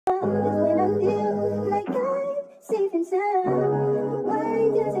when I feel like I'm safe and sound. Why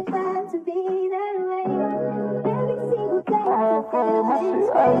does it have to be that way? Every single day I feel this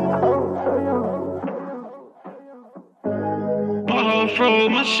way. My heart froze,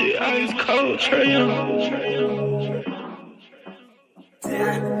 my shit ice cold, Trae Young.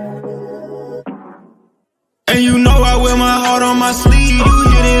 And you know I wear my heart on my sleeve. You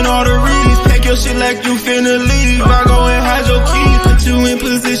hitting all the reads. Pack your shit like you finna leave. I go and hide your keys. Put you in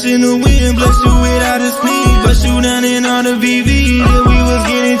position to win. Bless you without a sneeze. Bust you down in all the VVs. Yeah, we was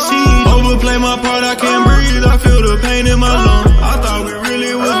getting cheap. Overplay my part, I can't breathe. I feel the pain in my lungs. I thought we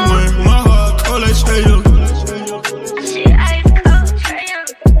really was one. My heart cold like Trae Young.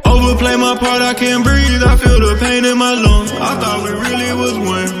 Overplay my part, I can't breathe. I feel the pain in my lungs. I thought we really was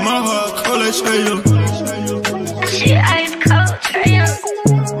one. My heart cold like Trae Young. Shit ice cold, Trae Young.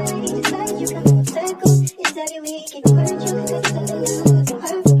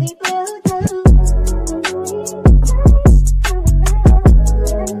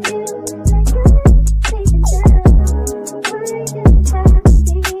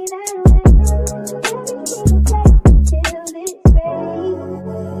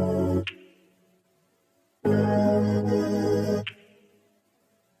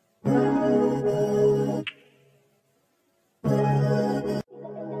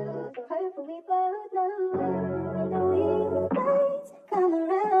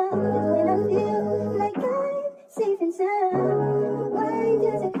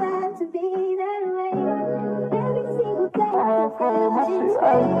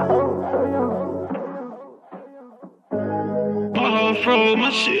 My heart froze, my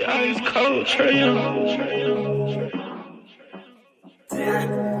shit ice cold, Trae Young.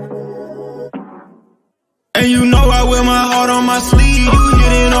 And you know I wear my heart on my sleeve. You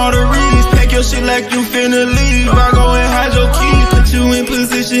hitting all the reads. Pack your shit like you finna leave. I go and hide your keys. Put you in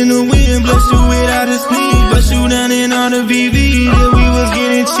position to win. Bless you without a sneeze. Bust you down in all the VVs. Yeah, we was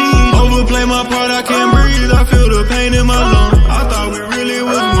getting cheap. Overplay my part, I can't breathe. I feel the pain in my lungs. I thought we really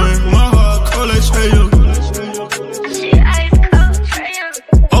was one. My heart cold like Trae Young.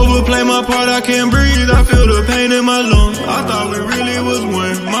 Overplay my part, I can't breathe. I feel the pain in my lungs. I thought we really was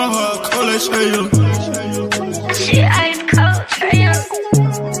one. My heart cold like Trae Young. Shit ice cold, Trae Young.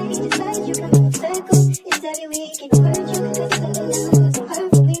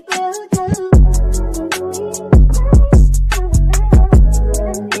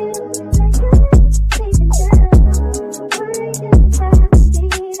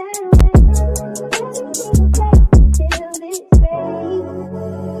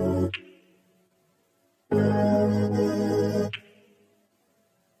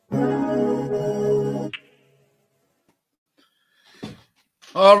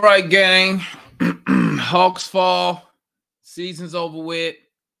 All right, gang. Hawks fall. Season's over with.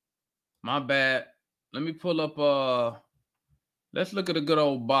 My bad. Let me pull up let's look at a good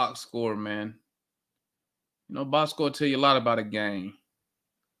old box score, man. You know, box score tell you a lot about a game.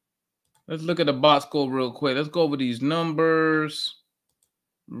 Let's look at the box score real quick. Let's go over these numbers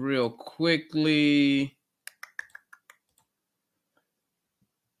real quickly.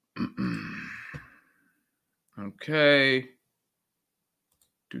 Okay.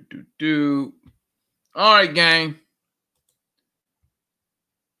 All right, gang.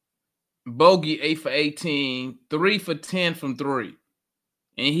 Bogey 8 for 18, 3 for 10 from 3.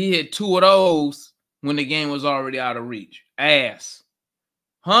 And he hit 2 of those when the game was already out of reach. Ass.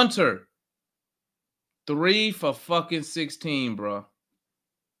 Hunter, 3 for fucking 16, bro.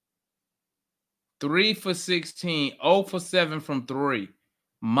 3 for 16, 0 for 7 from 3.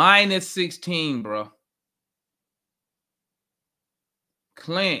 Minus 16, bro.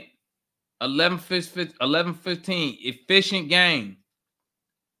 Clint, 11-15, efficient game.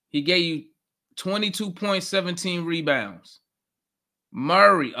 He gave you 22.17 rebounds.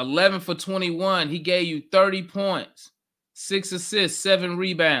 Murray, 11 for 21. He gave you 30 points, 6 assists, 7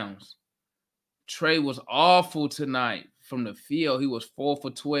 rebounds. Trae was awful tonight from the field. He was 4 for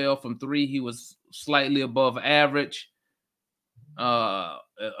 12 from 3. He was slightly above average.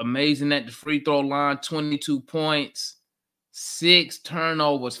 Amazing at the free throw line, 22 points. 6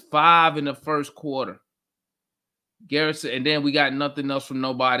 turnovers, 5 in the first quarter. Garrison, and then we got nothing else from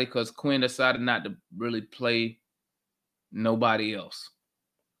nobody because Quinn decided not to really play nobody else.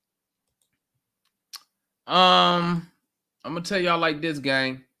 I'm gonna tell y'all like this,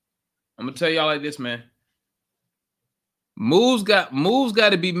 gang. I'm gonna tell y'all like this, man. Moves got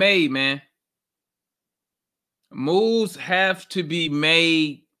to be made, man. Moves have to be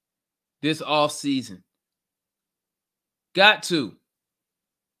made this offseason. Got to.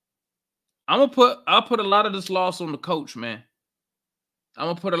 I'll put a lot of this loss on the coach, man. I'm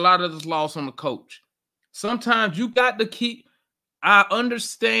gonna put a lot of this loss on the coach. Sometimes you got to keep. I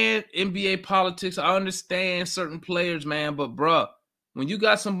understand NBA politics. I understand certain players, man. But bruh, when you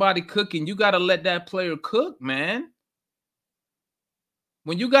got somebody cooking, you got to let that player cook, man.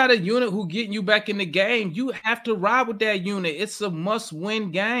 When you got a unit who getting you back in the game, you have to ride with that unit. It's a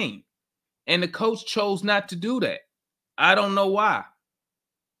must-win game. And the coach chose not to do that. I don't know why.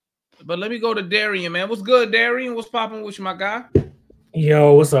 But let me go to Darian, man. What's good, Darian? What's popping with you, my guy?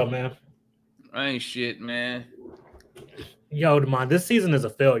 Yo, what's up, man? Ain't shit, man. Yo, Demond, this season is a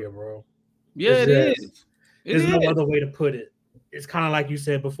failure, bro. Yeah, it is. There's no other way to put it. It's kind of like you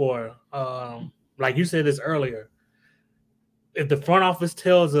said before. Like you said this earlier. If the front office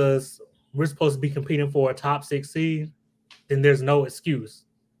tells us we're supposed to be competing for a top 6 seed, then there's no excuse.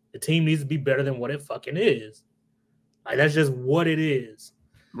 The team needs to be better than what it fucking is. Like, that's just what it is.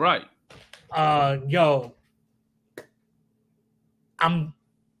 Right. Yo, I'm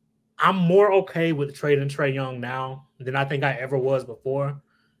more okay with trading Trae Young now than I think I ever was before.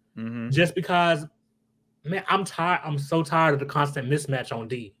 Mm-hmm. Just because, man, I'm tired. I'm so tired of the constant mismatch on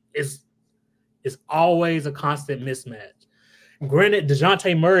D. It's always a constant mismatch. Granted,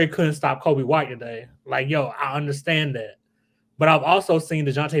 DeJounte Murray couldn't stop Kobe White today. Like, yo, I understand that. But I've also seen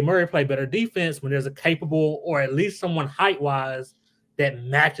DeJounte Murray play better defense when there's a capable or at least someone height-wise that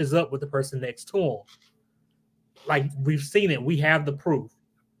matches up with the person next to him. Like, we've seen it. We have the proof.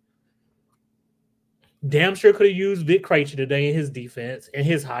 Damn sure could have used Vic Krejci today in his defense and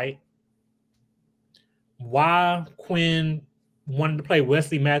his height. Why Quinn wanted to play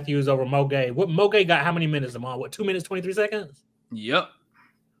Wesley Matthews over Mo Gay? What Mo Gay got how many minutes, Amon? What, 2 minutes, 23 seconds? Yep.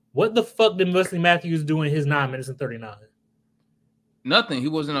 What the fuck did Wesley Matthews do in his 9 minutes and 39? Nothing. He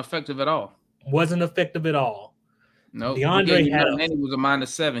wasn't effective at all. Wasn't effective at all. No. DeAndre he was a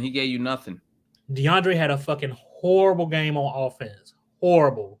 -7. He gave you nothing. DeAndre had a fucking horrible game on offense.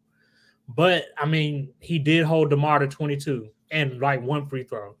 Horrible. But, I mean, he did hold DeMar to 22 and, like, 1 free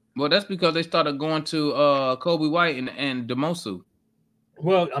throw. Well, that's because they started going to Kobe White and Demosu.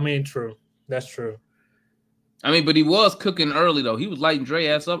 Well, I mean, true. That's true. I mean, but he was cooking early, though. He was lighting Dre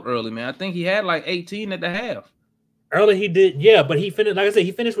ass up early, man. I think he had, like, 18 at the half. Early he did, yeah, but he finished, like I said,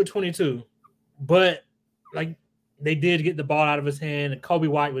 he finished with 22. But, like, they did get the ball out of his hand, and Kobe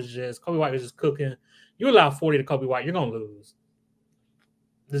White was just cooking. You allow 40 to Kobe White, you're going to lose.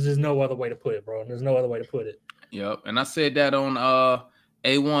 There's just no other way to put it, bro. There's no other way to put it. Yep, and I said that on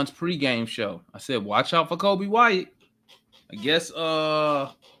A1's pregame show. I said, watch out for Kobe White. I guess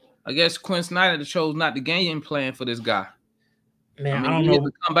Quinn Snyder chose not the game plan for this guy. Man, I don't know.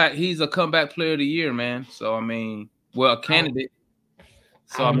 He's a comeback player of the year, man. So, I mean, well, a candidate.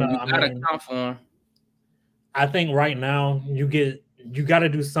 So, I mean, you got to count for him. I think right now you got to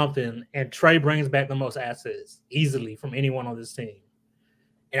do something, and Trae brings back the most assets easily from anyone on this team.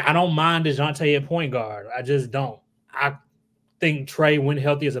 And I don't mind DeJounte at point guard. I just don't. I think Trae, when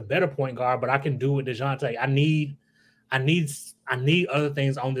healthy, is a better point guard, but I can do it with DeJounte. I need other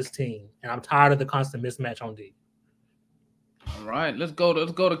things on this team, and I'm tired of the constant mismatch on D. All right, let's go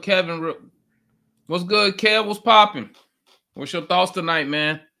to Kevin. What's good, Kev? What's popping? What's your thoughts tonight,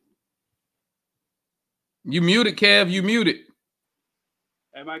 man? You muted, Kev. You muted.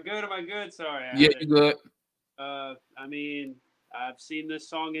 Am I good? Am I good? Sorry. Yeah, you good. I mean, I've seen this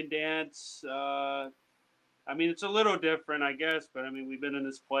song and dance. I mean, it's a little different, I guess, but I mean, we've been in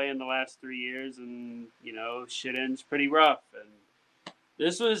this play in the last 3 years, and you know, shit ends pretty rough. And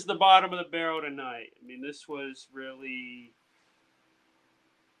this was the bottom of the barrel tonight. I mean, this was really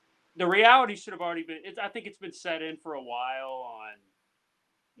the reality should have already been. I think it's been set in for a while on,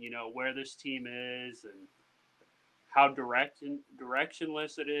 you know, where this team is and how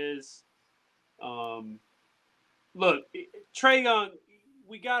directionless it is. Look, Trae Young,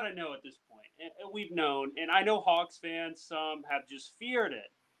 we got to know at this point, and we've known, and I know Hawks fans, some have just feared it.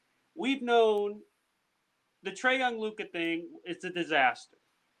 We've known the Trae Young Luka thing, it's a disaster.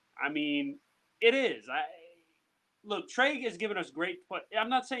 I mean, it is. Look, Trae has given us great play. I'm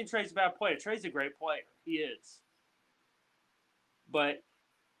not saying Trae's a bad player. Trae's a great player. He is. But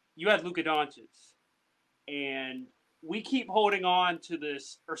you had Luka Doncic, and we keep holding on to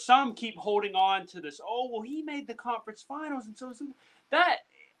this, or some keep holding on to this. Oh, well, he made the conference finals, and so that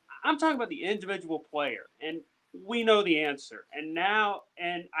I'm talking about the individual player, and we know the answer. And now,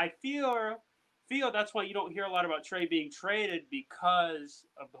 and I feel that's why you don't hear a lot about Trae being traded because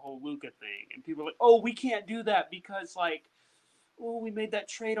of the whole Luka thing. And people are like, oh, we can't do that because, like, oh, we made that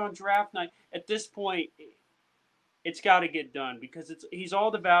trade on draft night. At this point, it's got to get done because he's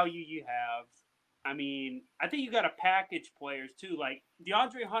all the value you have. I mean, I think you got to package players too. Like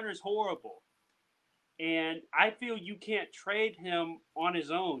DeAndre Hunter is horrible, And I feel you can't trade him on his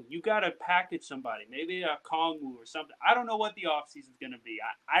own. You got to package somebody, maybe a Kongwu or something. I don't know what the offseason is going to be.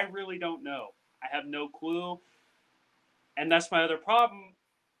 I really don't know. I have no clue. And that's my other problem.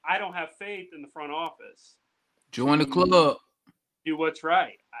 I don't have faith in the front office. Join the club. Do what's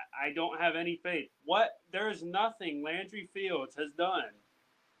right. I don't have any faith. There is nothing Landry Fields has done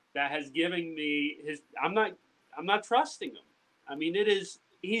that has given me his. I'm not trusting him. I mean,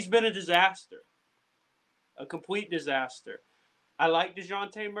 he's been a disaster. A complete disaster. I like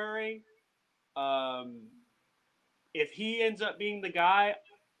DeJounte Murray. If he ends up being the guy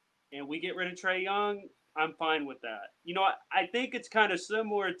and we get rid of Trae Young, I'm fine with that. You know, I think it's kind of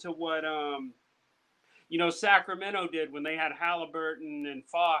similar to what, Sacramento did when they had Halliburton and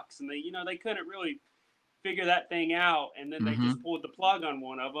Fox, and they couldn't really figure that thing out, and then they just pulled the plug on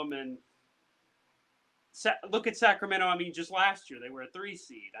one of them. And look at Sacramento. I mean, just last year they were a 3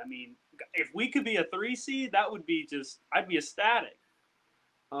 seed. I mean, if we could be a 3 seed, that would be I'd be ecstatic.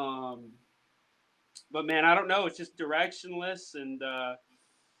 But man, I don't know. It's just directionless, and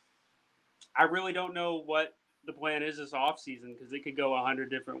I really don't know what the plan is this offseason because it could go 100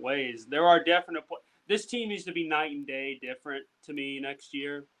 different ways. There are definite this team needs to be night and day different to me next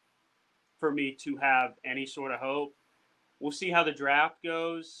year for me to have any sort of hope. We'll see how the draft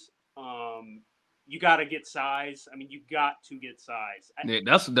goes. You got to get size. I mean, you got to get size. Yeah,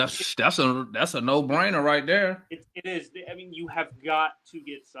 that's a no-brainer right there. It is. I mean, you have got to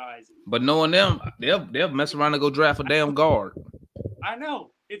get size. But knowing them, they'll mess around and go draft a damn guard. I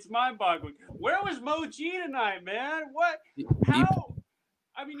know. It's mind-boggling. Where was Mo G tonight, man? What? How?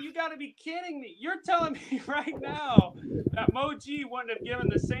 I mean, you got to be kidding me. You're telling me right now that Mo G wouldn't have given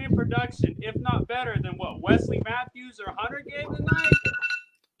the same production, if not better, than what Wesley Matthews or Hunter gave tonight?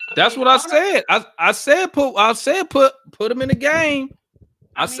 That's what I said. I said put him in the game.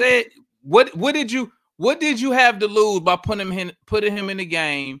 I said what did you have to lose by putting him in the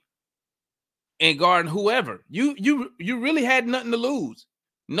game and guarding whoever? You really had nothing to lose.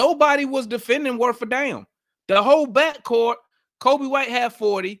 Nobody was defending worth a damn. The whole backcourt, Kobe White had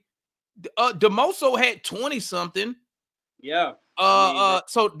 40. DeMoso had 20 something. Yeah.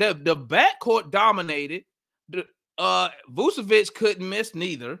 So the backcourt dominated. Vucevic couldn't miss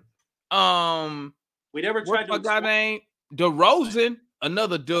neither. We never tried to. A guy named DeRozan,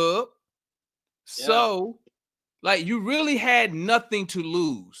 another dub. Yeah. So, like, you really had nothing to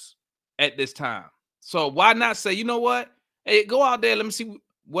lose at this time. So why not say, you know what? Hey, go out there. Let me see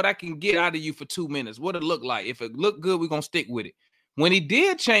what I can get out of you for 2 minutes. What it look like? If it look good, we're gonna stick with it. When he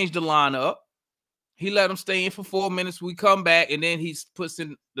did change the lineup, he let him stay in for 4 minutes. We come back, and then he puts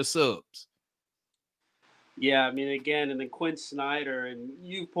in the subs. Yeah, I mean, again, and then Quinn Snyder, and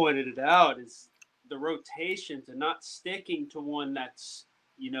you pointed it out, is the rotations and not sticking to one that's,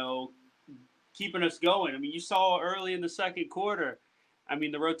 keeping us going. I mean, you saw early in the second quarter, I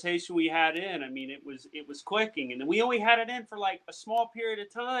mean, the rotation we had in, I mean, it was clicking. And then we only had it in for like a small period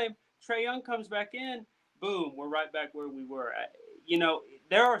of time. Trae Young comes back in, boom, we're right back where we were.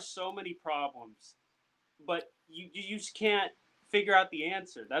 There are so many problems, but you just can't figure out the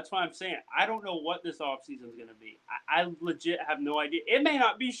answer. That's why I'm saying I don't know what this offseason is going to be. I legit have no idea. It may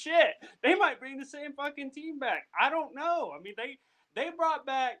not be shit. They might bring the same fucking team back. I don't know. I mean, they brought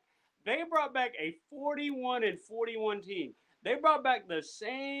back a 41-41 team. They brought back the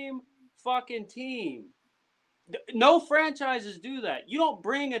same fucking team. No franchises do that. You don't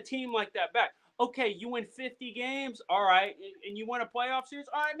bring a team like that back. Okay, you win 50 games, all right, and you win a playoff series,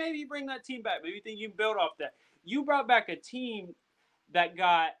 all right, maybe you bring that team back. Maybe you think you can build off that. You brought back a team that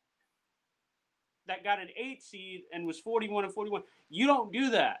got an 8 seed and was 41-41. You don't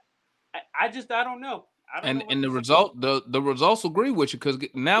do that. I don't know. And the results agree with you because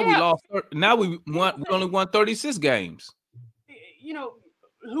now we lost. Now we only won 36 games.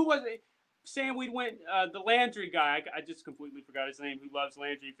 Who was it saying we went? The Landry guy. I just completely forgot his name. Who loves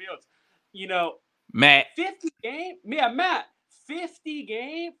Landry Fields? Matt. 50 games. Yeah, Matt.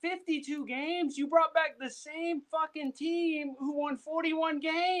 52 games. You brought back the same fucking team who won 41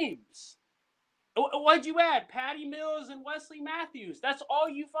 games. What'd you add? Patty Mills and Wesley Matthews. That's all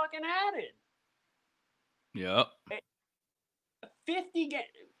you fucking added. Yep. 50 games.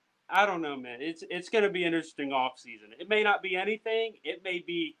 I don't know, man. It's going to be an interesting offseason. It may not be anything. It may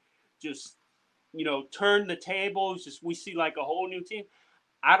be just, turn the tables. Just we see like a whole new team.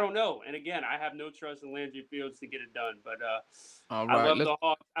 I don't know. And again, I have no trust in Landry Fields to get it done. But all right, I love the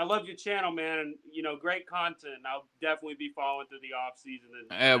Hawks. I love your channel, man. And, great content. I'll definitely be following through the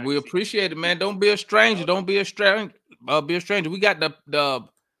offseason. We appreciate it, man. Don't be a stranger. Don't be a stranger. Be a stranger. We got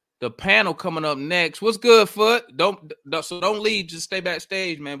the panel coming up next. What's good, Foot? Don't leave. Just stay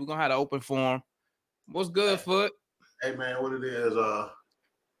backstage, man. We're gonna have an open forum. What's good, Foot? Hey man, what it is?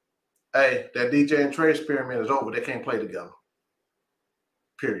 Hey, that DJ and Trey experiment is over. They can't play together.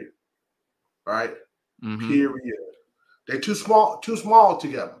 Period. Right? Mhm. Period. They're too small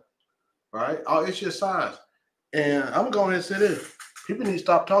together. Right? Oh, it's just size. And I'm going to say this. People need to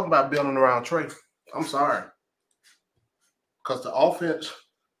stop talking about building around Trey. I'm sorry. Because the offense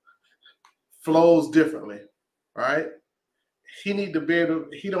flows differently. Right? He need to be able to,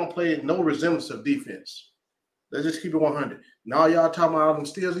 he don't play no resemblance of defense. Let's just keep it 100. Now y'all talking about all them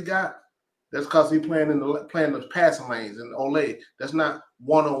steals he got? That's because he playing the passing lanes and Olay. That's not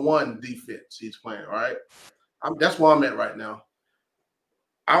one-on-one defense he's playing, right? That's where I'm at right now.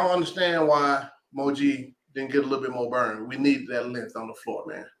 I don't understand why Moji didn't get a little bit more burn. We need that length on the floor,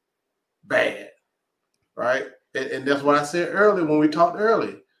 man. Bad, right? And that's what I said earlier when we talked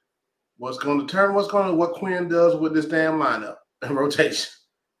earlier. What's going to determine what Quinn does with this damn lineup and rotation,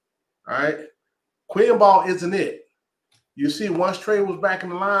 all right? Quinn ball isn't it. You see, once Trey was back in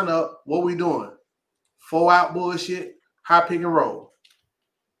the lineup, what we doing? 4-out bullshit, high pick and roll,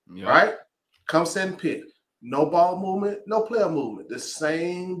 right? Come set and pick. No ball movement, no player movement. The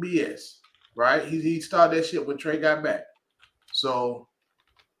same BS, right? He started that shit when Trey got back. So,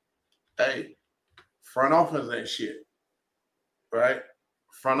 hey, front office ain't shit, right?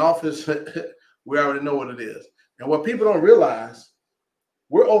 Front office, we already know what it is. And what people don't realize,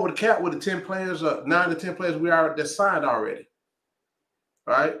 we're over the cap with the 10 players, 9 to 10 players that signed already,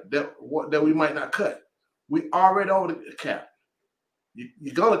 right? That we might not cut. We already over the cap.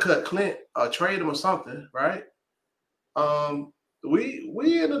 You're gonna cut Clint or trade him or something, right?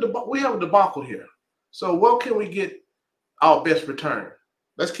 We have a debacle here. So what can we get our best return?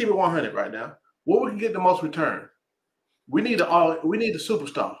 Let's keep it 100 right now. What we can get the most return? We need a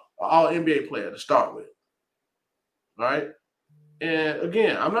superstar, an all NBA player to start with, right? And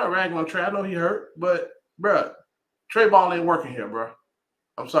again, I'm not ragging on Trey. I know he hurt, but bruh, Trey ball ain't working here, bro.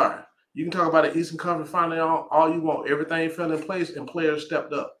 I'm sorry. You can talk about the Eastern Conference Final all you want. Everything fell in place and players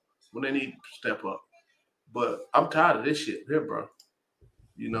stepped up when they need to step up. But I'm tired of this shit here, bro.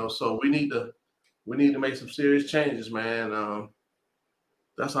 You know, so we need to make some serious changes, man.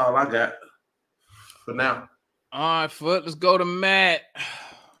 That's all I got for now. All right, Foot. Let's go to Matt.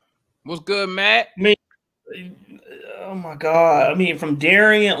 What's good, Matt? Oh my God. I mean, from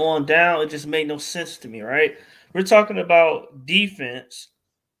Darian on down, it just made no sense to me, right? We're talking about defense,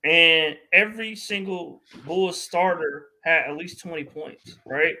 and every single Bulls starter had at least 20 points,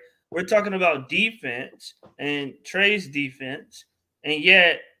 right? We're talking about defense and Trey's defense, and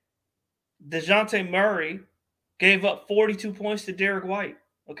yet DeJounte Murray gave up 42 points to Derek White,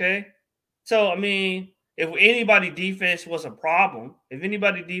 okay? So, I mean, if anybody defense was a problem, if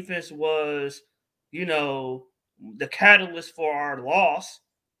anybody defense was, you know, the catalyst for our loss,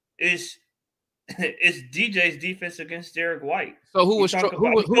 is DJ's defense against Derek White. So who was Trey?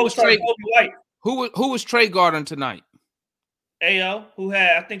 White? Who was Trey guarding tonight? AO, who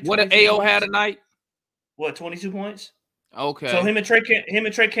had I think what did AO had tonight? What 22 points? Okay. So him and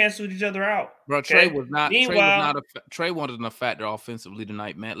Trey canceled each other out. Bro, okay? Trey wasn't a factor offensively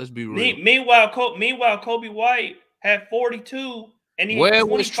tonight, man. Let's be real. Meanwhile, Kobe White had 42, and he where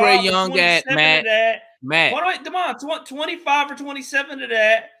was Trey Young at, Matt? Matt, wait, come on, 25 or 27 of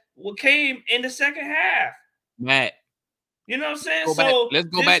that came in the second half. Matt, you know what I'm saying? Let's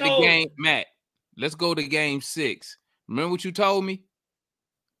go back to game, Matt. Let's go to game 6. Remember what you told me?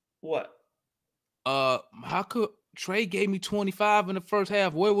 What? How could Trey gave me 25 in the first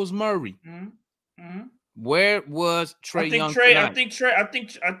half? Where was Murray? Mm-hmm. Where was Trey Young? I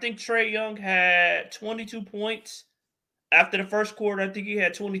think Trey Young had 22 points after the first quarter. I think he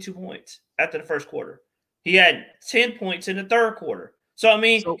had 22 points after the first quarter. He had 10 points in the third quarter. So I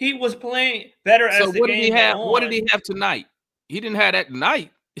mean, he was playing better as the game went on. What did he have tonight? He didn't have that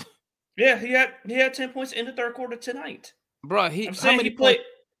tonight. Yeah, he had 10 points in the third quarter tonight. Bro, how many points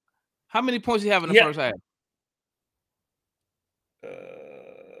did he have in the first half?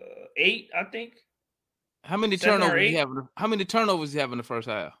 8, I think. How many turnovers did he have? How many turnovers did he have in the first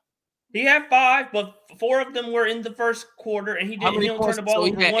half? He had 5, but 4 of them were in the first quarter, and he didn't turn the ball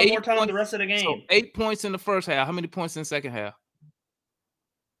over one more time the rest of the game. So 8 points in the first half. How many points in the second half?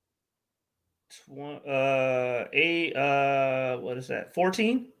 8. What is that?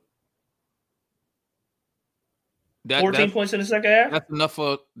 14. 14 points in the second half. That's enough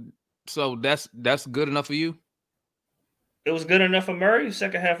for. So that's good enough for you. It was good enough for Murray.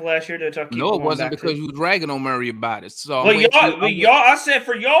 Second half last year, no, it wasn't because you was ragging on Murray about it. So, y'all, I said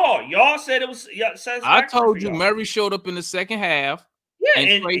for y'all. Y'all said it was. I told you Murray showed up in the second half. Yeah,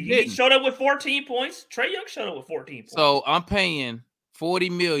 and he showed up with 14 points. Trey Young showed up with 14 points. So I'm paying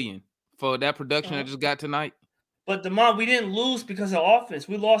 $40 million for that production I just got tonight. But Demond, we didn't lose because of offense.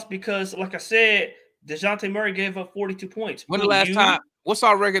 We lost because, like I said, DeJounte Murray gave up 42 points. When the last time? What's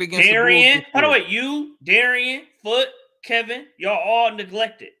our record against Darian? the Bulls? How do wait? You, Darian, Foot, Kevin, y'all all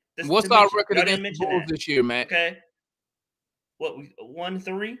neglected. What's our record against the Bulls this year, Matt? Okay. What?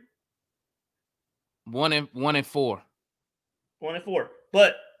 1-3. 1-4. 1-4.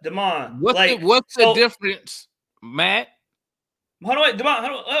 But Demond, what's the difference, Matt? Hold on, wait, Demond.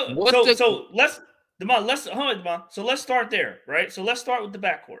 So let's start there, right? So let's start with the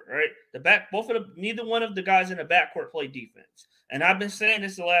backcourt, right? Neither one of the guys in the backcourt play defense, and I've been saying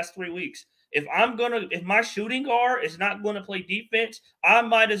this the last 3 weeks. If my shooting guard is not going to play defense, I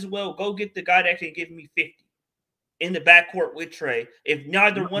might as well go get the guy that can give me 50 in the backcourt with Trey. If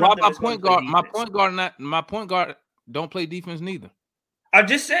neither one of them is going to play defense. My point guard don't play defense neither. I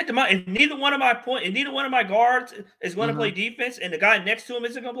just said to if neither one of my guards is going to play defense, and the guy next to him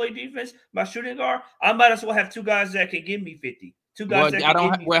isn't going to play defense, my shooting guard, I might as well have two guys that can give me 50. Two guys that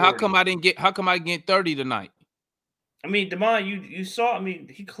can give me 40. How come I get 30 tonight? I mean, Demond, you saw. I mean,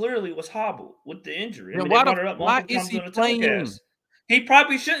 he clearly was hobbled with the injury. Why is he playing? He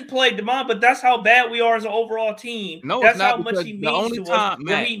probably shouldn't play, Demond, but that's how bad we are as an overall team. No, that's it's not, how much he the means to us.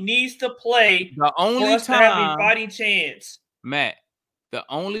 Matt, he needs to play the only for us time to have a fighting chance. Matt, the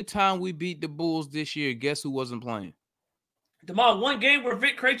only time we beat the Bulls this year, guess who wasn't playing? Demond, one game where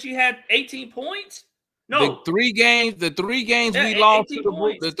Vic Krejci had 18 points. No, the three games we lost to the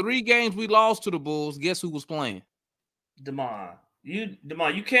Bulls. The 3 games we lost to the Bulls. Guess who was playing? Demond,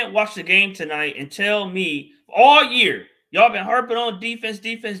 you can't watch the game tonight and tell me all year y'all been harping on defense,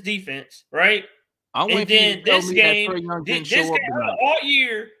 right? And then this game, all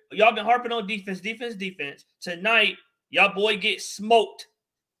year y'all been harping on defense. Tonight, y'all boy get smoked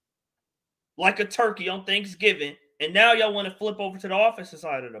like a turkey on Thanksgiving, and now y'all want to flip over to the offensive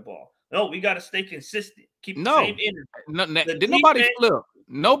side of the ball. No, we got to stay consistent. Keep the same energy. Did nobody flip?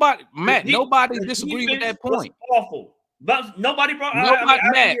 Nobody, Matt. Nobody disagreed with that point. Awful. But nobody brought.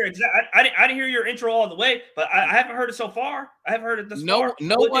 I didn't hear your intro all the way, but I haven't heard it so far. I haven't heard it this far.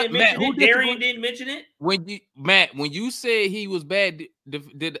 No one, Matt. Darian didn't mention it. When you said he was bad,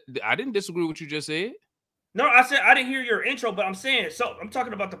 I didn't disagree with what you just said. No, I said I didn't hear your intro, but I'm saying so. I'm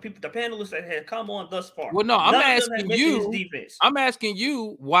talking about the panelists that had come on thus far. Well, no, I'm asking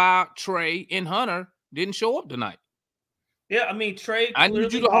you why Trey and Hunter didn't show up tonight. Yeah, I mean Trey. I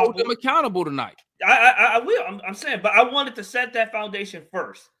need you to hold them accountable tonight. I will. I'm saying, but I wanted to set that foundation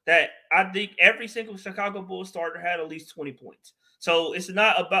first. That I think every single Chicago Bulls starter had at least 20 points. So it's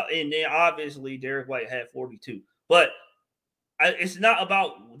not about, and then obviously Derek White had 42. But it's not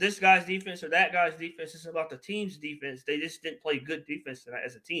about this guy's defense or that guy's defense. It's about the team's defense. They just didn't play good defense tonight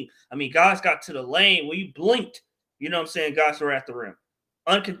as a team. I mean, guys got to the lane when you blinked. You know what I'm saying? Guys were at the rim.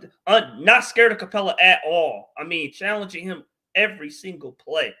 Not scared of Capella at all. I mean, challenging him every single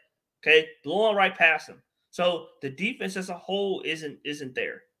play. Okay, blowing right past him. So the defense as a whole isn't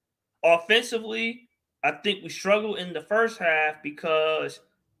there. Offensively, I think we struggled in the first half because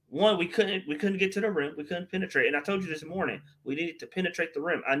one, we couldn't get to the rim, we couldn't penetrate. And I told you this morning, we needed to penetrate the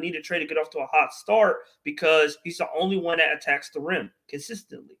rim. I needed Trey to get off to a hot start because he's the only one that attacks the rim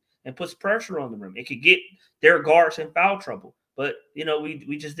consistently and puts pressure on the rim. It could get their guards in foul trouble, but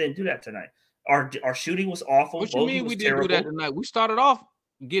we just didn't do that tonight. Our shooting was awful. What you mean we didn't do that tonight? We started off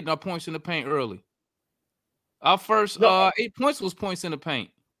getting our points in the paint early. Our first 8 points was points in the paint.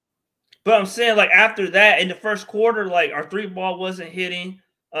 But I'm saying, like, after that, in the first quarter, like, our 3-ball wasn't hitting.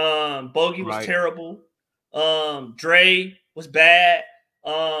 Bogey was terrible. Dre was bad.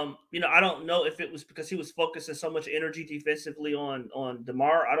 I don't know if it was because he was focusing so much energy defensively on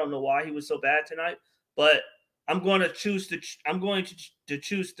DeMar. I don't know why he was so bad tonight. But I'm going to choose to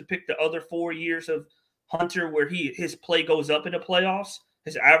choose to pick the other 4 years of Hunter where his play goes up in the playoffs.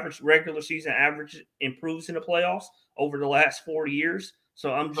 His regular season average improves in the playoffs over the last 4 years.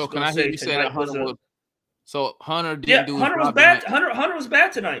 So I'm just going to say tonight Hunter didn't do. Hunter was bad. Hunter was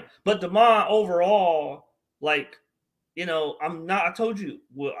bad tonight. But DeMar overall, like, I told you,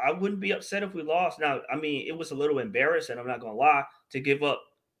 I wouldn't be upset if we lost. Now, I mean, it was a little embarrassing. I'm not going to lie, to give up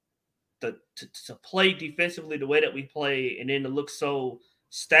to play defensively the way that we play, and then to look so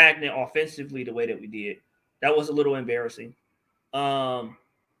stagnant offensively the way that we did. That was a little embarrassing.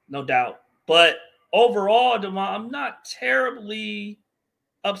 No doubt. But overall, DeMar, I'm not terribly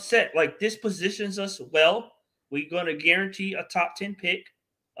upset. Like, this positions us well. We're going to guarantee a top 10 pick.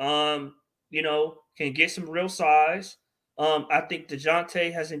 Can get some real size. I think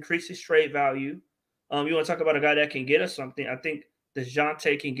DeJounte has increased his trade value. You want to talk about a guy that can get us something? I think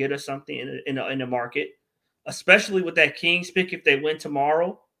DeJounte can get us something in the market, especially with that Kings pick if they win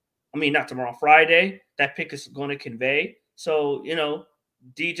tomorrow. I mean, not tomorrow, Friday, that pick is going to convey. So, you know,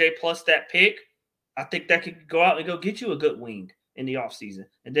 DJ plus that pick, I think that could go out and go get you a good wing in the offseason.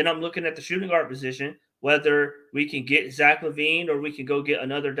 And then I'm looking at the shooting guard position, whether we can get Zach LaVine or we can go get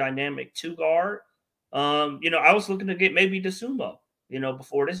another dynamic 2 guard. You know, I was looking to get maybe DeSumo, you know,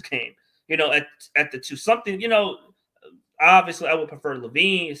 before this game, you know, at the 2, something, you know, obviously I would prefer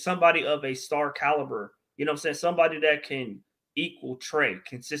LaVine, somebody of a star caliber, you know what I'm saying? Somebody that can equal Trey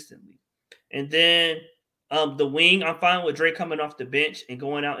consistently. And then the wing, I'm fine with Dre coming off the bench and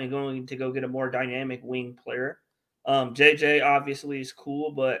going out and going to go get a more dynamic wing player. JJ obviously is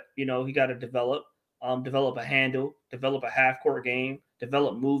cool, but, you know, he got to develop a handle, develop a half-court game,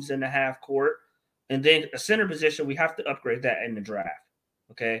 develop moves in the half-court. And then a center position, we have to upgrade that in the draft,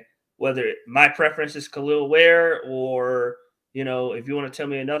 okay? Whether my preference is Khalil Ware or, you know, if you want to tell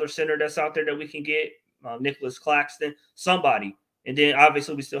me another center that's out there that we can get, Nicholas Claxton, somebody. And then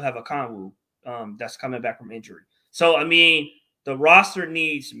obviously we still have a Conwu that's coming back from injury. So, I mean, the roster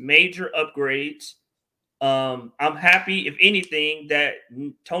needs major upgrades. I'm happy, if anything, that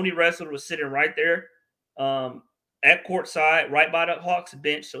Tony Ressler was sitting right there at courtside, right by the Hawks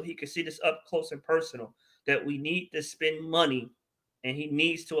bench, so he could see this up close and personal, that we need to spend money, and he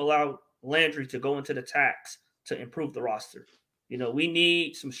needs to allow Landry to go into the tax to improve the roster. You know, we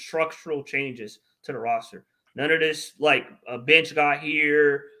need some structural changes to the roster. None of this, like a bench guy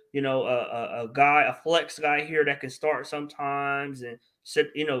here, you know, a flex guy here that can start sometimes and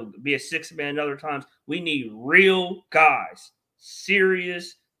sit, you know, be a 6-man other times. We need real guys,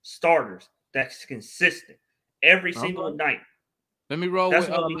 serious starters that's consistent every single night. Let me roll. That's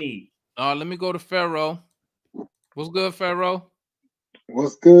what we need. Let me go to Pharaoh. What's good, Pharaoh?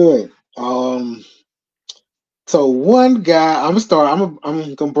 What's good? So one guy, I'm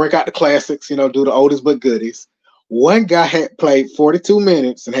gonna break out the classics, you know, do the oldest but goodies. One guy had played 42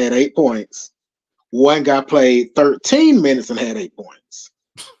 minutes and had 8 points. One guy played 13 minutes and had 8 points.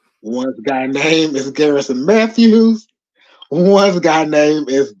 One guy name is Garrison Matthews. One guy name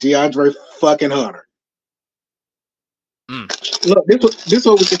is DeAndre fucking Hunter. Look, this is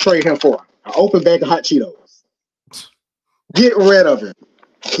what we should trade him for. An open bag of hot Cheetos. Get rid of him.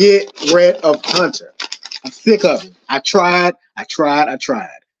 Get rid of Hunter. I'm sick of it. I tried.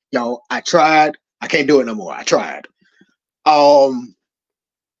 Yo, I tried. I can't do it no more. I tried.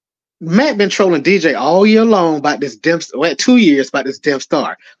 Matt been trolling DJ all year long about this dim, 2 years about this dim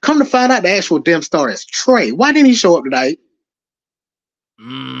star. Come to find out, the actual dim star is Trey. Why didn't he show up tonight?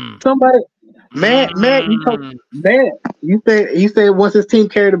 Somebody, Matt, you said once his team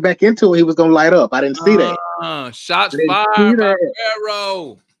carried it back into it, he was gonna light up. I didn't see that. Shots fired by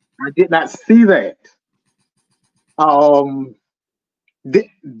Pharaoh. I did not see that. I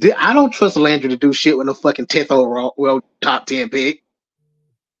don't trust Landry to do shit with no fucking 10th overall, top 10 pick.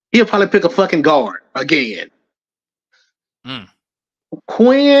 He'll probably pick a fucking guard again.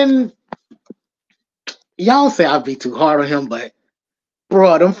 Quinn, y'all say I'd be too hard on him, but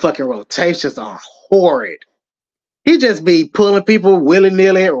bro, them fucking rotations are horrid. He just be pulling people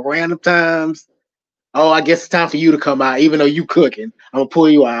willy-nilly at random times. Oh, I guess it's time for you to come out, even though you cooking. I'm gonna pull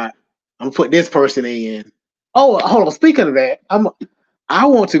you out. I'm gonna put this person in. Oh, hold on. Speaking of that, I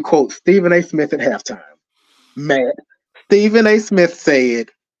want to quote Stephen A. Smith at halftime. Matt, Stephen A. Smith said,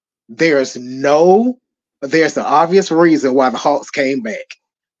 there's an obvious reason why the Hawks came back,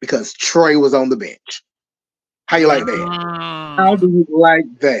 because Trey was on the bench. How you like that? How do you like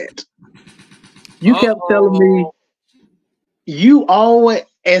that? You kept telling me you always,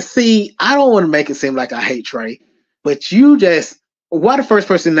 and see, I don't want to make it seem like I hate Trey, but you just, why the first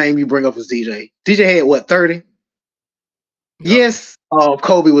person name you bring up was DJ? DJ had what, 30? Yep. Yes,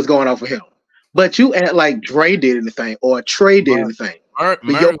 Kobe was going off of him, but you act like Dre did anything or Trey did anything.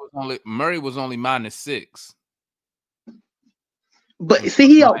 Murray was only -6. But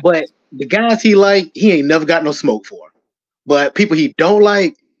see, but the guys he like, he ain't never got no smoke for. But people he don't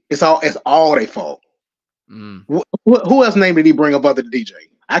like, it's all their fault. Who else name did he bring up other than DJ?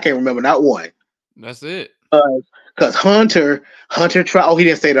 I can't remember, not one. That's it. Because Hunter tried. Oh, he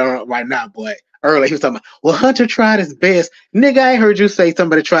didn't say that right now, but earlier he was talking about, well, Hunter tried his best. Nigga, I ain't heard you say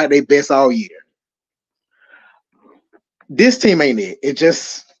somebody tried their best all year. This team ain't it. It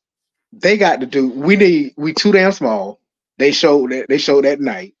just, they got to do. We too damn small. They showed that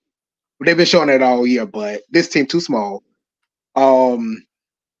night. They've been showing that all year, but this team too small. The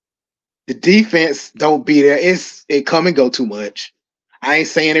defense don't be there. It come and go too much. I ain't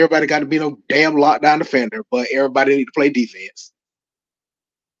saying everybody got to be no damn lockdown defender, but everybody need to play defense.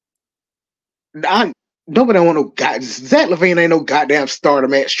 Nobody want no god. Zach LaVine ain't no goddamn star to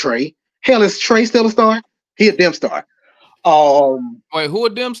match Trey. Hell, is Trey still a star? He a damn star. Wait, who a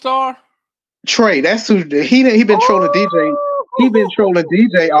dim star? Trey, that's who he been trolling DJ. He been trolling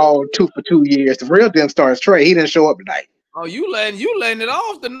DJ all 2 for 2 years. The real dim star is Trey. He didn't show up tonight. Oh, you letting it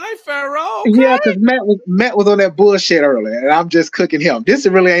off tonight, Pharaoh. Okay. Yeah, because Matt was on that bullshit earlier, and I'm just cooking him. This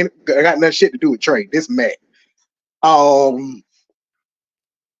really ain't got nothing shit to do with Trey. This Matt.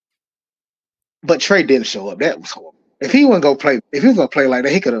 But Trey didn't show up. That was horrible. If he was gonna play like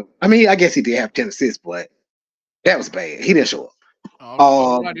that, he could have. I mean, I guess he did have 10 assists, but that was bad. He didn't show up.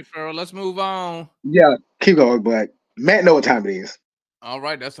 All righty, Pharaoh. Let's move on. Yeah, keep going, but Matt know what time it is. All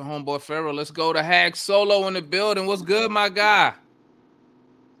right, that's the homeboy Pharaoh. Let's go to Hag Solo in the building. What's good, my guy?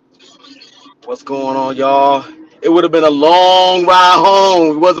 What's going on, y'all? It would have been a long ride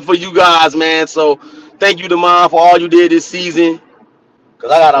home if it wasn't for you guys, man. So thank you to mine for all you did this season.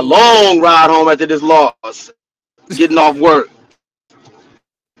 Because I got a long ride home after this loss. Getting off work.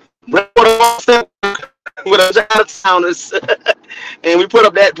 With a out-of-towners. And we put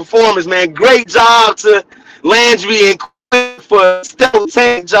up that performance, man. Great job to Landry and Quinn for stellar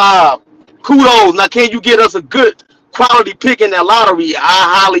tank job. Kudos. Now, can you get us a good quality pick in that lottery? I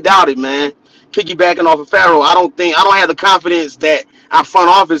highly doubt it, man. Piggybacking off of Pharaoh, I don't have the confidence that our front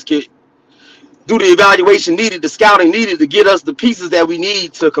office could do the evaluation needed, the scouting needed to get us the pieces that we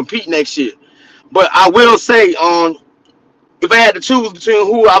need to compete next year. But I will say, if I had to choose between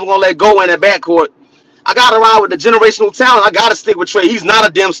who I was gonna let go in that backcourt, I gotta ride with the generational talent. I gotta stick with Trey. He's not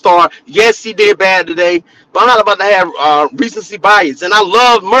a dim star. Yes, he did bad today, but I'm not about to have recency bias. And I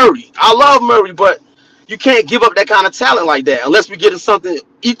love Murray, but you can't give up that kind of talent like that unless we're getting something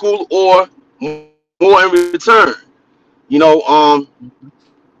equal or more in return. You know,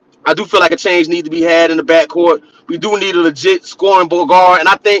 I do feel like a change needs to be had in the backcourt. We do need a legit scoring ball guard, and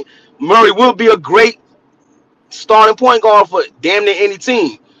I think Murray will be a great starting point guard for damn near any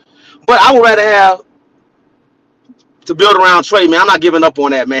team. But I would rather have to build around Trey, man. I'm not giving up on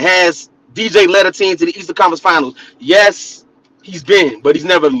that, man. Has DJ led a team to the Eastern Conference Finals? Yes, he's been, but he's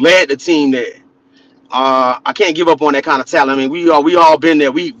never led the team there. I can't give up on that kind of talent. I mean, we all been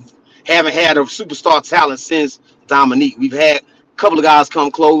there. We haven't had a superstar talent since Dominique. We've had a couple of guys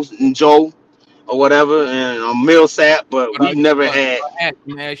come close, and Joe or whatever, and Millsap, but we've never had. Let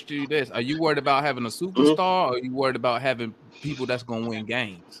me ask you this: are you worried about having a superstar, or are you worried about having people that's going to win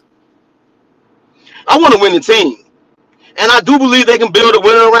games? I want to win the team, and I do believe they can build a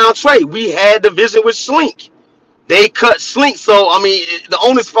winner around Trey. We had the vision with Slink. They cut Slink, so I mean, the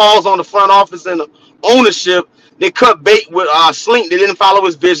onus falls on the front office and the ownership. They cut bait with Slink. They didn't follow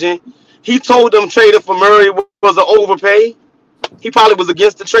his vision. He told them trading for Murray was an overpay. He probably was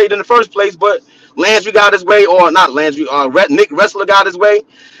against the trade in the first place, but Landry got his way, or not Landry, Nick Ressler got his way.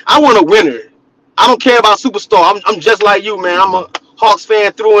 I want a winner. I don't care about superstar. I'm just like you, man. I'm a Hawks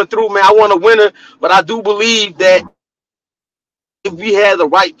fan through and through, man. I want a winner, but I do believe that if we had the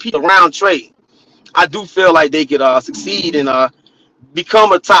right people around Trey, I do feel like they could succeed and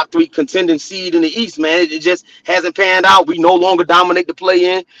become a top 3 contending seed in the East, man. It just hasn't panned out. We no longer dominate the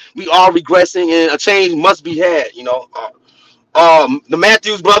play-in. We are regressing, and a change must be had, you know. The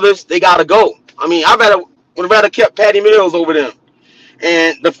Matthews brothers, they got to go. I mean, I would rather kept Patty Mills over them.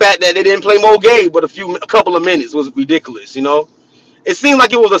 And the fact that they didn't play Mo Gay but a couple of minutes was ridiculous, you know. It seemed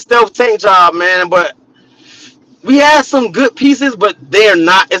like it was a stealth tank job, man, but we had some good pieces, but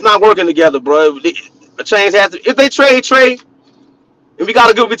it's not working together, bro. A change has to, if they trade Trey and we got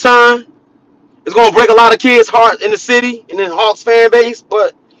a good return, it's going to break a lot of kids' heart in the city and in Hawks fan base,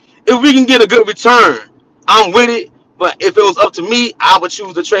 but if we can get a good return, I'm with it. But if it was up to me, I would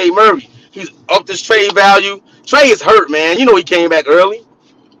choose to trade Murray. He's up this trade value. Trey is hurt, man. You know he came back early.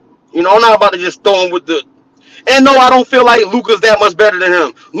 You know, I'm not about to just throw him with the. And no, I don't feel like Luka's that much better than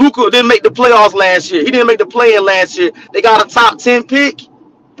him. Luka didn't make the playoffs last year. He didn't make the play-in last year. They got a top 10 pick.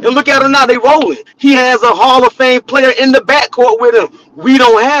 And look at him now. They rolling. He has a Hall of Fame player in the backcourt with him. We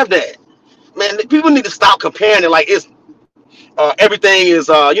don't have that. Man, people need to stop comparing it like it's everything is,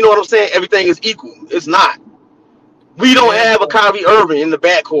 you know what I'm saying? Everything is equal. It's not. We don't have a Kyrie Irving in the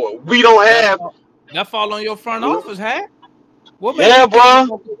backcourt. We don't have. That fall on your front office, huh? What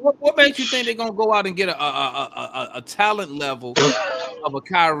makes you think they're gonna go out and get a talent level of a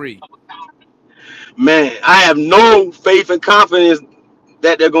Kyrie? Man, I have no faith and confidence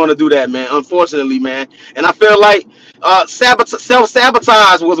that they're going to do that, man. Unfortunately, man. And I feel like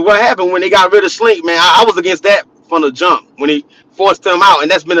self-sabotage was what happened when they got rid of Slink, man. I was against that from the jump when he forced him out,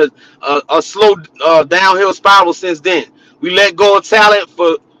 and that's been a slow downhill spiral since then. We let go of talent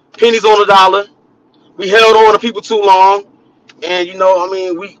for pennies on the dollar. We held on to people too long, and you know, I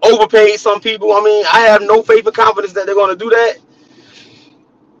mean, we overpaid some people. I mean, I have no faith and confidence that they're going to do that.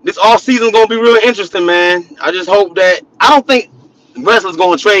 this off season gonna be really interesting, man. I just hope that I don't think wrestlers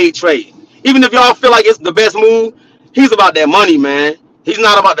gonna trade. Even if y'all feel like it's the best move, he's about that money, man. He's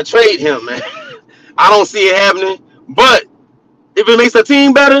not about to trade him, man. I don't see it happening. But if it makes the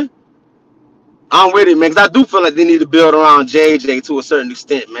team better, I'm with it, man. Because I do feel like they need to build around JJ to a certain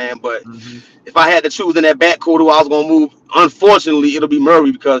extent, man. But if I had to choose in that backcourt who I was gonna move, unfortunately, it'll be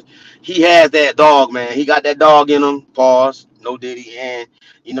Murray because he has that dog, man. He got that dog in him. Pause. No Diddy. And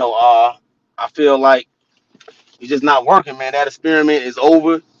you know, I feel like he's just not working, man. That experiment is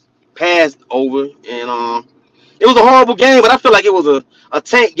over, past over, and it was a horrible game, but I feel like it was a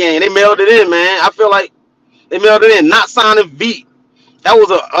tank game. They mailed it in, man. I feel like they mailed it in. Not signing Veet. That was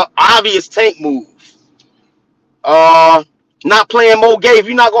a obvious tank move. Not playing Mo Gay. If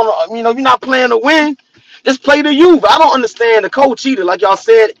you're not gonna, you're not playing to win, just play the youth. I don't understand the coach either. Like y'all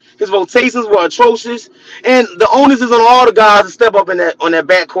said, his rotations were atrocious, and the onus is on all the guys to step up on that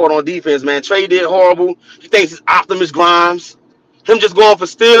backcourt on defense, man. Trey did horrible. He thinks it's Optimus Grimes. Him just going for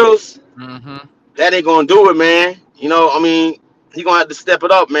steals. That ain't gonna do it, man. He gonna have to step it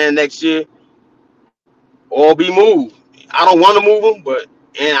up, man, next year, or be moved. I don't want to move him,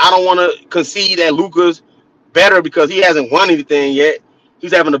 and I don't want to concede that Luka's better because he hasn't won anything yet.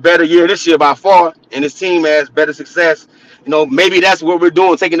 He's having a better year this year by far, and his team has better success. Maybe that's what we're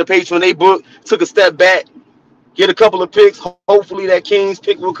doing, taking the page from their book, took a step back, get a couple of picks. Hopefully that Kings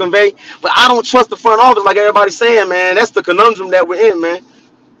pick will convey. But I don't trust the front office like everybody's saying, man. That's the conundrum that we're in, man.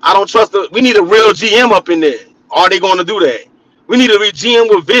 I don't trust we need a real GM up in there. Are they going to do that? We need a real GM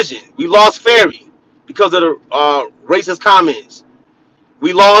with vision. We lost Ferry because of the racist comments.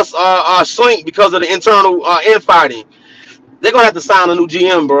 We lost Slink because of the internal infighting. They're going to have to sign a new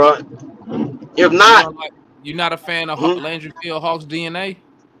GM, bro. If not... You're not a fan of Landry Field Hawks DNA?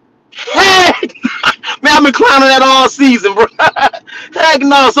 Heck, man, I've been clowning that all season, bro. Heck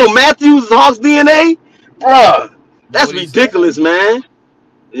no. So Matthews is Hawks DNA? Bro, that's ridiculous, man.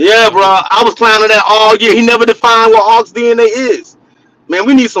 Yeah, bro. I was clowning that all year. He never defined what Hawks DNA is. Man,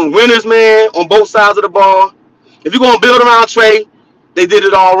 we need some winners, man, on both sides of the ball. If you're going to build around Trey, they did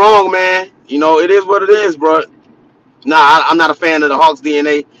it all wrong, man. It is what it is, bro. Nah, I'm not a fan of the Hawks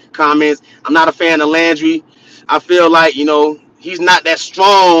DNA comments. I'm not a fan of Landry. I feel like, he's not that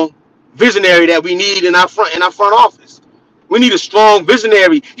strong visionary that we need in our front office. We need a strong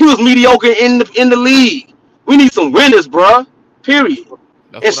visionary. He was mediocre in the league. We need some winners, bro. Period.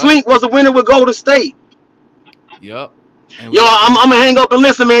 And Slink was a winner with Golden State. Yep. Yo, I'm gonna hang up and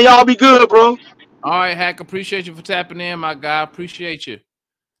listen, man. Y'all be good, bro. All right, Hack. Appreciate you for tapping in, my guy. Appreciate you.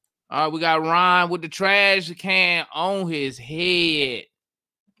 All right, we got Ryan with the trash can on his head.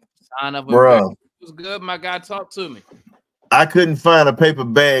 Sign up, bro. Was good, my guy. Talk to me. I couldn't find a paper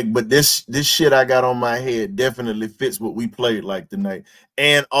bag, but this shit I got on my head definitely fits what we played like tonight.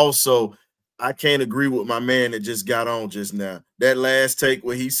 And also, I can't agree with my man that just got on just now. That last take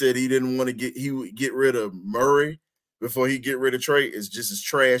where he said he didn't want to he would get rid of Murray before he get rid of Trey is just as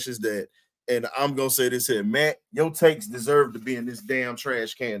trash as that. And I'm gonna say this here, Matt, your takes deserve to be in this damn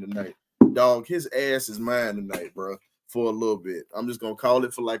trash can tonight. Dog, his ass is mine tonight, bro, for a little bit. I'm just gonna call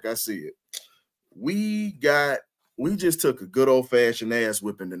it for like I see it. We just took a good old-fashioned ass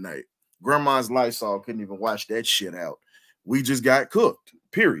whipping tonight. Grandma's Lysol couldn't even wash that shit out. We just got cooked,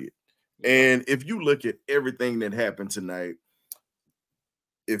 period. And if you look at everything that happened tonight,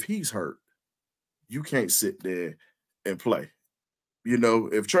 if he's hurt, you can't sit there and play.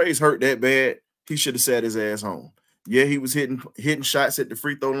 If Trey's hurt that bad, he should have sat his ass home. Yeah, he was hitting shots at the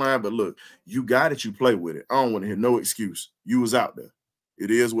free throw line, but look, you got it, you play with it. I don't want to hear no excuse. You was out there.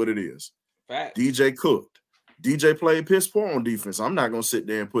 It is what it is. Fact. DJ cooked. DJ played piss poor on defense. I'm not gonna sit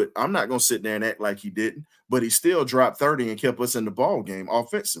there and act like he didn't, but he still dropped 30 and kept us in the ball game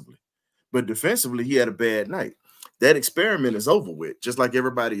offensively. But defensively, he had a bad night. That experiment is over with, just like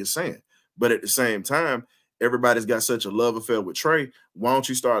everybody is saying. But at the same time, everybody's got such a love affair with Trey. Why don't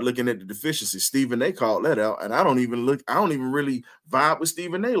you start looking at the deficiencies? Stephen A called that out, and I don't even really vibe with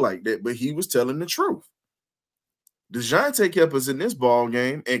Stephen A like that, but he was telling the truth. DeJounte kept us in this ball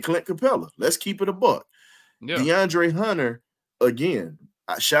game, and Clint Capella. Let's keep it a buck. Yeah. DeAndre Hunter, again,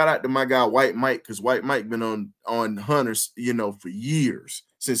 shout out to my guy White Mike, because White Mike been on Hunter's, for years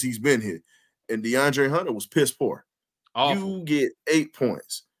since he's been here. And DeAndre Hunter was piss poor. Awful. You get 8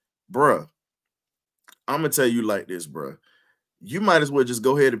 points. Bruh, I'm going to tell you like this, bruh. You might as well just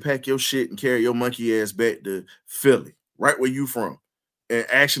go ahead and pack your shit and carry your monkey ass back to Philly, right where you from, and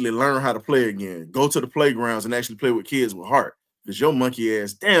actually learn how to play again. Go to the playgrounds and actually play with kids with heart, because your monkey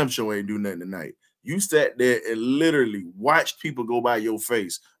ass damn sure ain't do nothing tonight. You sat there and literally watched people go by your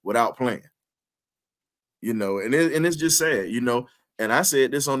face without playing. And it's just sad, And I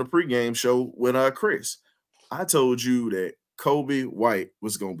said this on the pregame show with Chris. I told you that Kobe White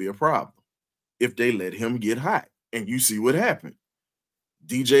was going to be a problem if they let him get hot. And you see what happened.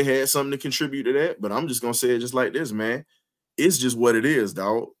 DJ had something to contribute to that, but I'm just going to say it just like this, man. It's just what it is,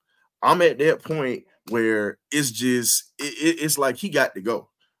 dog. I'm at that point where it's just, it's like he got to go.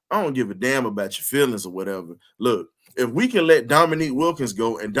 I don't give a damn about your feelings or whatever. Look, if we can let Dominique Wilkins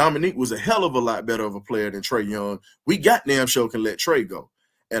go, and Dominique was a hell of a lot better of a player than Trae Young, we goddamn sure can let Trae go.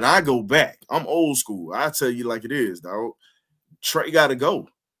 And I go back. I'm old school. I tell you like it is, dog. Trae got to go.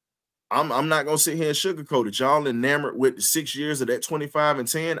 I'm not going to sit here and sugarcoat it. Y'all enamored with the 6 years of that 25 and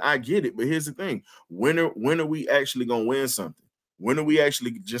 10. I get it. But here's the thing. When are we actually going to win something? When are we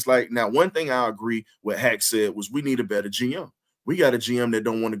actually just like now? One thing I agree with Hack said was we need a better GM. We got a GM that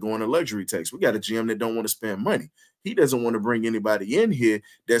don't want to go on a luxury tax. We got a GM that don't want to spend money. He doesn't want to bring anybody in here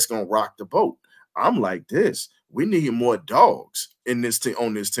that's going to rock the boat. I'm like this. We need more dogs in this team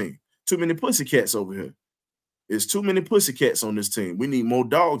on this team. Too many pussycats over here. There's too many pussycats on this team. We need more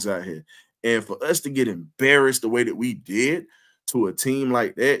dogs out here. And for us to get embarrassed the way that we did to a team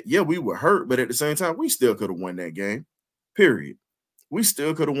like that, yeah, we were hurt, but at the same time, we still could have won that game, period. We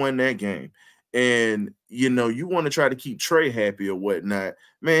still could have won that game. And, you know, you want to try to keep Trae happy or whatnot.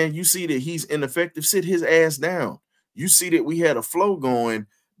 Man, you see that he's ineffective, sit his ass down. You see that we had a flow going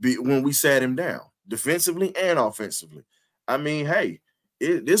when we sat him down, defensively and offensively. I mean, hey,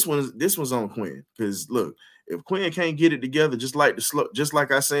 this one's on Quinn. Because, look, if Quinn can't get it together, just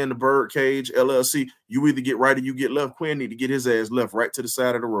like I say in the Birdcage LLC, you either get right or you get left. Quinn need to get his ass left right to the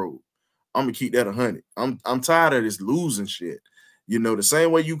side of the road. I'm gonna keep that 100. I'm tired of this losing shit. You know, the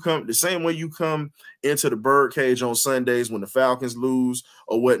same way you come into the Birdcage on Sundays when the Falcons lose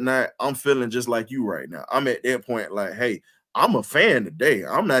or whatnot. I'm feeling just like you right now. I'm at that point like, hey, I'm a fan today.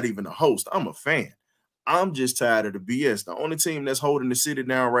 I'm not even a host. I'm a fan. I'm just tired of the BS. The only team that's holding the city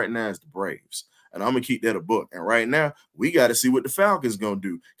down right now is the Braves. And I'm going to keep that a book. And right now, we got to see what the Falcons going to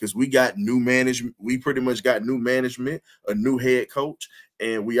do because we got new management. We pretty much got new management, a new head coach.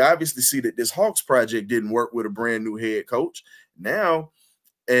 And we obviously see that this Hawks project didn't work with a brand new head coach. Now,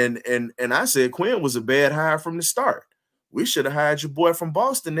 and I said Quinn was a bad hire from the start. We should have hired your boy from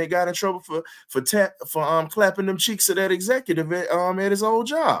Boston. They got in trouble for clapping them cheeks of that executive at his old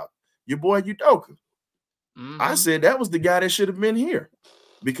job. Your boy Udoka. I said that was the guy that should have been here.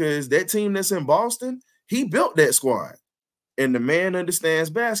 Because that team that's in Boston, he built that squad. And the man understands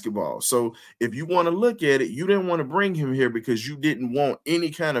basketball. So if you want to look at it, you didn't want to bring him here because you didn't want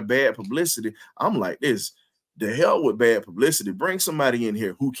any kind of bad publicity. I'm like this. The hell with bad publicity. Bring somebody in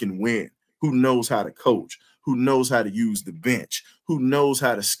here who can win, who knows how to coach, who knows how to use the bench, who knows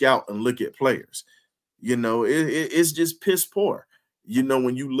how to scout and look at players. You know, it's just piss poor, you know,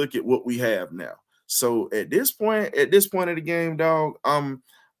 when you look at what we have now. So at this point of the game, dog, I'm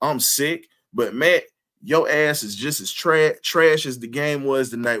sick. But Matt, your ass is just as trash as the game was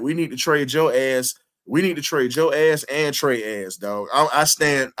tonight. We need to trade your ass. We need to trade your ass and Trae ass, dog. I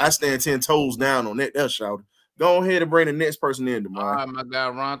stand 10 toes down on that. That's shouting. Go ahead and bring the next person in tomorrow. All right, my guy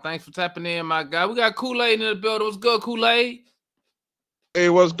Ron. Thanks for tapping in, my guy. We got Kool-Aid in the building. What's good, Kool-Aid? Hey,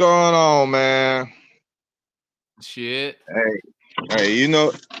 what's going on, man? Shit. Hey, you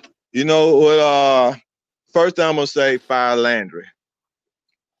know what? First thing I'm gonna say, fire Landry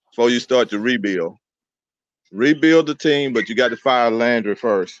before you start to rebuild. Rebuild the team, but you got to fire Landry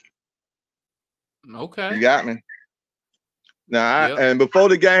first. Okay. You got me. Now, and before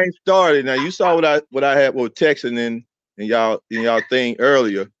the game started, now you saw what I had with texting in y'all thing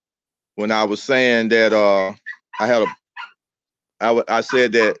earlier when I was saying that I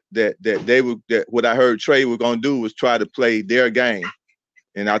said that what I heard Trae was gonna do was try to play their game.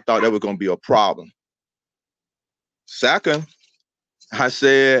 And I thought that was going to be a problem. Second, I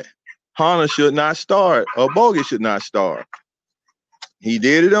said Hunter should not start or Bogey should not start. He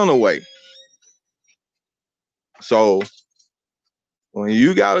did it on the way. So when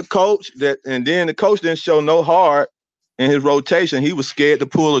you got a coach and then the coach didn't show no heart in his rotation, he was scared to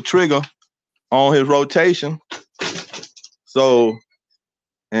pull the trigger on his rotation. So,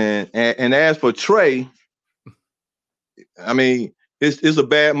 and as for Trae, I mean, it's a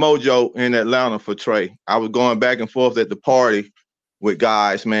bad mojo in Atlanta for Trae. I was going back and forth at the party with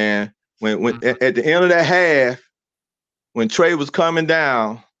guys, man. When at the end of that half, when Trae was coming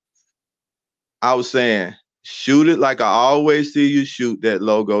down, I was saying, shoot it like I always see you shoot that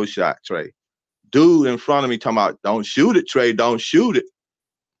logo shot, Trae. Dude in front of me talking about, don't shoot it, Trae, don't shoot it.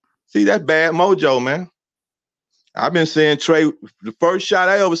 See, that's bad mojo, man. I've been seeing Trae, the first shot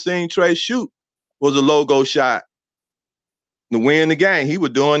I ever seen Trae shoot was a logo shot to win the game. He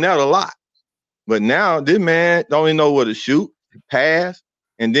was doing that a lot. But now this man don't even know where to shoot. pass.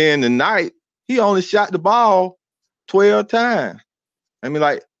 And then tonight, he only shot the ball 12 times. I mean,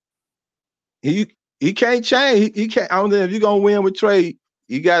 like, he can't change. He can't. I don't know if you're gonna win with Trey,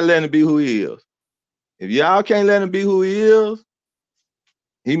 you gotta let him be who he is. If y'all can't let him be who he is,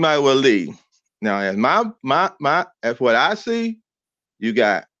 he might well leave. Now, as as what I see, you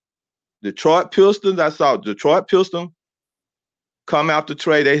got Detroit Pistons. I saw Detroit Pistons come after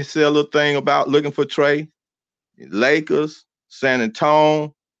Trey. They said a little thing about looking for Trey. Lakers, San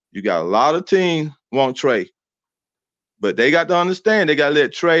Antonio. You got a lot of teams want Trey. But they got to understand, they got to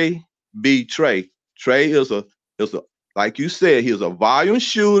let Trey be Trey. Trey is a, like you said, he's a volume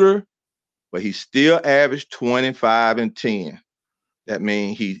shooter, but he still averaged 25 and 10. That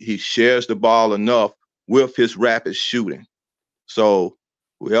means he shares the ball enough with his rapid shooting. So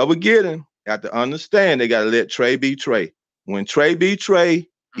whoever get him got to understand they got to let Trey be Trey. When Trey be Trey,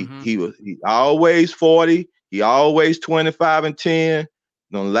 he always 40. He always 25 and 10.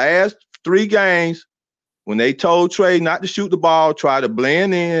 The last 3 games, when they told Trey not to shoot the ball, try to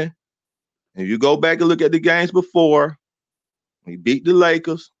blend in. If you go back and look at the games before, he beat the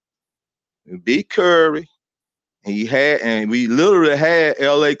Lakers, he beat Curry, and we literally had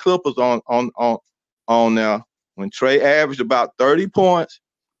LA Clippers on there. When Trey averaged about 30 points,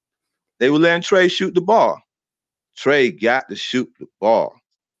 they were letting Trey shoot the ball. Trey got to shoot the ball.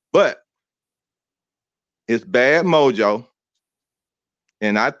 But it's bad mojo.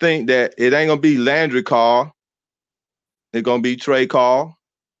 And I think that it ain't gonna be Landry call. It's gonna be Trey call.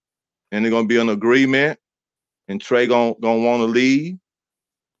 And they're gonna be an agreement. And Trey gonna want to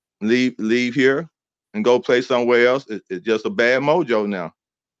leave here and go play somewhere else. It's just a bad mojo now.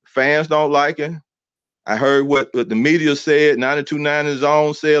 Fans don't like it. I heard what the media said, 92.9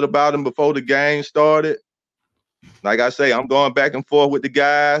 Zone said about him before the game started. Like I say, I'm going back and forth with the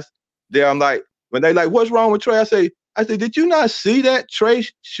guys. There, I'm like, when they like, what's wrong with Trey? I say, did you not see that? Trey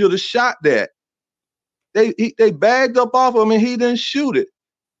should have shot that. They bagged up off him and he didn't shoot it.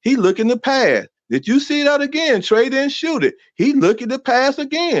 He looking to pass. Did you see that again? Trey didn't shoot it. He looking to pass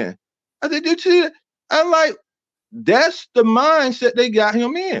again. I said, did you see that? I'm like, that's the mindset they got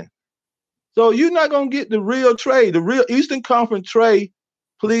him in. So you're not going to get the real Trey, the real Eastern Conference Trey.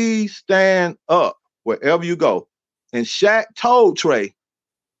 Please stand up wherever you go. And Shaq told Trey,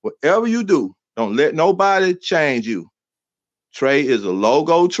 whatever you do, don't let nobody change you. Trey is a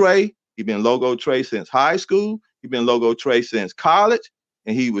logo Trey. He's been logo Trey since high school. He's been logo Trey since college.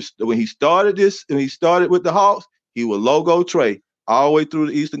 And when he started with the Hawks, he was logo Trey all the way through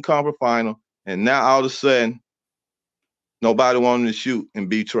the Eastern Conference Final. And now all of a sudden, nobody wanted to shoot and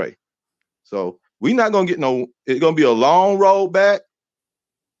be Trey. So we're not gonna get it's gonna be a long road back.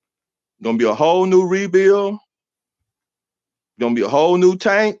 Gonna be a whole new rebuild. Gonna be a whole new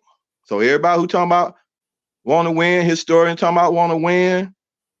tank. So everybody who talking about want to win, historian talking about want to win,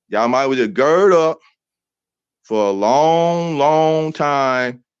 y'all might well just gird up for a long, long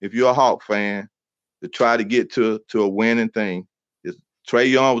time if you're a Hawk fan to try to get to a winning thing. Trey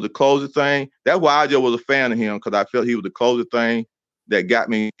Young was the closer thing. That's why I just was a fan of him, because I felt he was the closer thing that got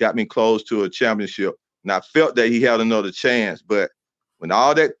me close to a championship. And I felt that he had another chance. But when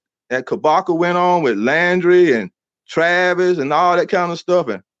all that Kabaka went on with Landry and Travis and all that kind of stuff,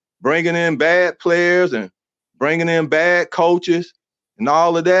 and bringing in bad players and bringing in bad coaches and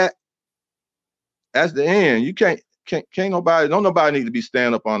all of that, that's the end. You can't nobody need to be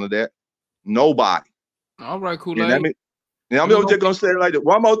standing up under that. Nobody. All right, Kool-Aid. I'm just gonna say it like that.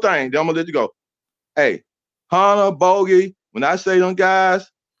 One more thing, then I'm gonna let you go. Hey, Hunter, Bogey, when I say them guys,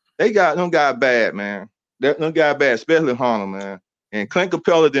 they got them guys bad, man. Them guys bad, especially Hunter, man. And Clint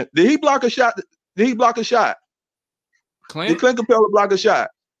Capella, did he block a shot? Did he block a shot? Did Clint Capella block a shot?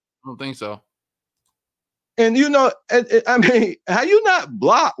 I don't think so. And I mean, how you not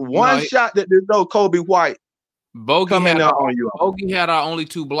block one shot that there's no Kobe White coming out on you? Bogey had our only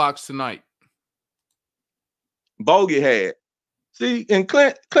 2 blocks tonight. Bogey had. See, and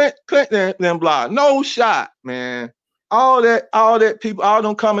Clint then blocked. No shot, man. All that people, all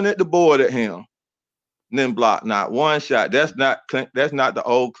them coming at the board at him. And then block. Not one shot. That's not the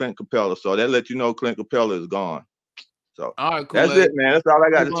old Clint Capella. So that let you know Clint Capella is gone. So all right, cool. That's it, man. That's all I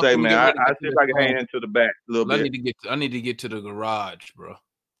got to say, man. I see if I can hang into the back a little bit. I need to get to the garage, bro.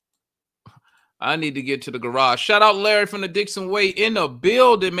 I need to get to the garage. Shout out Larry from the Dixon Way in the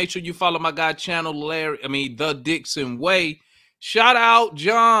building. Make sure you follow my guy channel, the Dixon Way. Shout out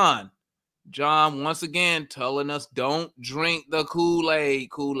John. John, once again, telling us don't drink the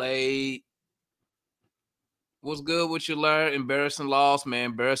Kool-Aid. Kool-Aid. What's good with you, Larry? Embarrassing loss,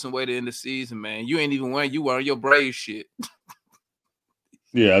 man. Embarrassing way to end the season, man. You ain't even wearing your Brave shit.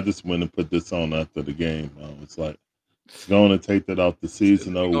 Yeah, I just went and put this on after the game. It's like Going to take that off the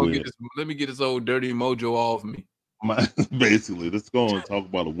season Let me, over go get with. this, let me get this old dirty mojo off me. Basically, let's go and talk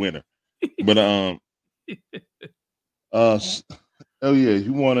about a winner. But oh yeah,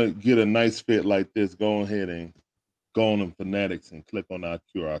 you want to get a nice fit like this? Go ahead and go on them Fanatics and click on our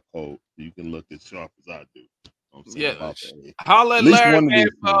QR code. So you can look as sharp as I do. I'm saying Yeah, about that. holla At at least Larry, one of man.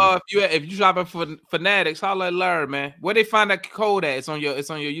 these. If you shopping for Fanatics, holla at Larry, man. Where they find that code at? It's on your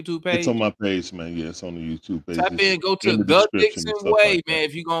YouTube page. It's on my page, man. Yeah, it's on the YouTube page. Type It's in, go to in the the description Dixon and stuff Way, like man.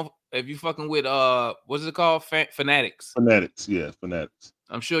 that. If you fucking with what's it called? Fanatics. Fanatics, yeah, Fanatics.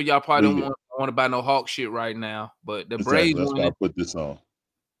 I'm sure y'all probably Yeah. don't want to buy no Hawk shit right now, but the Exactly. Braves That's why I winning. put this on.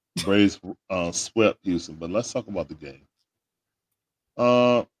 Braves swept Houston, but let's talk about the game.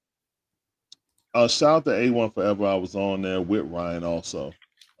 Shout out to A1 Forever. I was on there with Ryan also,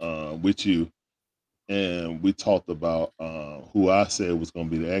 with you, and we talked about who I said was going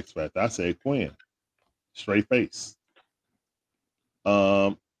to be the X Factor. I said Quinn, straight face.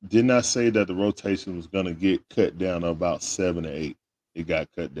 Did not say that the rotation was going to get cut down to about 7 or 8. It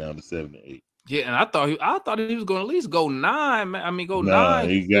got cut down to 7 to 8. Yeah, and I thought he was going to at least go 9. Man. I mean, go Nah, 9.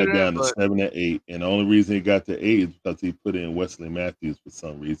 he got down to but 7 to 8, and the only reason he got to 8 is because he put in Wesley Matthews for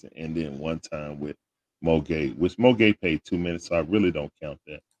some reason, and then one time with Mo Gay, which Mo Gay paid 2 minutes, so I really don't count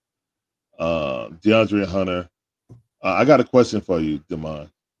that. DeAndre Hunter, I got a question for you,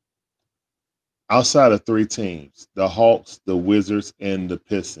 Damon. Outside of 3 teams, the Hawks, the Wizards, and the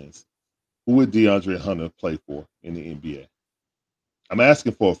Pistons, who would DeAndre Hunter play for in the NBA? I'm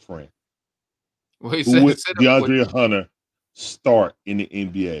asking for a friend. Well, he Who said, would said DeAndre Hunter start in the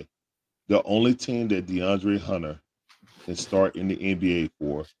NBA? The only team that DeAndre Hunter can start in the NBA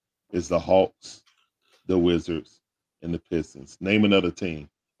for is the Hawks, the Wizards, and the Pistons. Name another team.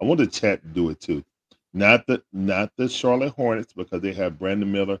 I want the chat to do it too. Not the Charlotte Hornets, because they have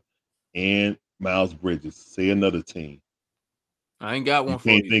Brandon Miller and Miles Bridges. Say another team. I ain't got one You for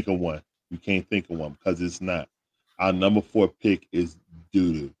can't you. think of one. You can't think of one because it's not. Our number 4 pick is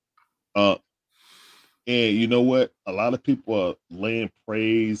doo-doo. And you know what? A lot of people are laying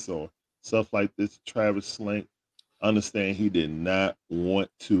praise or stuff like this. Travis Slank, understand he did not want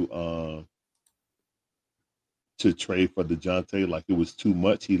to trade for DeJounte. Like, it was too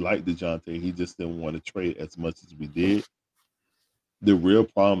much. He liked DeJounte. He just didn't want to trade as much as we did. The real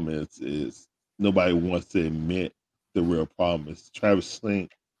problem is nobody wants to admit the real problem is Travis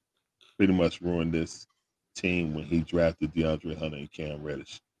Slank pretty much ruined this team when he drafted DeAndre Hunter and Cam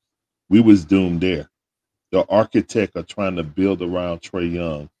Reddish. We was doomed there. The architect of trying to build around Trae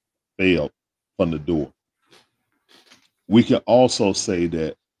Young failed from the door. We can also say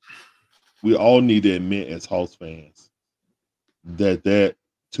that we all need to admit as Hawks fans that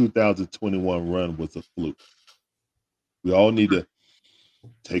 2021 run was a fluke. We all need to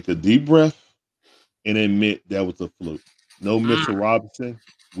take a deep breath and admit that was a fluke. No Mitchell Robinson.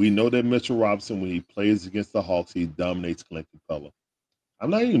 We know that Mitchell Robinson, when he plays against the Hawks, he dominates Clint Capella. I'm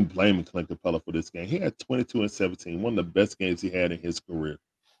not even blaming Clint Capella for this game. He had 22 and 17, one of the best games he had in his career.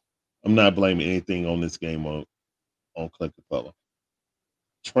 I'm not blaming anything on this game on Clint Capella.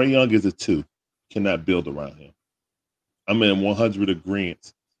 Trae Young is a 2. Cannot build around him. I'm in 100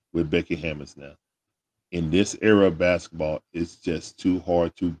 agreement with Becky Hammons now. In this era of basketball, it's just too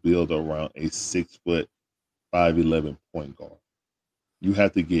hard to build around a 6'5", 5'11" point guard. You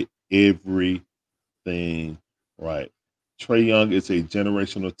have to get everything right. Trae Young is a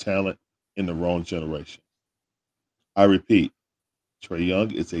generational talent in the wrong generation. I repeat, Trae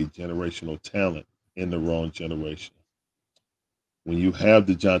Young is a generational talent in the wrong generation. When you have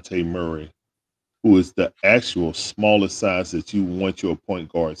DeJounte Murray, who is the actual smallest size that you want your point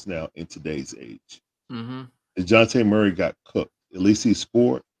guards now in today's age. Mm-hmm. DeJounte Murray got cooked. At least he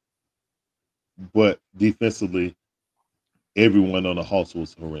scored. But defensively, everyone on the Hawks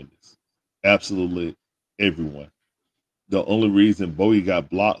was horrendous. Absolutely everyone. The only reason Bowie got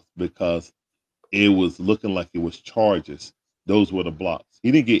blocked because it was looking like it was charges. Those were the blocks.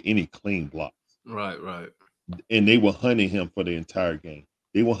 He didn't get any clean blocks. Right. And they were hunting him for the entire game.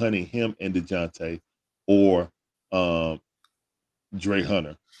 They were hunting him and DeJounte or Dre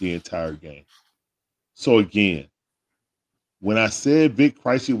Hunter the entire game. So again, when I said Vic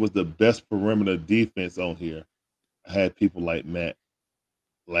Krejci was the best perimeter defense on here, I had people like Matt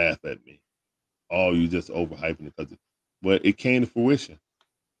laugh at me. Oh, you just overhyping it because but it came to fruition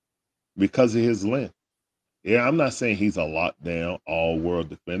because of his length. Yeah, I'm not saying he's a lockdown all-world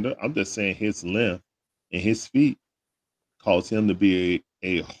defender. I'm just saying his length and his feet cause him to be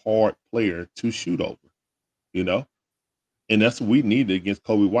a hard player to shoot over, you know? And that's what we needed against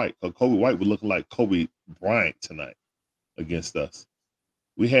Kobe White. Because Kobe White was looking like Kobe Bryant tonight against us.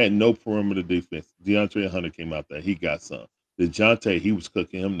 We had no perimeter defense. DeAndre Hunter came out there. He got some. DeJounte, he was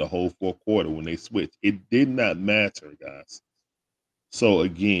cooking him the whole fourth quarter when they switched. It did not matter, guys. So,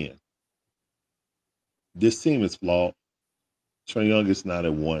 again, this team is flawed. Trae Young is not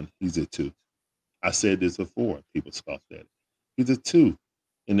a 1. He's a 2. I said this before. People scoffed at it. He's a 2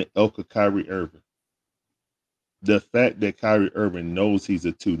 in the ilk of Kyrie Irving. The fact that Kyrie Irving knows he's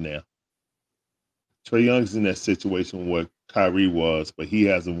a 2 now. Trae Young's in that situation where Kyrie was, but he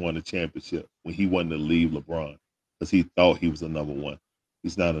hasn't won a championship when he wanted to leave LeBron because he thought he was a number 1.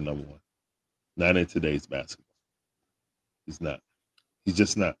 He's not a number 1. Not in today's basketball. He's not. He's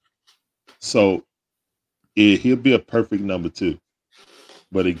just not. So he'll be a perfect number 2.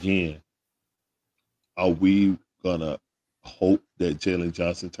 But again, are we gonna hope that Jalen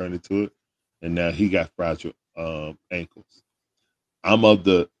Johnson turned into it? And now he got fragile ankles. I'm of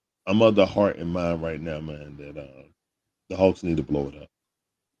the heart and mind right now, man, that the Hawks need to blow it up.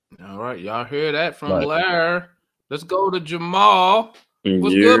 All right, y'all hear that from Right. Blair. Let's go to Jamal.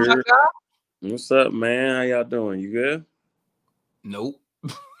 What's good, my guy? What's up, man? How y'all doing? You good? Nope.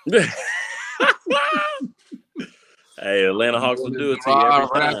 Hey, Atlanta Hawks will do it to you Garage,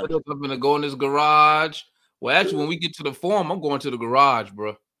 every wrap time. it up. I'm gonna go in this garage. Well, actually, when we get to the forum, I'm going to the garage,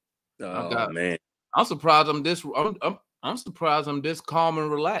 bro. Oh, man. I'm surprised I'm this. I'm surprised I'm this calm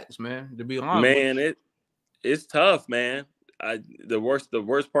and relaxed, man. To be honest, Man, it's tough, man. The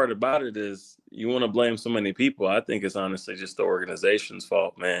worst part about it is you want to blame so many people. I think it's honestly just the organization's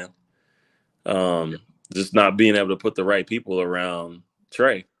fault, man. Just not being able to put the right people around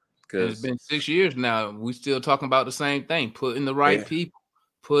Trae. It's been 6 years now. We still talking about the same thing. Put in the right people.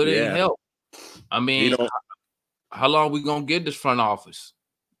 Put in help. I mean, how long we gonna get this front office?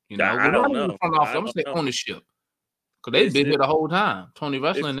 You know, I don't know. Front office. I'm gonna say ownership because they've been here the whole time. Tony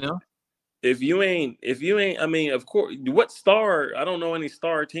Wrestling now. If you ain't, I mean, of course, what star? I don't know any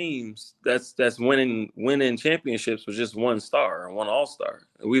star teams that's winning championships with just one star or one all-star.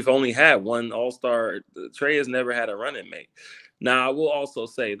 We've only had one all-star. Trae has never had a running mate. Now, I will also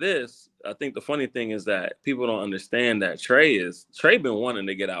say this. I think the funny thing is that people don't understand that Trae been wanting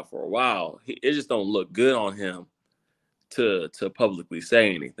to get out for a while. It just don't look good on him to publicly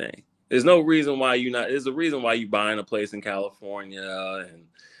say anything. There's no reason why there's a reason why you buying a place in California, and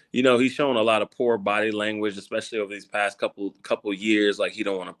you know he's shown a lot of poor body language, especially over these past couple years. Like he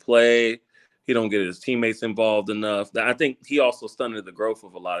don't want to play, he don't get his teammates involved enough. I think he also stunted the growth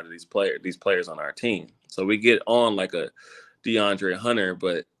of a lot of these players on our team. So we get on like a DeAndre Hunter,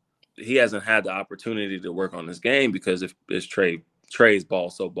 but he hasn't had the opportunity to work on this game because it's Trae's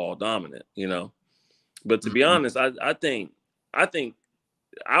ball dominant, you know. But to be honest, I think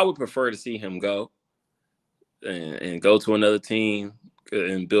I would prefer to see him go and go to another team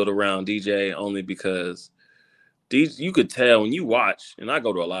and build around DJ, only because you could tell when you watch, and I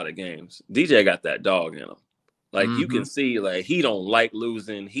go to a lot of games, DJ got that dog in him. Like you can see, like he don't like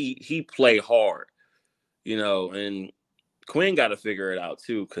losing. He play hard, you know, and Quinn got to figure it out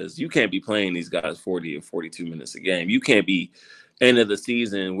too, because you can't be playing these guys 40 or 42 minutes a game. You can't be end of the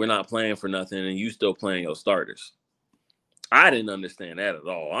season, we're not playing for nothing, and you still playing your starters. I didn't understand that at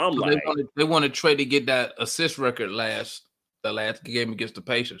all. They wanted Trae to get that assist record the last game against the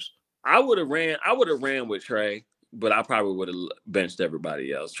Pacers. I would have ran with Trae, but I probably would have benched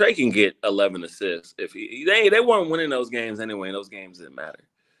everybody else. Trae can get 11 assists if they weren't winning those games anyway, and those games didn't matter.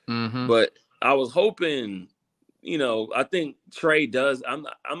 But I was hoping, you know, I think Trae does. I'm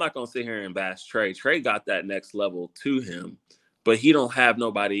not gonna sit here and bash Trae. Trae got that next level to him, but he don't have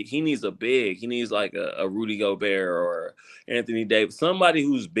nobody. He needs a big. He needs like a Rudy Gobert or Anthony Davis, somebody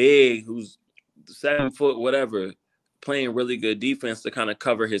who's big, who's 7 foot, whatever, playing really good defense to kind of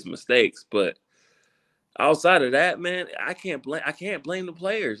cover his mistakes. But outside of that, man, I can't blame the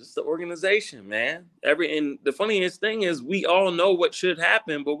players. It's the organization, man. And the funniest thing is we all know what should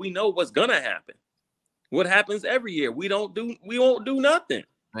happen, but we know what's gonna happen. What happens every year? We won't do nothing.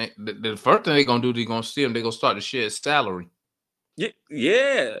 The first thing they're gonna do, they're gonna see him. They're gonna start to share his salary.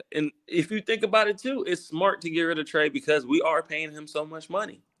 Yeah. And if you think about it too, it's smart to get rid of Trae because we are paying him so much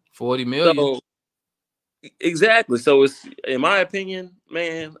money. $40 million. So, exactly. So it's, in my opinion,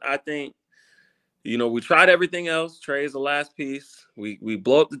 man, I think, you know, we tried everything else. Trae is the last piece. We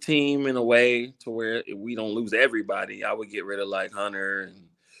blow up the team in a way to where we don't lose everybody. I would get rid of like Hunter. And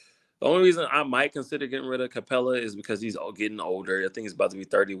the only reason I might consider getting rid of Capella is because he's getting older. I think he's about to be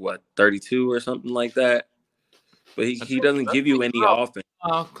 32 or something like that. But he doesn't give you any offense.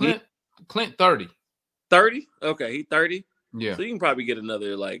 Clint 30. 30? Okay, he 30. Yeah. So you can probably get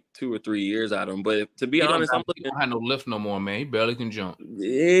another like 2 or 3 years out of him. But to be honest, he don't have no lift no more, man. He barely can jump.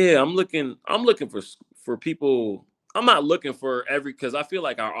 Yeah, I'm looking for people I'm not looking for because I feel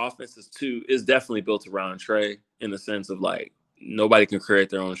like our offense is definitely built around Trey in the sense of like nobody can create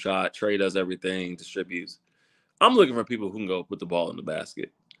their own shot. Trey does everything, distributes. I'm looking for people who can go put the ball in the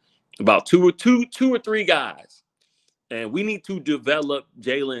basket. About two or three guys. And we need to develop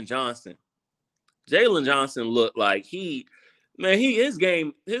Jalen Johnson. Jalen Johnson looked like his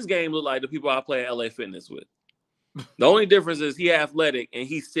game looked like the people I play at LA Fitness with. The only difference is he athletic and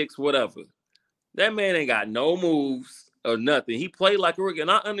he's 6 whatever. That man ain't got no moves or nothing. He played like a rookie. And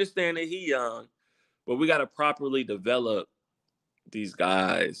I understand that he young, but we got to properly develop these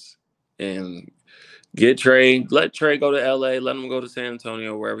guys and get Trey. Let Trey go to LA. Let him go to San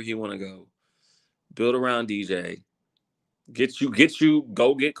Antonio, wherever he want to go. Build around DJ.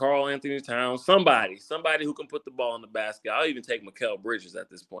 Go get Karl Anthony Towns. Somebody who can put the ball in the basket. I'll even take Mikal Bridges at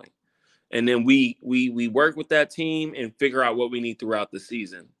this point. And then we work with that team and figure out what we need throughout the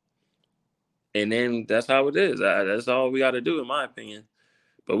season. And then that's how it is. That's all we got to do, in my opinion.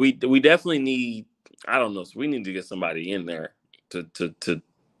 But we definitely need, I don't know, so we need to get somebody in there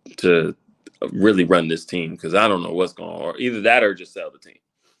to really run this team, because I don't know what's going on. Or either that or just sell the team.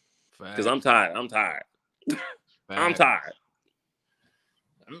 Because I'm tired. I'm tired. I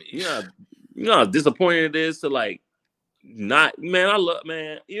mean, you know how disappointing it is to like not,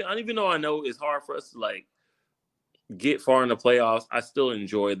 man. Even though I know it's hard for us to like get far in the playoffs, I still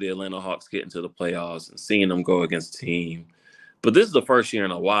enjoy the Atlanta Hawks getting to the playoffs and seeing them go against a team. But this is the first year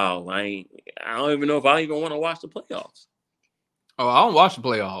in a while. I don't even know if I even want to watch the playoffs. Oh, I don't watch the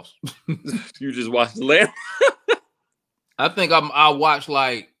playoffs. You just watch the land. I think I'll watch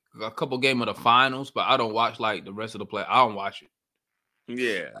like a couple games of the finals, but I don't watch like the rest of the play. I don't watch it.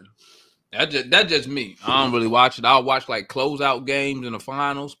 Yeah. That's just me. I don't really watch it. I'll watch like closeout games in the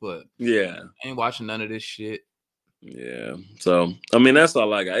finals, but yeah, I ain't watching none of this shit. Yeah. So, I mean, that's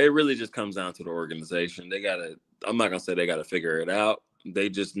all I got. It really just comes down to the organization. They got to, I'm not going to say they got to figure it out. They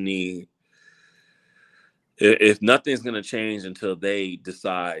just need, if nothing's going to change until they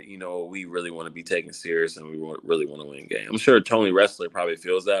decide, you know, we really want to be taken serious and we really want to win games. I'm sure Tony Wrestler probably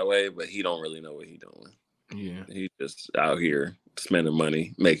feels that way, but he don't really know what he's doing. Yeah. He's just out here spending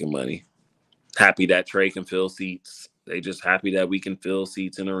money, making money. Happy that Trey can fill seats. They just happy that we can fill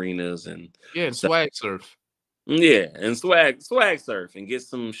seats in arenas and swag surf. Yeah, and swag surf and get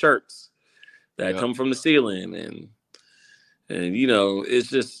some shirts that come from the ceiling and you know, it's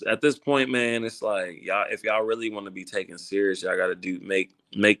just at this point, man, it's like y'all, if y'all really want to be taken serious, y'all got to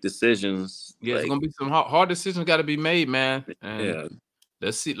make decisions. Yeah, like, it's gonna be some hard decisions got to be made, man. And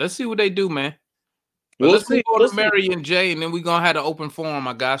let's see what they do, man. But let's move on to Mary and Jay, and then we're gonna have an open forum,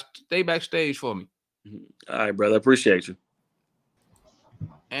 my guys. Stay backstage for me. All right, brother. Appreciate you.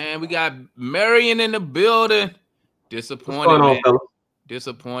 And we got Marion in the building. Disappointed, going on, man. fellas?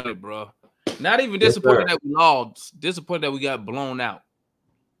 Disappointed, bro. Not even Yes, disappointed sir. that we lost. Disappointed that we got blown out.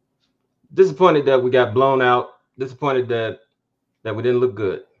 Disappointed that we got blown out. Disappointed that we didn't look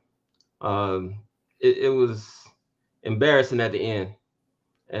good. It was embarrassing at the end,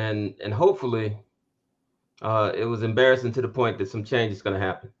 and hopefully, it was embarrassing to the point that some change is going to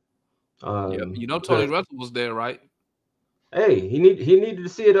happen. You know, Tony Russell was there, right? Hey, he needed to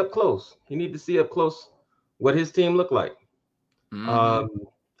see it up close. He needed to see up close what his team looked like.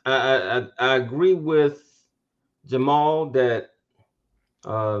 I agree with Jamal that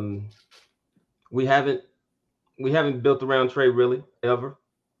we haven't built around Trey really ever,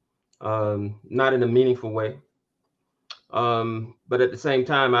 not in a meaningful way. But at the same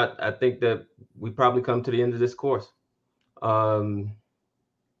time, I think that we probably come to the end of this course,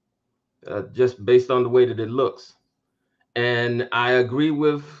 just based on the way that it looks. And I agree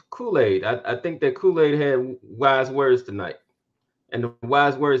with Kool-Aid. I think that Kool-Aid had wise words tonight. And the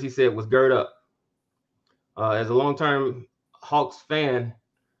wise words he said was gird up. As a long-term Hawks fan,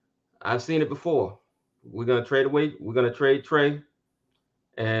 I've seen it before. We're going to trade away. We're going to trade Trey.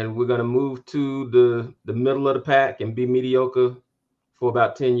 And we're going to move to the middle of the pack and be mediocre for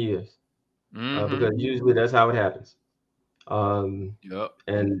about 10 years. Because usually that's how it happens. And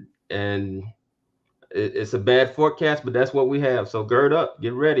it's a bad forecast, but that's what we have. So gird up,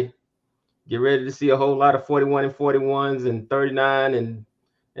 get ready. Get ready to see a whole lot of 41 and 41s and 39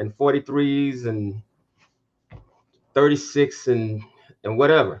 and 43s and 36 and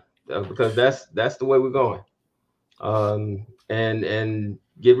whatever, because that's the way we're going. And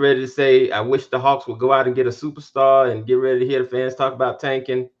get ready to say, I wish the Hawks would go out and get a superstar, and get ready to hear the fans talk about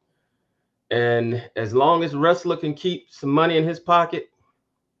tanking. And as long as Wrestler can keep some money in his pocket,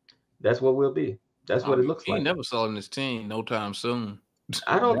 that's what we'll be. That's what it looks like. He never selling his team no time soon.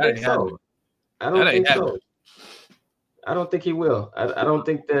 I don't think so. I don't think so. I don't think he will. I don't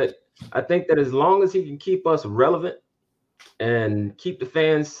think that. I think that as long as he can keep us relevant and keep the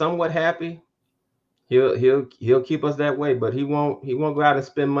fans somewhat happy, he'll keep us that way. But he won't go out and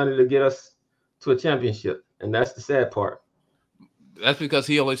spend money to get us to a championship, and that's the sad part. That's because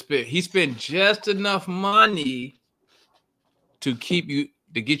he spent just enough money to get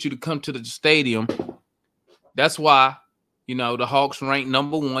you to come to the stadium. That's why, you know, the Hawks rank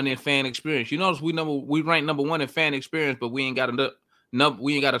number 1 in fan experience. You notice we rank number 1 in fan experience, but we ain't got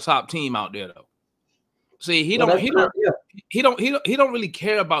a top team out there though. See, he don't really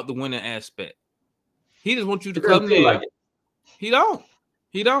care about the winning aspect. He just wants you to come there. Like he don't.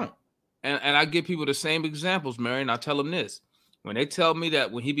 And I give people the same examples, Mary, and I tell them this. When they tell me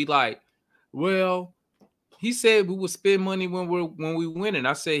that, when he be like, well, he said we would spend money when we win, and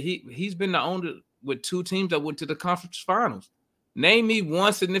I say he's been the owner with 2 teams that went to the conference finals. Name me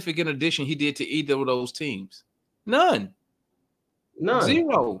one significant addition he did to either of those teams. None.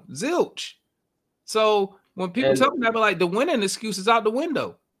 0. Zilch. So when people tell me that, like, the winning excuse is out the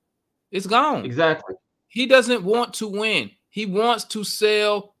window. It's gone. Exactly. He doesn't want to win. He wants to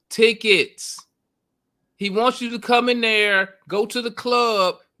sell tickets. He wants you to come in there, go to the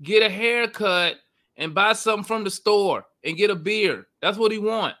club, get a haircut, and buy something from the store and get a beer. That's what he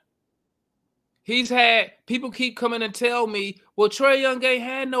wants. He's had people keep coming and tell me, well, Trae Young ain't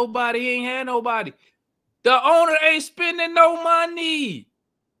had nobody. He ain't had nobody. The owner ain't spending no money.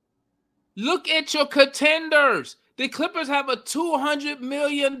 Look at your contenders. The Clippers have a $200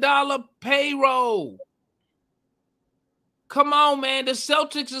 million payroll. Come on, man. The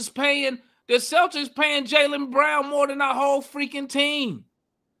Celtics paying Jaylen Brown more than our whole freaking team.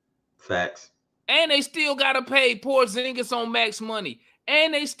 Facts. And they still got to pay Porzingis on max money.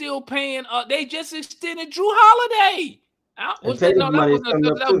 And they still paying. They just extended Drew Holiday. That was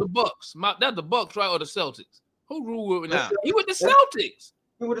the Bucks. That's the Bucks, right? Or the Celtics? Who ruled with now? He with the Celtics.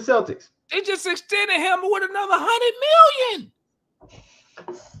 He with the Celtics. They just extended him with another $100 million.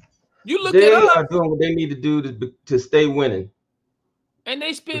 You look it up. They are doing what they need to do to stay winning. And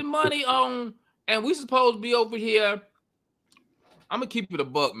they spend money on, and we supposed to be over here. I'm gonna keep it a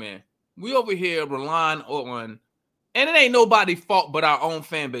buck, man. We over here relying on, and it ain't nobody's fault but our own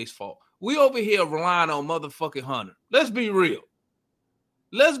fan base fault. We over here relying on motherfucking Hunter. Let's be real.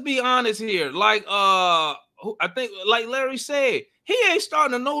 Let's be honest here. Like I think, like Larry said, he ain't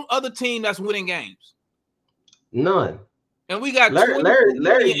starting no other team that's winning games. None. And we got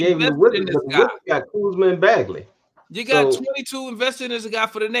Larry gave him the got Kuzma and Bagley. You got 22 invested in this guy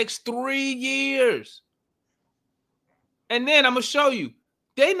for the next 3 years. And then I'm going to show you.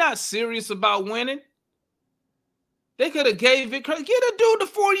 They not serious about winning. They could have gave it. Get a dude the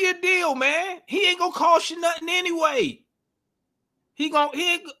 4-year deal, man. He ain't going to cost you nothing anyway.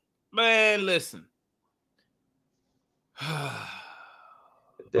 Man, listen.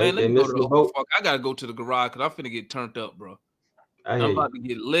 Man, let me go to the fuck. I got to go to the garage because I'm finna get turned up, bro. I'm about to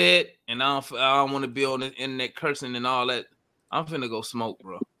get lit, and I don't want to be on the internet cursing and all that. I'm finna go smoke,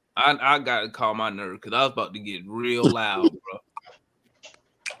 bro. I got to calm my nerve because I was about to get real loud, bro.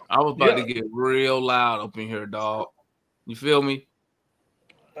 I was about to get real loud up in here, dog. You feel me?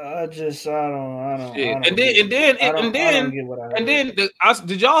 I don't.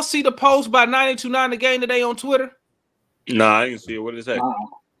 Did y'all see the post by 92.9 The Game today on Twitter? No, I didn't see it. What is that?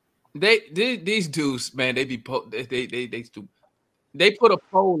 These dudes, man, they stupid. They put a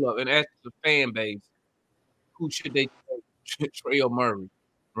poll up and asked the fan base, who should they take, Trae or Murray,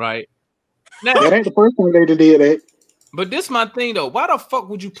 right? Now, that ain't the first time they did that. But this my thing though. Why the fuck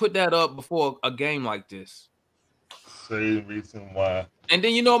would you put that up before a game like this? Same reason why. And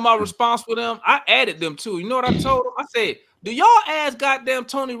then you know my response for them? I added them too. You know what I told them? I said, do y'all ask goddamn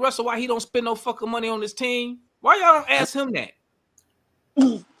Tony Russell why he don't spend no fucking money on this team? Why y'all don't ask him that?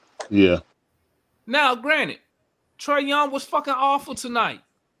 Yeah. Now, granted, Trae Young was fucking awful tonight.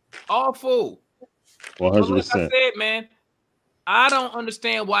 Awful. 100%. Like I said, man, I don't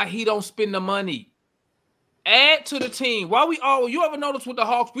understand why he don't spend the money. Add to the team. Why you ever notice with the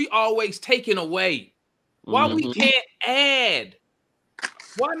Hawks, we always taking away. Why we can't add?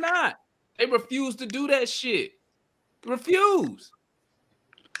 Why not? They refuse to do that shit. Refuse.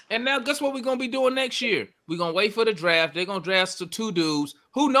 And now guess what we're going to be doing next year? We're going to wait for the draft. They're going to draft 2 dudes.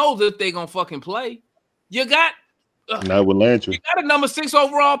 Who knows if they're going to fucking play? You got not with Landry. You got a number 6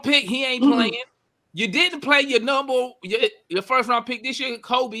 overall pick. He ain't playing. You didn't play your first round pick this year,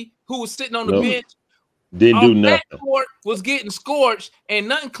 Kobe, who was sitting on the bench. Didn't do nothing. Court was getting scorched, and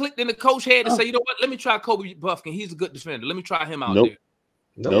nothing clicked in the coach head to say, you know what? Let me try Kobe Buffkin. He's a good defender. Let me try him out there.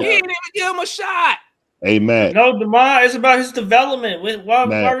 He didn't even give him a shot. Hey, Matt. No, DeMar, it's about his development. Why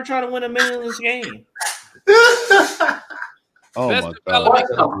are we trying to win a meaningless game? Oh, my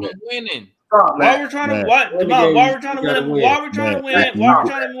God. Winning. Stop, Why Matt. we're trying to Matt, why Every Demond, game why you we're trying to gotta win? win. Why we're trying to Matt, win? Matt, Why we're stop.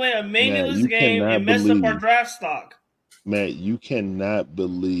 trying to win a Matt, meaningless you game cannot and mess up our believe, draft stock? Matt, you cannot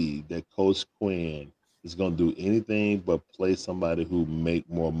believe that Coach Quinn is going to do anything but play somebody who make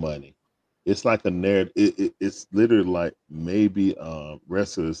more money. It's like a narrative. It's literally like maybe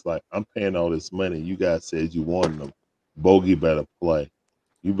wrestlers like, I'm paying all this money. You guys said you wanted them. Bogey better play.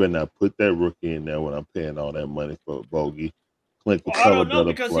 You better not put that rookie in there when I'm paying all that money for Bogey. Clint Well, I Capella don't know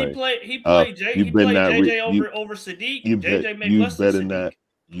better because play. he played You better not JJ over Sadiq. JJ made you less than better Sadiq.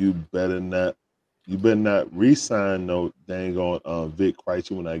 you better not re-sign no dang on Vic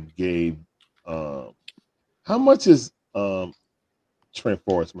Krejci when I gave how much is Trent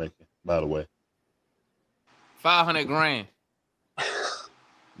Forrest making, by the way? $500,000.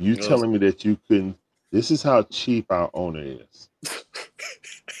 You Yes. telling me that you couldn't? This is how cheap our owner is.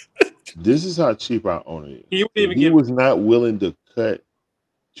 This is how cheap our owner is. He wouldn't If even he give. was not willing to cut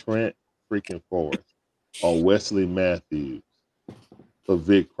Trent freaking Forrest or Wesley Matthews for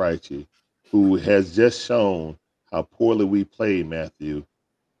Vic Krejci, who has just shown how poorly we played Matthew,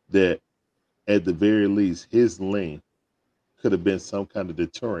 that at the very least his length could have been some kind of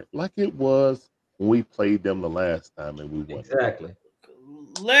deterrent, like it was when we played them the last time and we won. Exactly.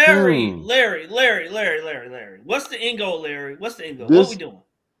 Larry. Hmm. What's the end goal, Larry? What's the end goal? This- what we doing?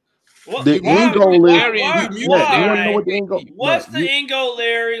 What, The why, end goal is Larry, why, you Matt, you want to know why? what the end goal? What's Matt, the end goal,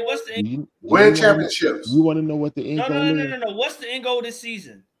 Larry? What's the end? you Win wanna know- championships. You want to know what the end goal is? No. What's the end goal this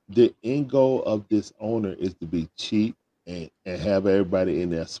season? The end goal of this owner is to be cheap and have everybody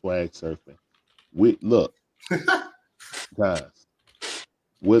in there swag surfing. Look, guys,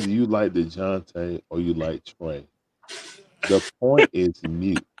 whether you like DeJounte or you like Trey, the point is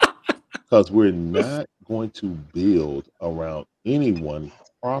mute, because we're not going to build around anyone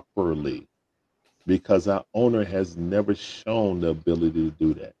properly, because our owner has never shown the ability to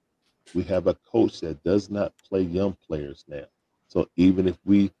do that. We have a coach that does not play young players now. So even if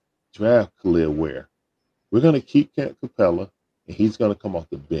we draft Khalil Ware, we're going to keep Kent Capella, and he's going to come off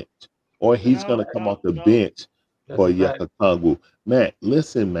the bench. Or he's going to come off the bench for Yeka Kongwu. Matt,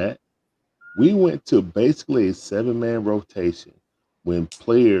 listen, Matt. We went to basically a 7-man rotation when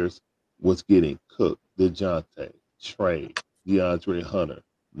players was getting cooked. DeJounte, Trey, DeAndre Hunter.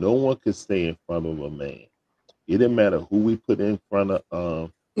 No one could stay in front of a man. It didn't matter who we put in front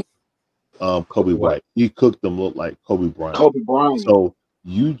of Kobe White. He cooked them look like Kobe Bryant. Kobe Bryant. So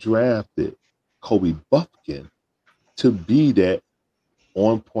you drafted Kobe Buffkin to be that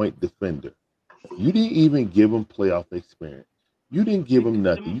on-point defender. You didn't even give him playoff experience. You didn't give him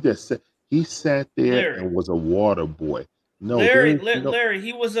nothing. You just said he sat there Larry. and was a water boy. No, Larry, there is no- Larry,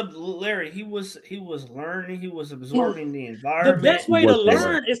 he was learning, he was absorbing the The environment. best way He to wasn't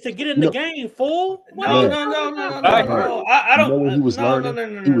learn is to get in You the know- game, fool. What No, are you no, talking no, about? no. I You don't. know what he was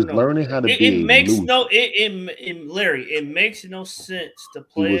learning? He was learning how to be It a makes loser. no. Larry, it makes no sense to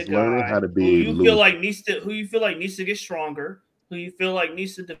play was a learning guy how to be who a you feel loser. like needs to get stronger, who you feel like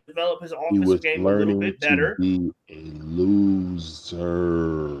needs to develop his He offensive was game a little learning bit to better. be a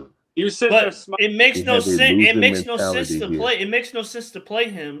loser. You sitting there But smiling. it makes We no have a sense. It loser makes no sense mentality to here. play. It makes no sense to play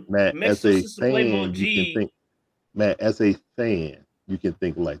him. Matt, It makes as no a sense to play Mo fan, you G. can think. Matt, as a fan, you can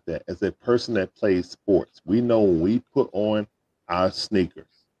think like that. As a person that plays sports, we know when we put on our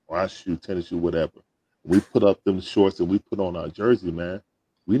sneakers or our tennis shoe, whatever, we put up them shorts and we put on our jersey, man.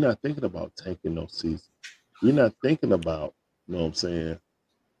 We're not thinking about tanking no season. We're not thinking about, you know what I'm saying?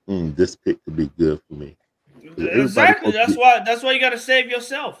 This pick could be good for me. Exactly. That's why you got to save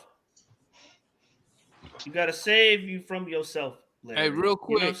yourself. You got to save you from yourself. Larry. Hey, real You know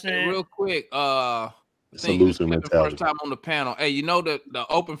quick, what I'm saying? It's a think this loser Kevin mentality. first time on the panel. Hey, you know the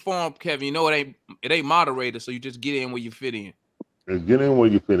open forum, Kevin. You know it ain't moderated, so you just get in where you fit in. Get in where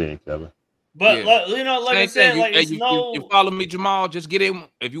you fit in, Kevin. But Yeah. like I Same said, thing. like it's no. You follow me, Jamal. Just get in.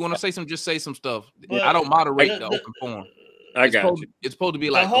 If you want to say some, just say some stuff. But I don't moderate the- the the- open forum. I got you. It's supposed to be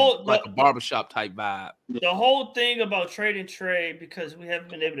The like whole- a barbershop type vibe. The whole thing about trading Trey because we haven't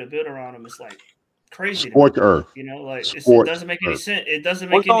been able to build around him is like crazy. to me. Scorch earth. You know, like it Scorch doesn't make any earth. sense. It doesn't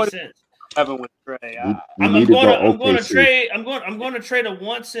We're make any going- sense. Having with Trey. We need to go I'm going to OKC. trade. I'm going to trade a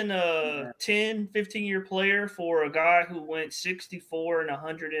once in a 10, 15-year player for a guy who went 64 and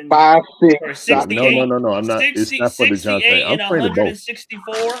 100 and 5, 6. or 68. No. I'm not. It's not for 68 DeJounte. I'm and trading both.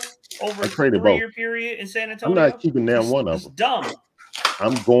 164 over I a traded both. 3-year period in San I'm Antonio. not keeping down one of It's them. dumb.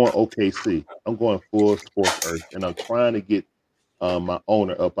 I'm going OKC. I'm going full sports earth, and I'm trying to get my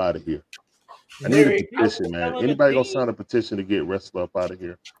owner up out of here. I need a petition, man. Anybody gonna sign a petition to get wrestler up out of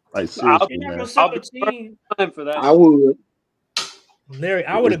here? Like seriously, man. I'll be time for that. I would. Larry,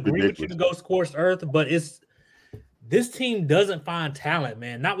 I would It's agree with you to go scorched earth, but This team doesn't find talent,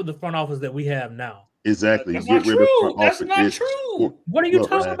 man. Not with the front office that we have now. Exactly. That's Get not rid true. of front That's office. not It's- true. What are you Look,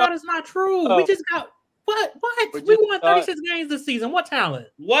 talking man. about? It's not true. We just got what? We won 36 games this season. What talent?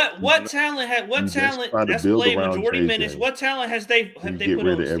 What talent had You what just talent try to that's build played around majority JJ. minutes? What talent has they You have they get put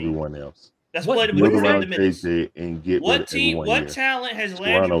rid on of this team? everyone else. That's What- played a Build majority of around the minutes. JJ and get rid What of team? everyone. What here. talent has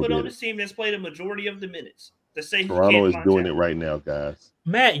Landry Toronto put on did this it. team that's played a majority of the minutes? To say he Toronto can't is find doing talent. it right now, guys.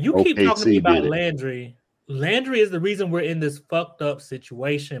 Matt, you keep talking to OKC me about did it. Landry. Landry is the reason we're in this fucked up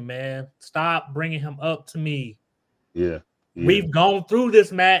situation, man. Stop bringing him up to me. Yeah. Yeah. We've gone through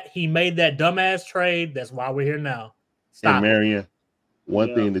this, Matt. He made that dumbass trade. That's why we're here now. Stop. And Marion, one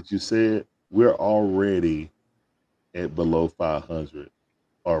Yeah. thing that you said, we're already at below 500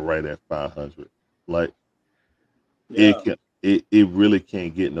 or right at 500. Like it really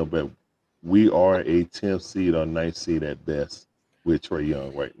can't get no better. We are a 10th seed or 9th seed at best with Trae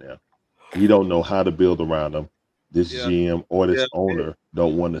Young right now. We don't know how to build around him. This GM or this owner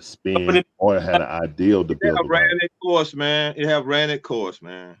don't want to spend or had an ideal to It build have around. ran its course, man. It have ran its course,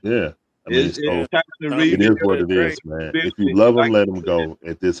 man. Yeah. I mean, It's so time to it read is what it is, man. If you love him, let him go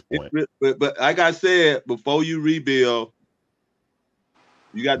at this point. But like I said, before you rebuild,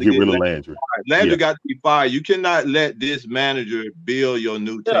 you got to Get rid of Landry. Landry Yeah. got to be fired. You cannot let this manager build your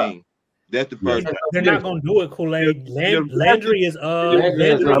new team. That's the first thing. They're not going to do it, Kool-Aid. Landry is How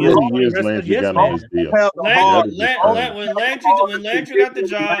many years Landry got on his deal? When Landry got the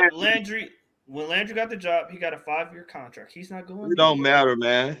job, when Landry got the job, he got a 5-year contract. He's not going. It don't matter,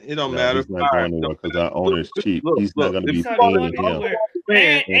 man. It don't matter. He's not going anywhere because our owner's cheap. He's not going to be He's not paying going him. nowhere.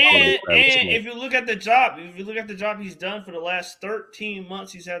 And if you look at the job, he's done for the last 13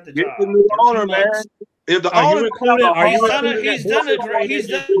 months. He's had the Get job. the new 13 owner, man. months. If the Are you owner, including? Are you including He's that done bullshit it. trade He's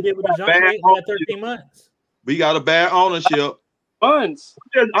that done. you did with the Bad John in that 13 months? we got a bad ownership. Funds.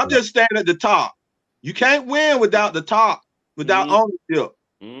 I'm just standing at the top. You can't win without the top, without ownership.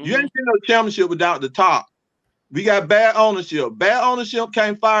 You ain't getting no championship without the top. We got bad ownership. Bad ownership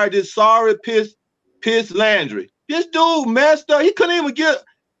can't fire this sorry piss Landry. This dude messed up. He couldn't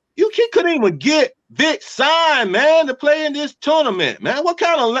even get Vic signed, man, to play in this tournament, man. What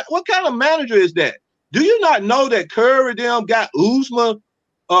kind of manager is that? Do you not know that Curry them got Uzma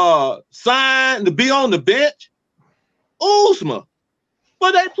signed to be on the bench? Uzma,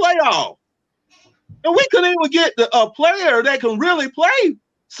 but they playoff. And we couldn't even get a player that can really play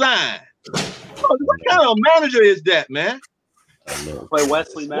signed. What kind of manager is that, man? Play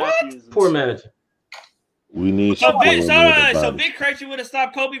Wesley Matthews. Poor manager. We need So some Vic, player so about it. Vic Krejci would have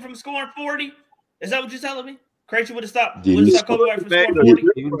stopped Kobe from scoring 40. Is that what you're telling me? Krejci would have stopped. Did Would he have stopped Kobe White from scoring 40.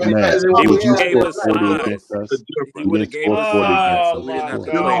 Matt, He if would you gave score us 40 size. against us, He you would have didn't gave score us 40 size. against us. We didn't have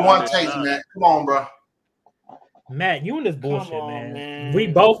to Do it play on one that take, shot. Matt. Come on, bro. Matt, you and this bullshit, on, man. We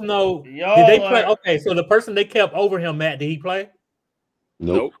both know. Y'all Did they play? are- Okay, so the person they kept over him, Matt, did he play?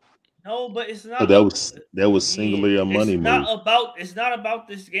 Nope. No, but it's not. So that was singularly a money It's move. not about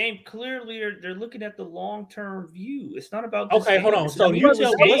this game. Clearly, they're looking at the long-term view. It's not about this Okay, game. hold on. It's So about you this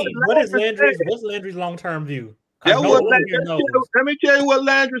tell game. what's Landry's long-term view? 'Cause That no was one here knows. let me tell you what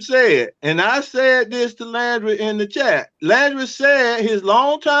Landry said. And I said this to Landry in the chat. Landry said his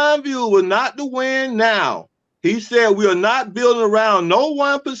long-time view was not to win now. He said, we are not building around no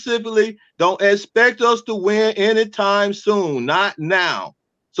one specifically. Don't expect us to win anytime soon, not now.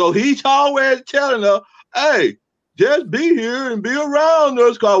 So he's always telling us, hey, just be here and be around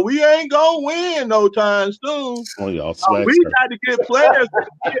us because we ain't going to win no time soon. Oh, y'all So swag we stuff. got to get players that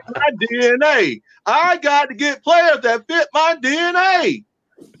fit my DNA. I got to get players that fit my DNA.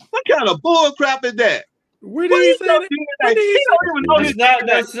 What kind of bull crap is that? Where did he say that? Where did he He say don't even know his It's not.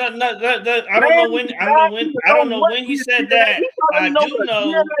 That's not. That, I don't know when he said that. I do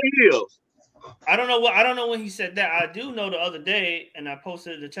know. I don't know when he said that. I do know the other day, and I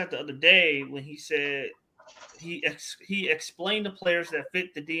posted in the chat the other day when he said he explained the players that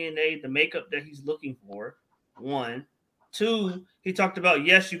fit the DNA, the makeup that he's looking for. 1, 2. He talked about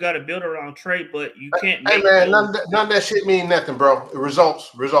yes, you got to build around Trae, but you can't. Hey make man, those- none of that shit mean nothing, bro.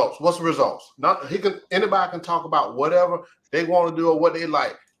 Results. What's the results? Anybody can talk about whatever they want to do or what they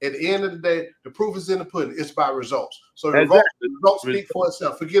like. At the end of the day, the proof is in the pudding. It's about results. So the results speak for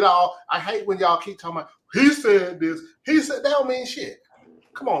itself. Forget all. I hate when y'all keep talking about he said this. He said that don't mean shit.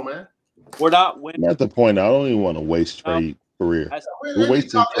 Come on, man. We're not winning. I'm at the point I don't even want to waste Trae's career. We're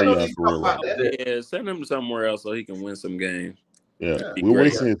wasting Trae Young's career right now. Yeah, send him somewhere else so he can win some games. Yeah, Be we're great.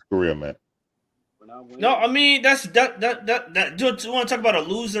 wasting his career, man. No, I mean that. Do you want to talk about a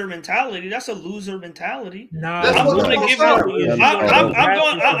loser mentality? That's a loser mentality. Nah, I'm going to give.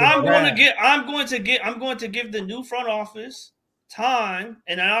 I'm going to I'm give the new front office time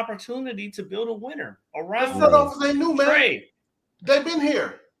and an opportunity to build a winner around front office ain't new, man. Trey. They've been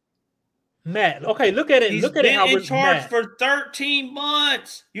here. Matt, okay, look at it. He's look at been it how in it's charge Matt. for 13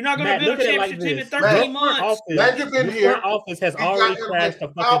 months. You're not going to Matt, build a look at it like championship team in this. 13 Your front months. office, Landry been your here. front office has He already got- crashed the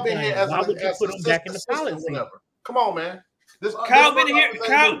Kyle fucking been here thing. as Why an would you put him back in the assistant, pilot seat? whatever. Come on, man. This Kyle been front here. office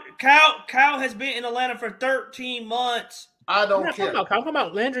ain't new. Kyle has been in Atlanta for 13 months. I I'm don't not care. talking about, I'm talking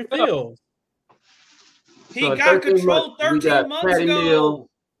about Landry Fields. He So in got 13 control months, we 13 got months Patty ago. Mills,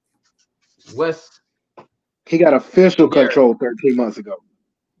 West. He got official Garrett. control 13 months ago.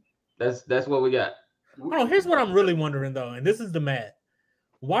 That's what we got. Oh, here's what I'm really wondering though, and this is the Matt.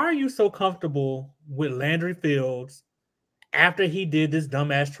 Why are you so comfortable with Landry Fields after he did this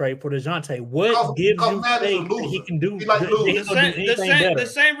dumbass trade for DeJounte? What gives you Matt is a faith that he loser. can do, He like that losing. he's gonna do anything better?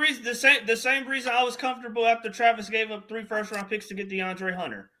 The same reason I was comfortable after Travis gave up 3 first-round picks to get DeAndre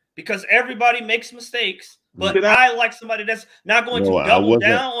Hunter, because everybody makes mistakes, but I like somebody that's not going No, to I double wasn't-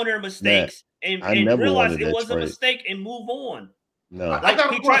 down on their mistakes and I never realize wanted it that was a trade. mistake and move on. No, Like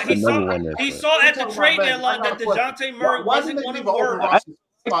got a he tried, question. he I never saw, wanted that he trade. saw at the Talking trade about that. deadline I that got a question. DeJounte Murray Why wasn't didn't going they to leave an open work. roster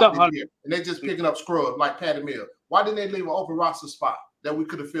spot this year? And they just picking up scrubs like Patty Mills. Why didn't they leave an open roster spot that we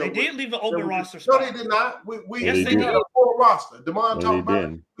could have filled? They did with? leave an open roster No, spot. they did not. We Yes, they they had did. a full roster. Demond No, talked they about it.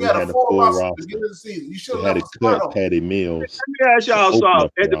 didn't. We had a full roster at the roster. beginning of the season. You should They have had left to a spot cut open. Patty Mills. Let me ask y'all to open something.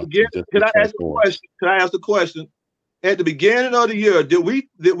 up the At the roster beginning, just can I to ask a transform. question? Can I ask a question? At the beginning of the year, did we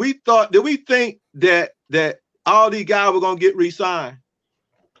think that all these guys were gonna get re-signed?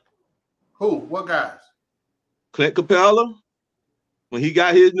 Who? What guys? Clint Capella, when he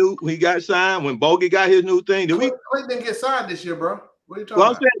got signed, when Bogey got his new thing, did we? Clint didn't get signed this year, bro. What are you talking Well,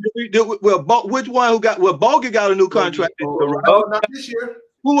 I'm about? saying, which one who got? Well, Bogey got a new contract. No, not this year.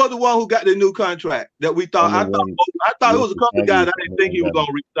 Who was the one who got the new contract that we thought? I thought it was a couple of guys I didn't think he was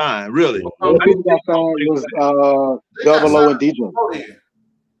gonna resign. Really? Who got signed was Double O and DJ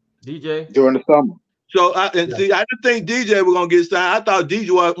DJ during the summer. So I didn't think DJ was gonna get signed. I thought DJ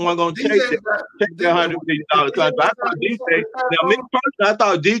wasn't gonna take that $100 million contract. I thought DJ. Now, me personally, I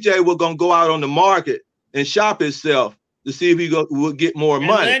thought DJ was gonna go out on the market and shop himself to see if he would get more And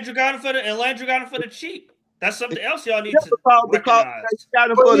money. Landry got him for the cheap. That's something else y'all need to because recognize. he got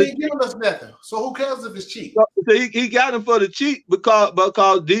him But for he the ain't giving us nothing. So who cares if it's cheap? So he got him for the cheap because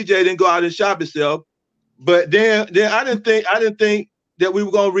DJ didn't go out and shop himself. But then I didn't think that we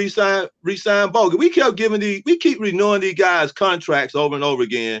were gonna re-sign Bogey. We keep renewing these guys' contracts over and over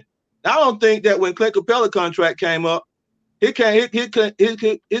again. I don't think that when Clint Capella contract came up, his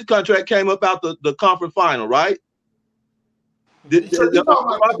contract came up out the conference final, right? You're talking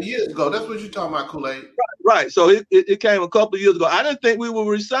about a couple years ago. That's what you're talking about, Kool-Aid. Right. So it came a couple of years ago. I didn't think we would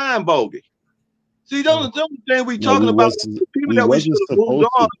resign Bogey. See, those are the things we talking about. People that we should have moved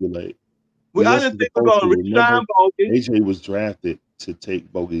on. I didn't think we were going to resign Bogey. AJ was drafted to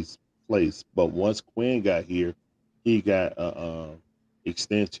take Bogey's place, but once Quinn got here, he got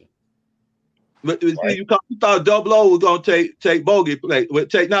extension. But see, you thought Double O was going to take Bogey place.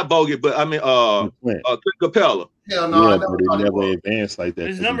 Not Bogey, but I mean Clint Capella. Hell no, yeah, but it never advanced like that.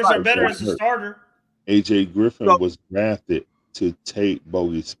 His numbers are better as a starter. AJ Griffin was drafted to take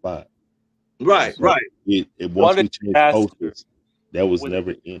Bogey's spot. Right, so right. Once we changed coaches, that was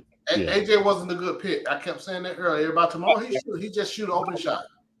never in. Yeah. AJ wasn't a good pick. I kept saying that earlier about tomorrow. He just shoot an open shot.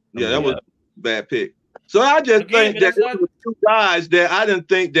 Yeah, that was a bad pick. So I just think that there were two guys that I didn't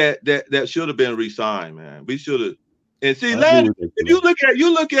think that should have been re-signed, man. We should have. And see, Landry, if you look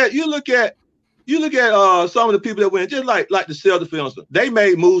at some of the people that went, just like the Celtics, for instance, they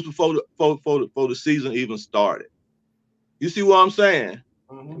made moves before the season even started. You see what I'm saying?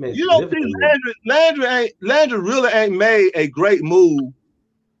 Mm-hmm. You don't think Landry really ain't made a great move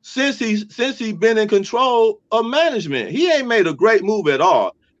since he's been in control of management. He ain't made a great move at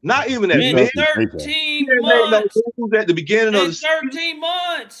all. Not even at 13 months. No at the beginning of the 13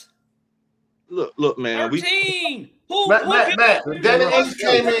 months. Look, man. 13. Matt, Danny Ainge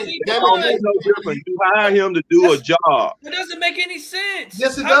came in. You hire him to do a job. It doesn't make any sense.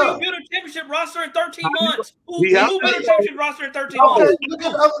 Yes, it How does. do you build a championship roster in 13 months? Who Yeah. built a championship roster in 13 Okay, months? look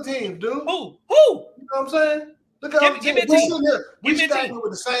at the other teams, dude. Who? You know what I'm saying? Look at other Give me a teams. team. We Give me a stacking team.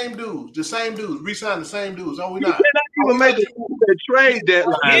 with the same dudes, re-sign the same dudes. Oh, we You not. cannot even make a trade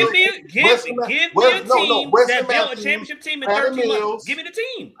deadline. Give me a team that built a championship team in 13 months. Give me the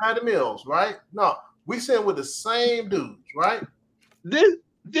team. Patty Mills, right? No, we sitting with the same dudes, right? This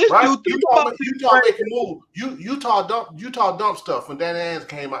right? dude, Utah making move. Utah dump stuff when Danny Ainge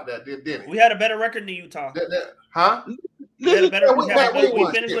came out there, didn't he? We had a better record than Utah. Huh? We had a better. we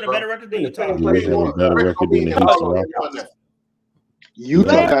finished with a better record than Utah. We had a better record than the Houston Rockets.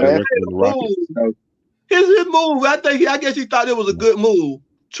 Utah got Landry Here's his move. I guess he thought it was a good move.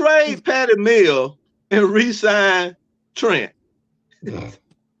 Trade Patty Mills and re-sign Trent.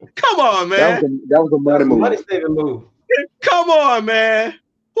 Come on, man. That was a money move. Money saving move. Come on, man.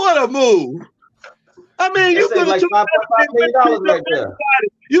 What a move. I mean, you could like $5.5 million right there.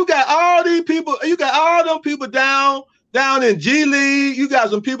 You got all these people, you got all them people down in G League. You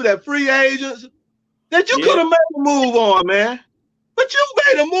got some people that free agents that you could have made a move on, man. But you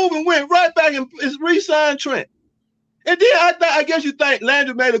made a move and went right back and re-signed Trent. And then I guess you think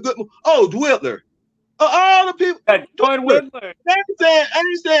Landry made a good move. Oh, Dwitler. All the people. Jordan Whitler. I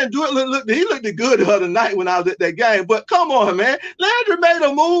ain't saying Dwitler looked good the other night when I was at that game. But come on, man. Landry made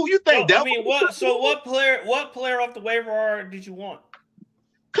a move. You think that? I mean, what player off the waiver wire did you want?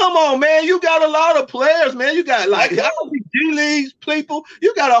 Come on, man. You got a lot of players, man. You got like G Leagues people.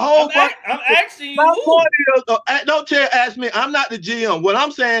 You got a whole bunch. I'm asking you. My point is, don't ask me. I'm not the GM. What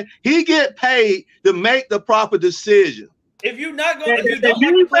I'm saying, he get paid to make the proper decision. If you're not going, if you don't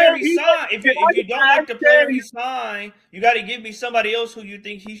like the player he signed, if you don't like the player he signed, you got to give me somebody else who you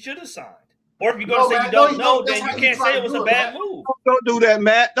think he should have signed. Or if you're going to say you don't know, then you can't say it was a bad move. Don't do that,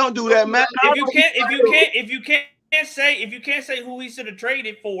 Matt. Don't do that, Matt. If you can't say who he should have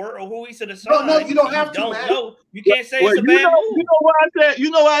traded for or who he should have signed. No, you don't have to, man. Know, you can't say it's a bad move. You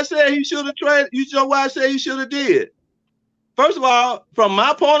know why I said he should have traded. You know why I said he should have did. First of all, from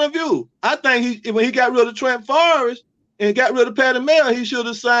my point of view, I think when he got rid of Trent Forrest and got rid of Patty Mills, he should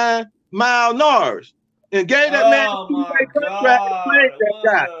have signed Miles Norris and gave that man a contract to play that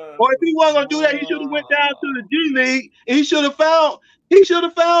guy. Or if he wasn't gonna do that, he should have went down to the G League and he should have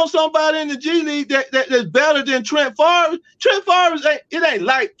found somebody in the G League that's better than Trent Forrest. Trent Forrest ain't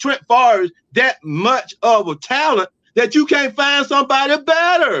like Trent Forrest that much of a talent that you can't find somebody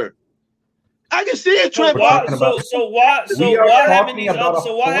better. I can see it, Trent. Why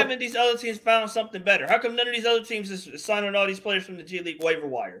haven't these other teams found something better? How come none of these other teams is signing all these players from the G League waiver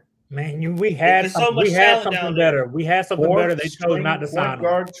wire? Man, we had something better. We had something better. They chose not to sign him.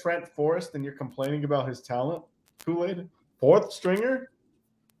 Guard Trent Forrest, and you're complaining about his talent. Kool-Aid, fourth stringer.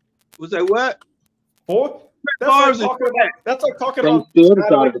 Was that what? Fourth. That's like talking about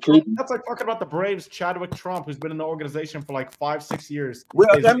the Braves, Chadwick Trump, who's been in the organization for like 5-6 years. Well,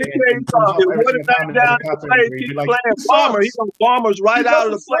 let me tell you something. What if that down to play? He's playing Bomber. He's on Bombers right out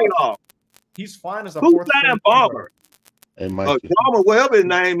of the playoff. He's fine as a fourth time Bomber. Hey, Mikey. Bomber, whatever his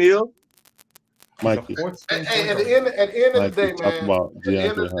name is. Mikey. Hey, at the end of the day, man. At the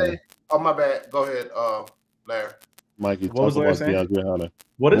end of the day. Oh, my bad. Go ahead, Larry. Mikey, talk about DeAndre Hunter.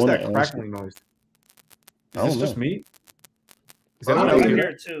 What is that crackling noise? Is this just me? Is that I hear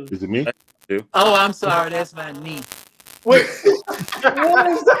it too? Is it me? Oh, I'm sorry. That's my knee. Wait. What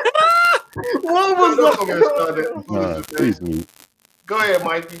is that? What was that? Please mute. Go ahead,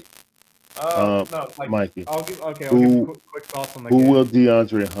 Mikey. Mikey. I'll give quick thoughts on the game. Who will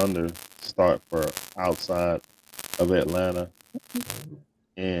DeAndre Hunter start for outside of Atlanta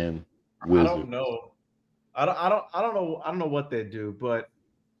and Wizards? I don't know. I don't know what they do, but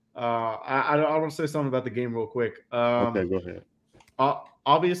I want to say something about the game real quick. Okay, go ahead.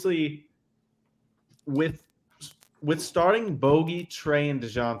 Obviously, with starting Bogey, Trey, and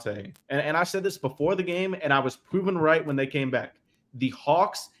DeJounte, and I said this before the game, and I was proven right when they came back. The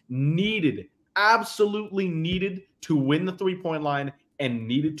Hawks absolutely needed to win the three-point line and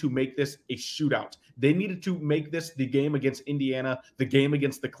needed to make this a shootout. They needed to make this the game against Indiana, the game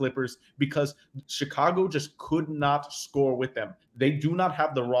against the Clippers, because Chicago just could not score with them. They do not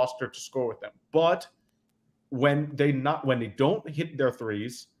have the roster to score with them. But when they don't hit their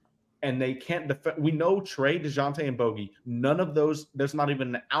threes and they can't defend, we know Trey, DeJounte, and Bogey, none of those, there's not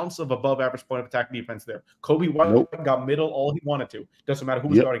even an ounce of above average point of attack defense there. Kobe White got middle all he wanted to. Doesn't matter who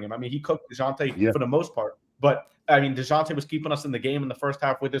was guarding him. I mean, he cooked DeJounte for the most part. But I mean, DeJounte was keeping us in the game in the first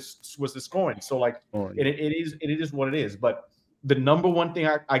half with the scoring. So like, it is what it is. But the number one thing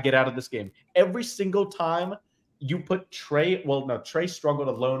I get out of this game, every single time you put Trey, Trey struggled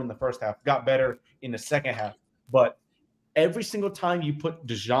alone in the first half, got better in the second half. But every single time you put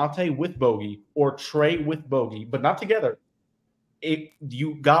DeJounte with Bogey or Trey with Bogey, but not together,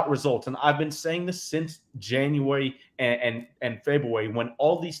 you got results. And I've been saying this since January and February when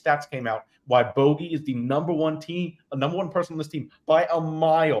all these stats came out, why Bogey is the number one person on this team by a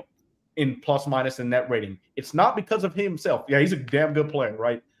mile in plus minus and net rating. It's not because of himself. Yeah, he's a damn good player,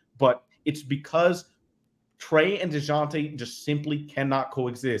 right? But it's because Trey and DeJounte just simply cannot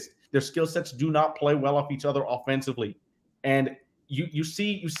coexist. Their skill sets do not play well off each other offensively. And you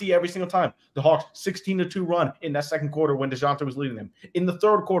see every single time the Hawks 16-2 run in that second quarter when DeJounte was leading them. In the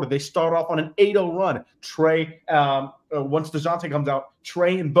third quarter, they start off on an 8-0 run. Trey once DeJounte comes out,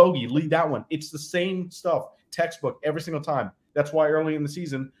 Trey and Bogey lead that one. It's the same stuff, textbook every single time. That's why early in the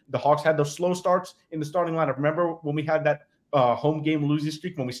season, the Hawks had those slow starts in the starting lineup. Remember when we had that home game losing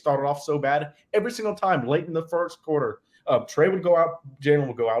streak when we started off so bad? Every single time, late in the first quarter, Trey would go out, Jalen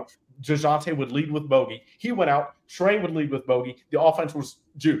would go out, DeJounte would lead with Bogey. He went out, Trey would lead with Bogey. The offense was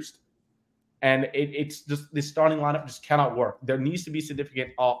juiced. And it's just this starting lineup just cannot work. There needs to be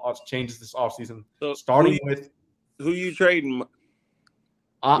significant changes this offseason. So starting with who you trading?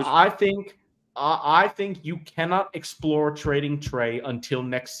 I think you cannot explore trading Trey until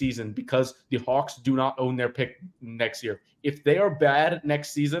next season because the Hawks do not own their pick next year. If they are bad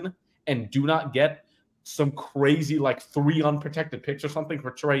next season and do not get some crazy like 3 unprotected picks or something for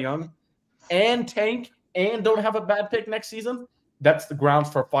Trae Young and tank and don't have a bad pick next season, that's the grounds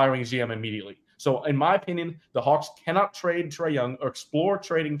for firing GM immediately. So in my opinion, the Hawks cannot trade Trae Young or explore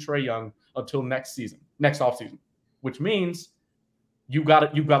trading Trae Young until next offseason, which means you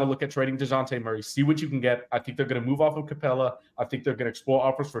got to look at trading DeJounte Murray, see what you can get. I think they're going to move off of Capella. I think they're going to explore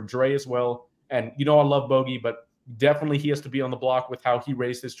offers for Dre as well. And I love Bogey, but definitely he has to be on the block with how he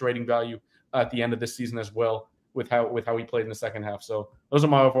raised his trading value at the end of this season as well, with how he played in the second half. So those are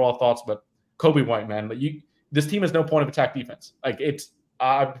my overall thoughts. But Kobe White, man, this team has no point of attack defense. Like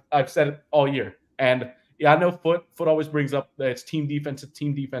I've said it all year. And yeah, I know Foot always brings up that it's team defense.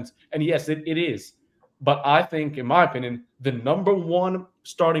 And yes, it is. But I think, in my opinion, the number one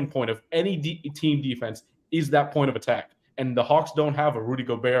starting point of any team defense is that point of attack. And the Hawks don't have a Rudy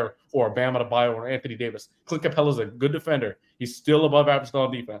Gobert or a Bam Adebayo or Anthony Davis. Clint Capella's a good defender. He's still above average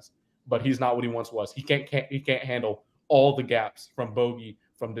on defense, but he's not what he once was. He can't handle all the gaps from Bogey,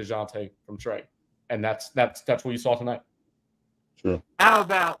 from DeJounte, from Trey. And that's what you saw tonight. Sure. How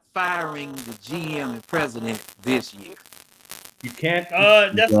about firing the GM and president this year? You can't.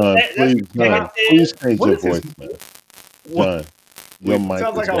 Please change your voice, man. John, your mic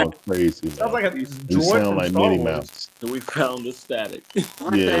is going crazy. Sounds like you sound like Minnie Mouse. We found the static.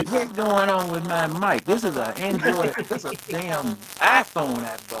 What the heck going on with my mic? This is an Android. This is a damn iPhone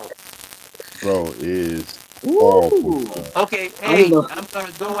I bought. Bro, is awful. Okay, hey, I'm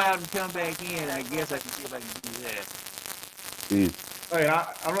gonna go out and come back in. I guess I can see if I can do that. Jeez. Okay,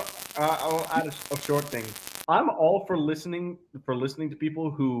 I'll add a short thing. I'm all for listening to people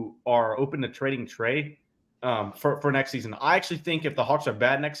who are open to trading Trey for next season. I actually think if the Hawks are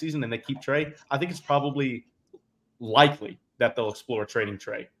bad next season and they keep Trey, I think it's probably likely that they'll explore trading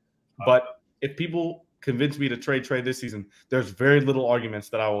Trey. But if people convince me to trade Trey this season, there's very little arguments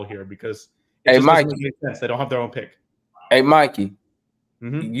that I will hear because it just doesn't make sense. They don't have their own pick. Hey, Mikey,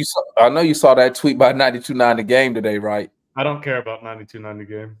 I know you saw that tweet by 92.9 The Game today, right? I don't care about 92.9 The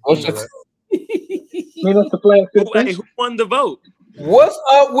Game. Who won the vote? What's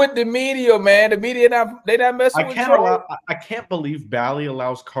up with the media, man? The media they not messing with Trey. I can't believe Bally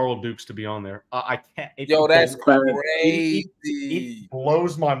allows Carl Dukes to be on there. I can't. Yo, that's crazy. It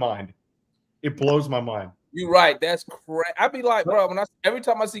blows my mind. It blows my mind. You're right. That's crazy. I'd be like, bro, every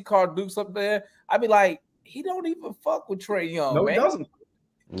time I see Carl Dukes up there, I'd be like, he don't even fuck with Trae Young. No, man. He doesn't.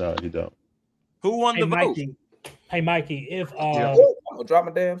 No, he don't. Who won the vote? Hey, Mikey, if I'm gonna drop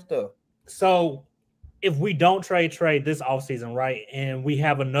my damn stuff. So if we don't trade this offseason, right, and we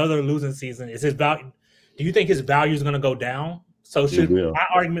have another losing season, is his value? Do you think his value is going to go down? So my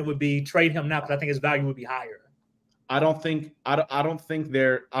argument would be trade him now because I think his value would be higher. I don't think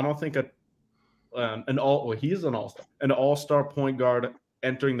he's an all-star. An all-star point guard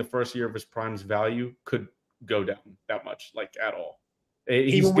entering the first year of his prime's value could go down that much, like at all.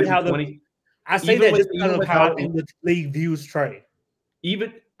 Even with how I say that just because of how the league views Trey.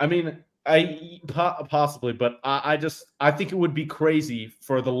 Possibly, but I think it would be crazy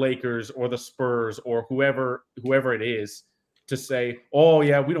for the Lakers or the Spurs or whoever it is to say, oh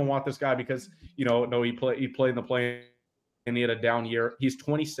yeah, we don't want this guy because he played in the play and he had a down year. He's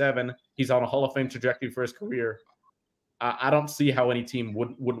 27. He's on a Hall of Fame trajectory for his career. I don't see how any team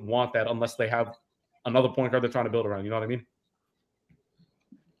wouldn't want that unless they have another point guard they're trying to build around. You know what I mean?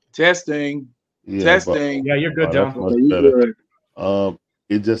 Testing. Yeah, you're good, John.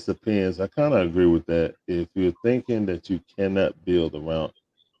 It just depends. I kind of agree with that. If you're thinking that you cannot build around,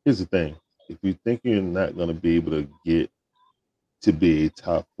 here's the thing. If you think you're not going to be able to get to be a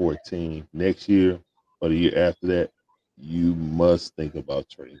top 4 team next year or the year after that, you must think about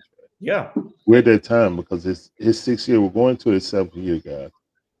trading Trey. Yeah. We're at that time because his 6th year, we're going to his 7th year, guys.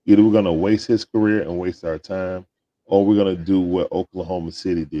 Either we're going to waste his career and waste our time, or we're going to do what Oklahoma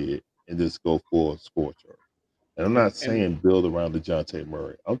City did and just go full scorcher. And I'm not saying build around DeJounte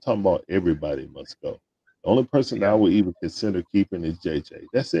Murray. I'm talking about everybody must go. The only person I would even consider keeping is JJ.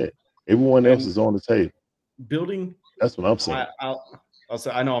 That's it. Everyone else is on the table. Building That's what I'm saying. I'll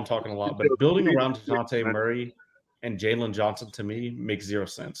say I know I'm talking a lot, but building around DeJounte Murray and Jalen Johnson to me makes zero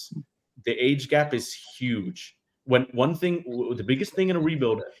sense. The age gap is huge. When the biggest thing in a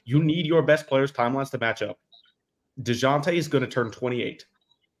rebuild, you need your best players' timelines to match up. DeJounte is going to turn 28.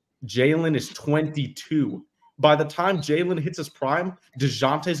 Jalen is 22. By the time Jalen hits his prime,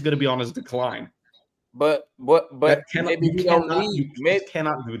 DeJounte is going to be on his decline. But maybe we don't need. You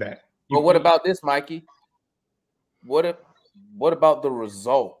cannot do that. But what about this, Mikey? What about the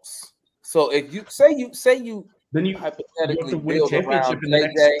results? So if you say you then you hypothetically win build championship around in the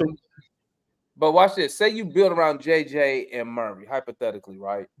next JJ. But watch this. Say you build around JJ and Murray, hypothetically,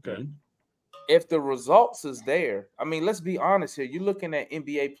 right? Okay. If the results is there, I mean, let's be honest here. You're looking at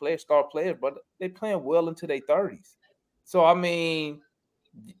NBA players, star players, but they playing well into their 30s. So I mean,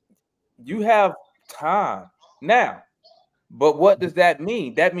 you have time now. But what does that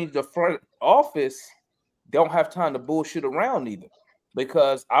mean? That means the front office don't have time to bullshit around either,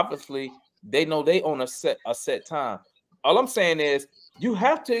 because obviously they know they own a set time. All I'm saying is you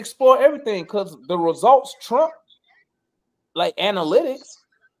have to explore everything because the results trump like analytics.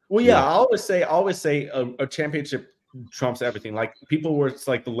 Well, yeah, I always say a championship trumps everything. Like people were, it's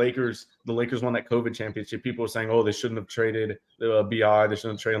like the Lakers won that COVID championship. People were saying, oh, they shouldn't have traded BI, they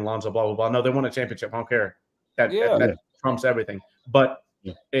shouldn't have traded Lonzo, blah, blah, blah. No, they won a championship. I don't care. That trumps everything. But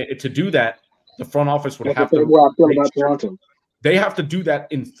to do that, the front office would have to. They have to do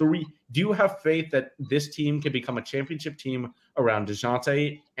that in 3. Do you have faith that this team can become a championship team around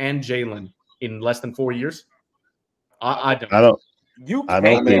DeJounte and Jalen in less than 4 years? I don't. I don't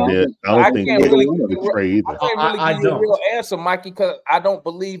think can't really give you a real answer, Mikey, because I don't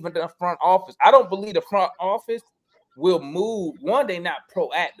believe in the front office. I don't believe the front office will move. One, they're not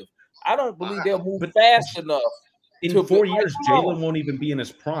proactive. I don't believe they'll move fast enough. In 4 years, Jalen won't even be in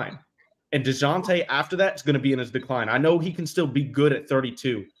his prime. And DeJounte, after that, is going to be in his decline. I know he can still be good at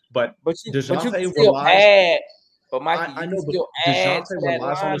 32, but DeJounte relies. But Mikey, I know, but DeJounte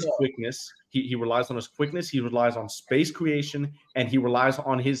relies on his quickness. He relies on his quickness. He relies on space creation, and he relies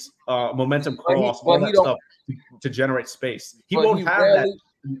on his momentum cross, all that stuff to generate space. He won't have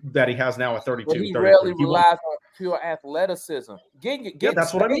that he has now at 32. But he rarely relies on pure athleticism.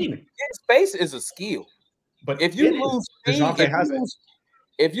 That's what I mean. Getting space is a skill. But if you lose speed,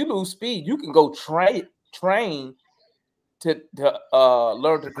 if you lose speed, you can go train to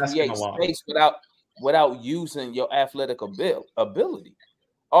learn to create space without using your athletic ability.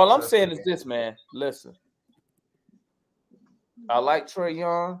 All I'm saying is this, man. Listen, I like Trae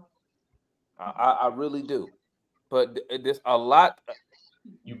Young. I really do. But this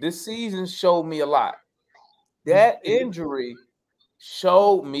season showed me a lot. That injury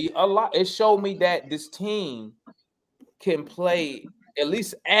showed me a lot. It showed me that this team can play at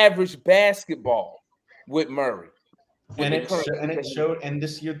least average basketball with Murray. And it showed. And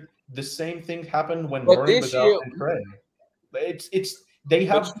this year, the same thing happened when Murray was out and Trae. They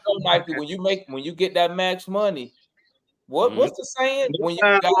have, but you know, Mikey, when you get that max money, what's the saying? When you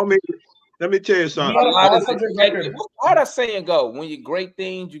let me tell you something. How that saying go? When you great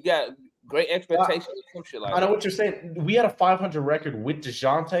things, you got great expectations, some shit like that. I know what you're saying. We had a 500 record with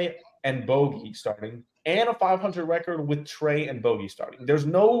DeJounte and Bogey starting, and a 500 record with Trae and Bogey starting. There's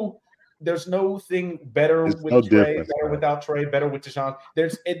no thing better with Trae, better without Trae, better with DeJounte.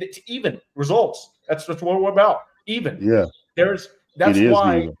 It's even results. That's what we're about. Even. Yeah.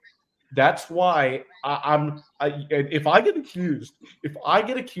 That's why if I get accused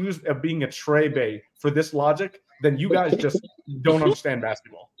of being a Trae Bay for this logic, then you guys just don't understand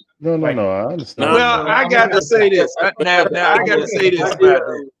basketball. No, I understand. Well, I got to say this. Now I got to say this about that.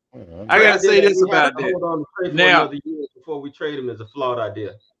 I got to say this about that. Hold on to Trae for another year before we trade him is a flawed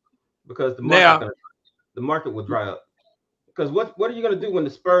idea, because the market will dry up. Because what are you going to do when the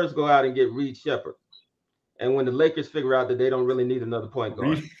Spurs go out and get Reed Shepherd? And when the Lakers figure out that they don't really need another point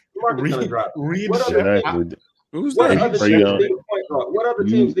guard, the market's going to drop. What other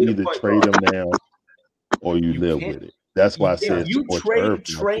teams need a point trade them now or you live with it. That's why I said if you trade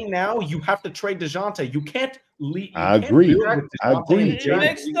Trae now, you have to trade DeJounte. You can't leave. I agree.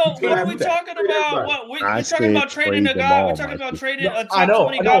 Next, though, what are we talking about? We're talking about trading a guy. We're talking about trading a top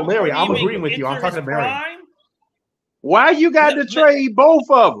 20 guy. Larry, I'm agreeing with you. I'm talking to Mary. Why you got to trade both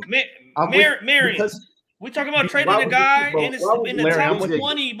of them? Mary. We're talking about trading a guy in the top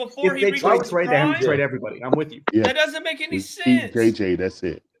 20 before he reaches his prime. They have to trade everybody. I'm with you. Yeah. That doesn't make any sense. JJ, that's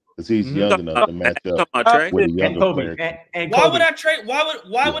it. Because he's young enough to match up with a younger player. Why would I trade?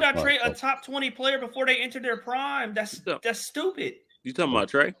 Why would I trade a top 20 player before they enter their prime? That's stupid. You talking about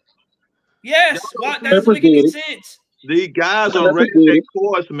Trae? Yes. That doesn't make any sense. These guys are ready to take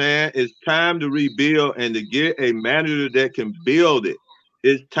course, man. It's time to rebuild and to get a manager that can build it.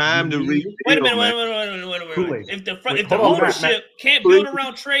 It's time to rebuild. Wait a minute, man. wait. If the hold on, ownership Matt. can't build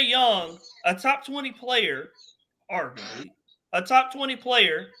around Trae Young, a top 20 player, arguably, a top 20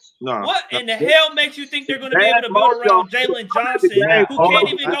 player, what in the hell makes you think they're going to be able to build around Jalen Johnson, who can't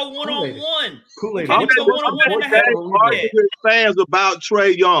even go one-on-one? Who can't even go one-on-one in the half? With fans about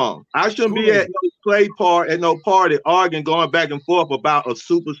Trae Young. I shouldn't be at no party arguing, going back and forth about a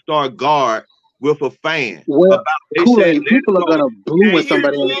superstar guard with a fan. Well, Kool-Aid, people are gonna blue when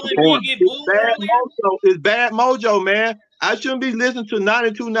somebody makes a point. It's bad mojo, man. I shouldn't be listening to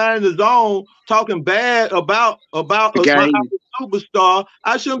 92.9 in the zone talking bad about a superstar.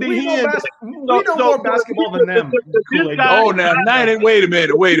 I shouldn't be hearing. We know more basketball than them. Oh, now 90. Wait a minute.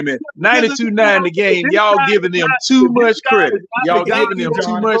 92.9 the game. Y'all giving them too much credit. Y'all giving them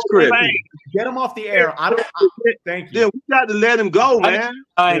too much credit. Get him off the air. Thank you. Yeah, we got to let him go, man.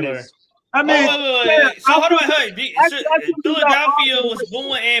 I mean, wait. So how do Philadelphia was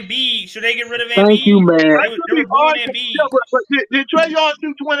booing Embiid. Should they get rid of Embiid? Thank you, man. They were booing Embiid. Did Trae Young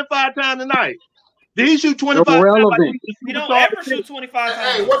shoot 25 times tonight? Did he shoot 25 times? Irrelevant. He don't ever shoot 25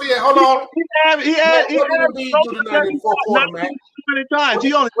 times. Hey, what did hold on? He had 20 times.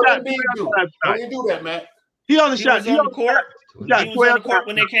 He only shot 12 times. How do you do that, man? He only He shot. was on the court. He was on the court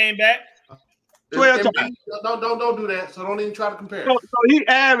when they came back. 12 times. Don't do that. So don't even try to compare. So he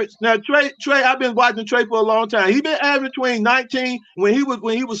averaged now. Trey. I've been watching Trey for a long time. He been averaging between 19 when he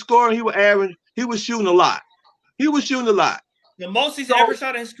was scoring. He was shooting a lot. He was shooting a lot. The most he's ever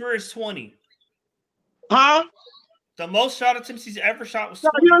shot in his career is 20. Huh? The most shot attempts he's ever shot was 20.20.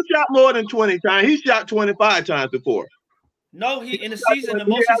 He done shot more than 20 times. He shot 25 times before. No, in the season, the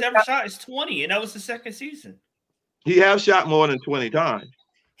most he's ever shot is 20, and that was the second season. He have shot more than 20 times.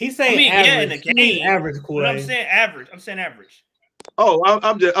 He's saying average. In the game. Average, But I'm saying average. Oh,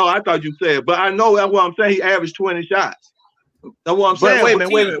 I thought you said, but I know that's what I'm saying. He averaged 20 shots. That's what I'm saying. Wait a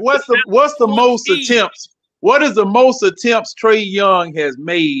minute. What's the most attempts? What is the most attempts Trae Young has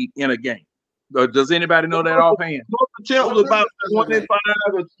made in a game? Does anybody know that offhand? Most attempts was about 25.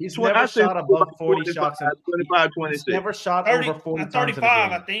 He's never shot above 40 shots. 25, 26. He's never shot 30, over 40 times 35, in a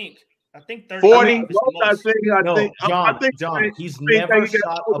game. I think. I think 30. 40. John, he's never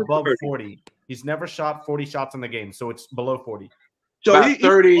shot above 40. He's never shot 40 shots in the game, so it's below 40. So about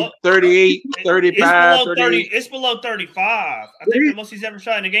 30, 38, 35, 38. It's below 35. I think the most he's ever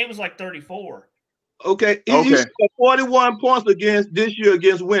shot in the game was like 34. Okay. He scored 41 points this year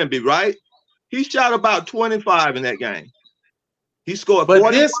against Wemby, right? He shot about 25 in that game. He scored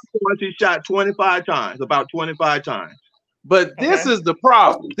 41 points. He shot 25 times, about 25 times. But this is the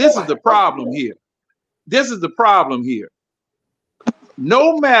problem. This is the problem here.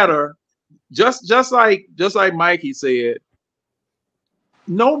 No matter, just like Mikey said,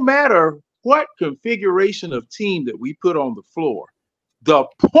 no matter what configuration of team that we put on the floor, the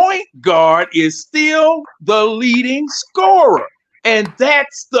point guard is still the leading scorer. And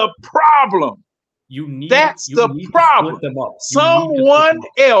that's the problem. That's the problem.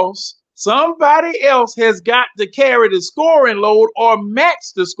 Somebody else has got to carry the scoring load or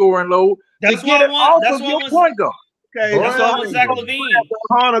match the scoring load to get it off of your point guard. Okay, that's why I want Zach LaVine.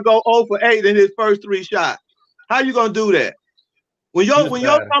 Hunter go 0 for 8 in his first 3 shots. How you gonna do that? When your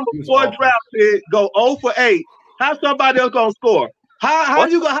number 4 draft pick go 0 for 8, how somebody else gonna score? How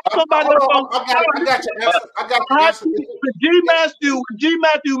you gonna? How somebody else gonna? I got your answer. G Matthew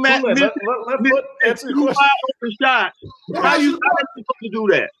answer your question. Shot. How you supposed to do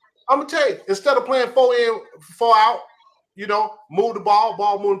that? I'm gonna tell you, instead of playing 4 in, 4 out, move the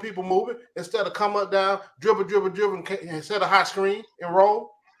ball moving, people moving, instead of come up, down, dribble, instead of high screen and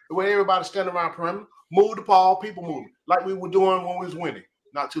roll, the way everybody standing around perimeter, move the ball, people moving, like we were doing when we was winning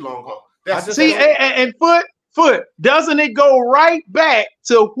not too long ago. And Foot, doesn't it go right back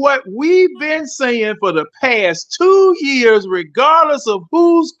to what we've been saying for the past 2 years, regardless of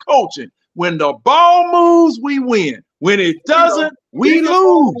who's coaching? When the ball moves, we win. When it doesn't, we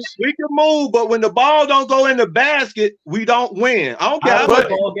lose. We can move, but when the ball don't go in the basket, we don't win. I don't care how much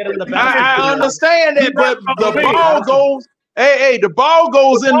ball get in the basket. I understand that, but the ball goes. Hey, the ball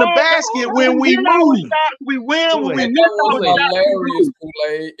goes in the basket when we move. We win when we hilarious,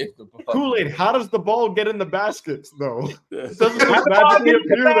 Kool-Aid, how does the ball get in the baskets, though? It doesn't just magically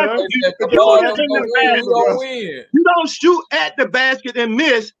appear there. You don't shoot at the basket and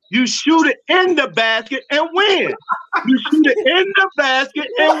miss. You shoot it in the basket and win. You shoot it in the basket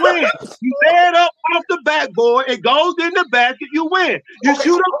and win. You lay it up off the backboard, it goes in the basket, you win. You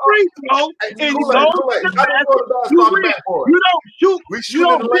shoot a free throw and it goes in the basket, you win. You don't shoot. You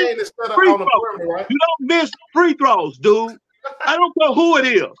don't miss free throws. You don't miss free throws, dude. I don't care who it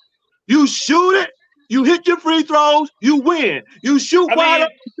is. You shoot it. You hit your free throws, you win. You shoot wide up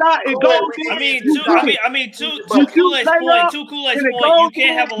shot, it goes in. To Kool-Aid's point, you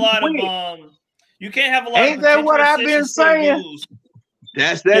can't have a lot of you can't have a lot. Ain't of that what I've been saying? moves.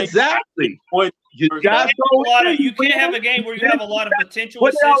 That's exactly. You got you can't have a game where you have a lot of potential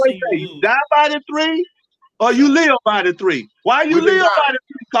what assists. they always and say, you you lose. die by the three or you live by the three. Why you live by the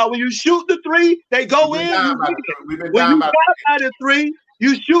three? Because when you shoot the three, they go in. You win. When you die by the three,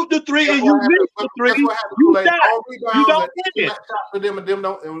 you shoot the three and you miss the three. You die. You don't win it. For them and them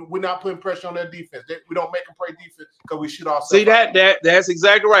don't, and we're not putting pressure on their defense. We don't make them play defense because we shoot ourselves. See that's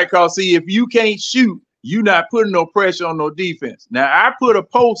exactly right. Cause see, if you can't shoot, you're not putting no pressure on no defense. Now I put a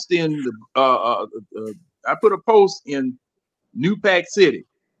post in New Pack City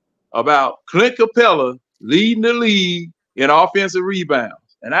about Clint Capella leading the league in offensive rebounds,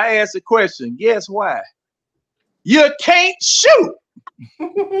 and I asked the question: guess why? You can't shoot.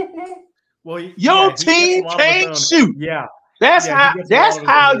 Well, your team can't shoot. Yeah, that's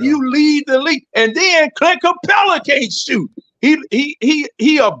how you lead the league. And then Clint Capella can't shoot. He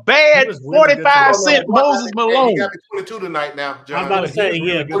a bad 45-cent Moses Malone. He got me 22 tonight now, John. I'm about to say,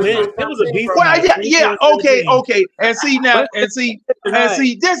 yeah, it was a decent. Well, okay. And see now, and see,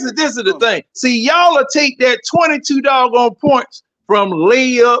 this is the thing. See, y'all will take that 22 doggone points from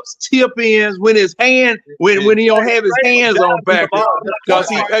layups, tip ins when his hand when he don't have his hands on back. Cause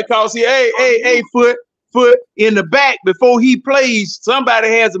he hey foot in the back before he plays. Somebody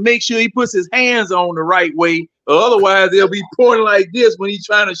has to make sure he puts his hands on the right way, or otherwise they'll be pointing like this when he's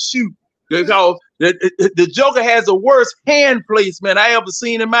trying to shoot. Because the Joker has the worst hand placement I ever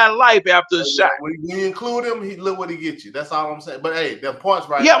seen in my life after a shot. When you include him, look what he gets you. That's all I'm saying. But hey, the points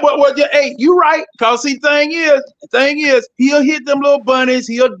right. Yeah, hey, you right. Cause see, thing is, he'll hit them little bunnies.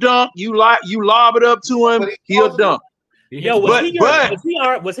 He'll dunk. You lob it up to him. He'll dunk. Yo,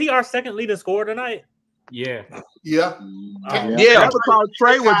 was he our second leading scorer tonight? Yeah. Yeah. That's because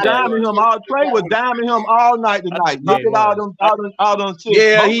Trey was diming him all. Trey was diming him all night tonight. Look at all them shit.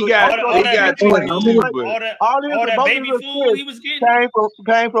 Yeah, he got 20. All that baby food he was getting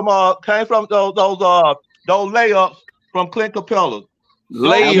came from those layups from Clint Capella.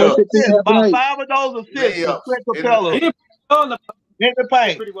 Layups. About 5 of those assists from Clint Capella in the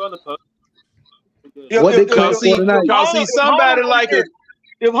paint. Pretty well in the post. See, somebody like it.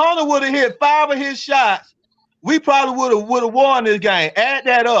 If Hunter would have hit 5 of his shots, we probably would have won this game. Add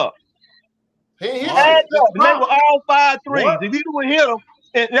that up. Add that up. And they were all 5 threes. If he would have hit them,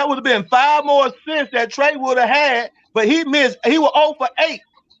 and that would have been 5 more assists that Trey would have had. But he missed. He was 0 for 8.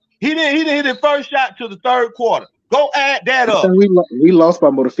 He didn't hit his first shot till the third quarter. Go add that up. We lost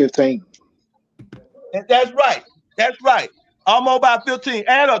by more than 15. That's right. That's right. Almost about 15.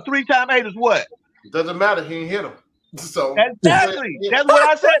 Add up 3 times 8 is what? Doesn't matter. He ain't hit him. So exactly. That's what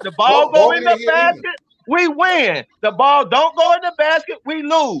I said. The ball go in the basket, we win. The ball don't go in the basket, we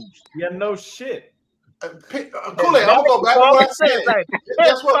lose. Yeah, no shit. Kool-Aid, I'm gonna go back to what I said.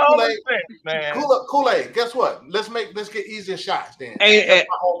 Guess what, Kool-Aid? Kool-Aid, guess what? Let's get easier shots then. That's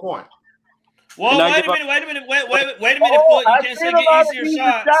my whole point. Well, wait a minute, Foot. You can't say get easier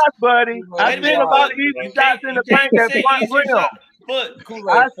shots, buddy. I think about easier shots in the paint that's front rim. But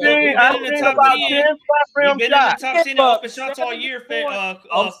I seen about 10 spot rim shots. You've been in the top 10 in open shots all year.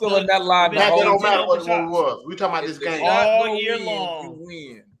 I'm still in that line. That don't matter what it was. We talking about this game all year long. You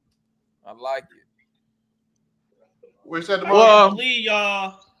win. I like it. We said the well,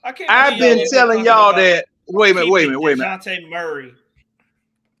 y'all. I've been telling y'all that. Wait a minute. DeJounte Murray.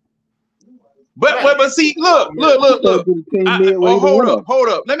 But see, look. Hold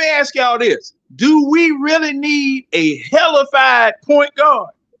up. Let me ask y'all this: do we really need a hellified point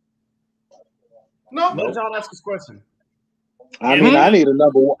guard? No. Let John ask his question. I mean, I need a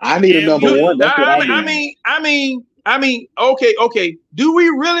number one. I need a number one. That's what I mean. Okay. Do we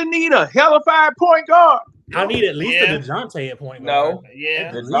really need a hellified point guard? I need at least a DeJounte at point guard. No.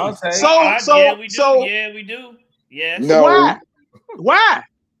 Yeah. So we do. Yes. No. Why?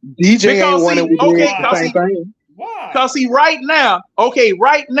 DJ ain't one we did the same thing. Why? Because right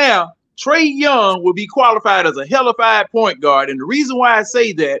now, Trey Young will be qualified as a hellified point guard. And the reason why I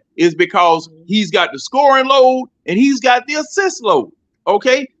say that is because he's got the scoring load and he's got the assist load.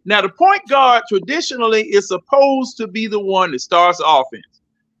 Okay. Now the point guard traditionally is supposed to be the one that starts the offense.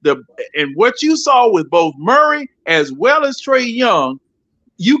 And what you saw with both Murray as well as Trey Young,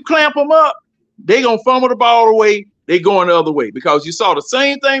 you clamp them up, they gonna fumble the ball away. They going the other way because you saw the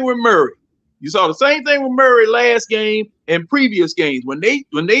same thing with Murray. You saw the same thing with Murray last game and previous games. When they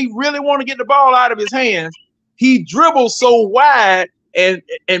really want to get the ball out of his hands, he dribbles so wide and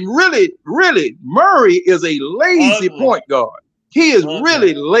really Murray is a lazy point guard. He is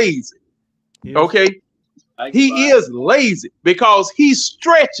really lazy. Okay. He is lazy because he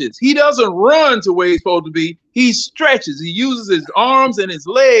stretches. He doesn't run to where he's supposed to be. He stretches. He uses his arms and his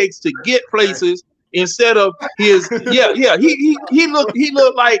legs to get places instead of his He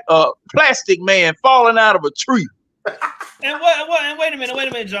looked like a plastic man falling out of a tree. And wait a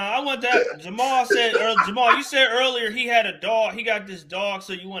minute, John. I want that. Jamal, you said earlier he had a dog. He got this dog,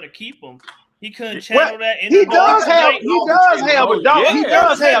 so you want to keep him. He couldn't channel that. He does have a dog. He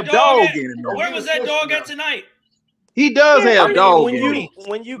does have dog in him. Where was that dog at tonight? He does have dog in him.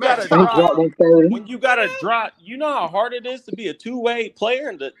 When you got a drop, you know how hard it is to be a two-way player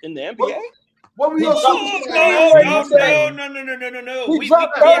in the NBA. What were you No. He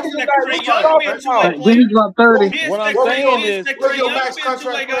dropped 30. He dropped 30. What I'm saying is, what's your max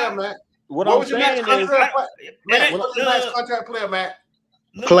contract player, Matt? What I'm saying is, what's your max contract player, Matt?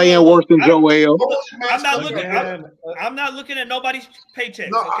 Playing worse than Joel. I'm not looking at nobody's paycheck.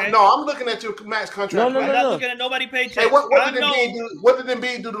 No, okay? no, I'm looking at your max contract. I'm not looking at nobody's paycheck. Hey, what did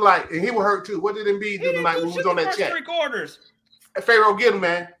Embiid do tonight? And he was hurt too. What did Embiid do tonight when he was on that check? 3 quarters. Pharaoh, get him,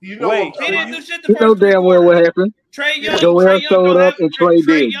 man. You know, he didn't do shit the You know first damn well what happened. Trey Young, Joel showed up and Trey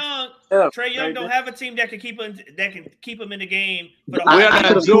did. Trey Young don't have a team that can keep him in the game. For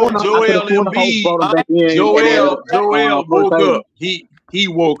the Joel woke up. He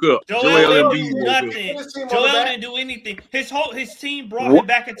woke up. Joel Embiid nothing. Joel didn't do anything. His team brought him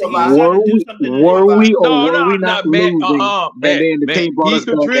back into Were we not losing? And then the team brought us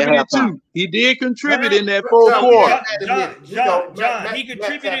back at contributed halftime. too. He did contribute in that fourth quarter. John, he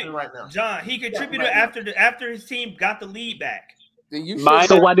contributed. John, he contributed after his team got the lead back.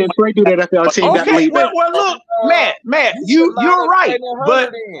 So why didn't Trey do that after our team got the lead back? Well, look, Matt, you're right,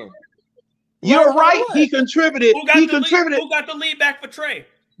 but you're right. He contributed. Who got the lead back for Trey?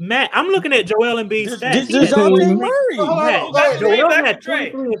 Matt, I'm looking at Joel Embiid's stats. DeJounte Murray. Matt, Joel had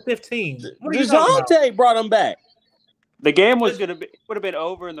 23 and 15. DeJounte brought him back. The game would have been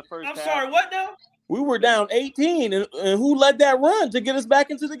over in the first half. I'm sorry, what now? We were down 18, and who led that run to get us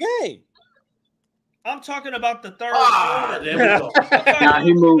back into the game? I'm talking about the third quarter. There we go. Now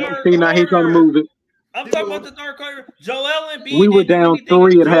he moved. See, now he's trying to move it. I'm talking about the third quarter. Joel Embiid. We were down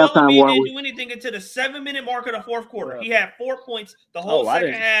 3 at halftime. Joel Embiid didn't do anything until the 7-minute mark of the fourth quarter. He had 4 points the whole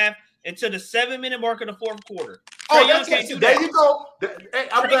second half until the 7-minute mark of the fourth quarter. Oh, that's it. There you go.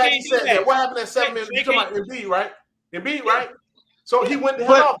 I'm glad you said that. What happened at 7 minutes? You're talking about Embiid, right? Embiid, right? So he went the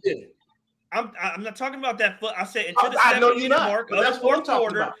hell off, didn't he? I'm not talking about that. I said until the 7-minute mark of the fourth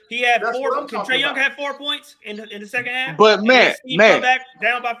quarter, he had 4. Can Trae Young have 4 points in the second half? But Matt, come back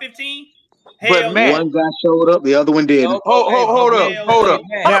down by 15. But Matt, one guy showed up, the other one didn't. Hold up.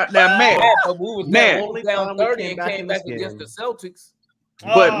 Now, Matt, only down 30 and came back against the Celtics.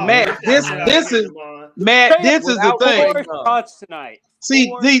 But Matt, this is the thing. Tonight.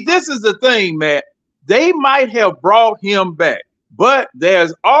 See, this is the thing, Matt. They might have brought him back, but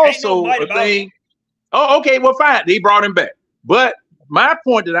there's also a thing. Oh, okay, well, fine. They brought him back. But my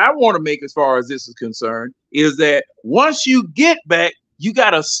point that I want to make as far as this is concerned is that once you get back, you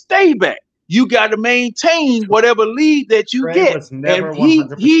got to stay back. You got to maintain whatever lead that you get. And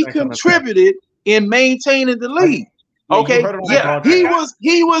he contributed in maintaining the lead. Okay, he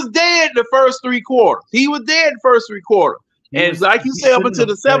was dead the first 3 quarters. He was dead the first 3 quarters. And like you said, up until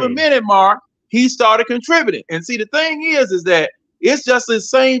the 7-minute mark, he started contributing. And see, the thing is that it's just the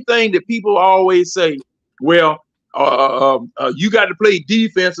same thing that people always say, well, you got to play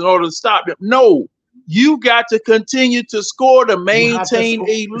defense in order to stop them. No, you got to continue to score to maintain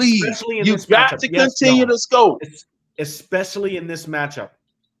a lead. You got to continue to score. Especially in this matchup.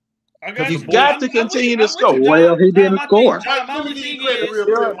 You've got to continue to score. Well, he didn't score. Let me give you credit real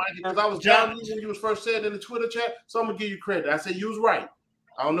quick, Mikey, because I was down when you was first saying in the Twitter chat, so I'm going to give you credit. I said you was right.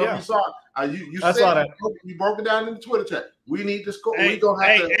 I don't know if you saw it. You said that. You broke it down in the Twitter chat. We need to score. We're going to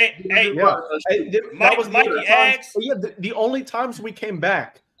have to. That was the only times we came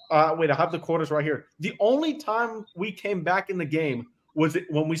back. Wait, I have the quarters right here. The only time we came back in the game was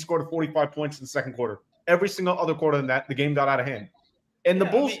when we scored 45 points in the second quarter. Every single other quarter than that, the game got out of hand. And the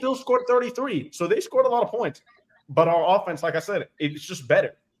Bulls still scored 33. So they scored a lot of points. But our offense, like I said, it's just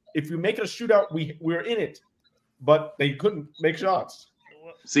better. If you make it a shootout, we're in it. But they couldn't make shots.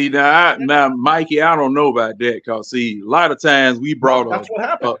 See, now, Mikey, I don't know about that. Because, see, a lot of times we brought That's what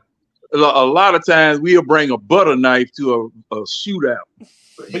happened. A lot of times we'll bring a butter knife to a shootout.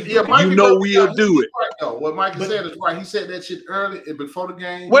 Yeah, Mikey you know broke it we'll down. do He's it. right, though. What Mikey said is right. He said that shit early before the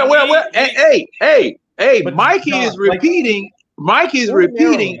game. Well, hey, Mikey is repeating. Mikey is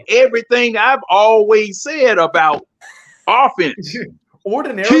repeating everything I've always said about offense.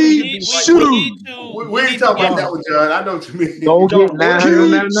 Ordinarily, We ain't talking about that one, John. I know what you mean. Don't get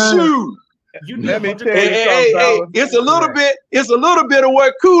 999. Let me tell you something. It's a little bit of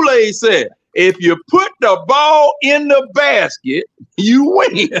what Kool-Aid said. If you put the ball in the basket, you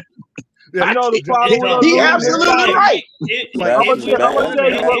win. You know the problem. He absolutely right. I'm gonna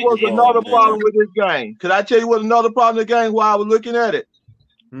tell you what was another problem with this game. Could I tell you what another problem in the game while I was looking at it?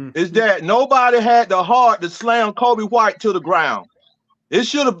 Is that nobody had the heart to slam Kobe White to the ground. They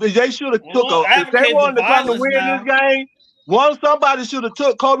should have took if they wanted to come to win this game, somebody should have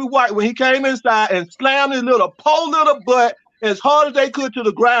took Kobe White when he came inside and slammed his little butt as hard as they could to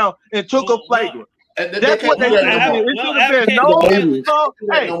the ground and took a flagrant. That's what they should have did. It should have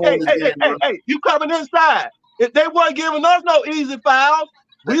been hey, you coming inside. If they weren't giving us no easy fouls,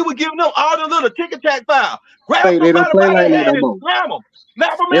 we were giving them all the little tick-tack fouls. Grab Hey, they don't somebody play by the like that hand no and more. slam them.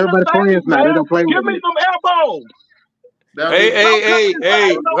 Slap them in Everybody the friends face, now. They man. don't play Give with me it. some elbows.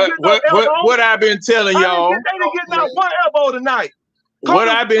 What I've been telling y'all. They didn't get not one elbow tonight. What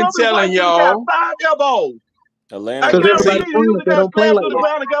I've been telling y'all. 5 elbows. Atlanta. I guarantee everybody you, they don't play like to the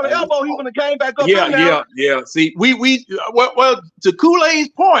ground and got an elbow, he would have came back up. Yeah. See, well, to Kool-Aid's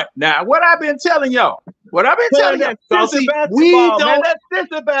point. Now, what I've been telling y'all. We don't. That's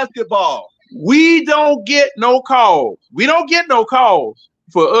sissy basketball. We don't get no calls. We don't get no calls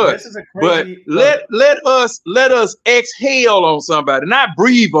for us. But let us exhale on somebody, not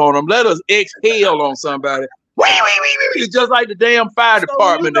breathe on them. Let us exhale on somebody. Just like the damn fire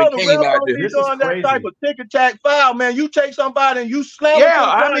department that came out there. You're doing that type of tick-tack foul, man. You take somebody and you slam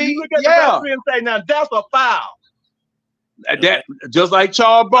them. You look at the referee and say, "Now that's a foul." That just like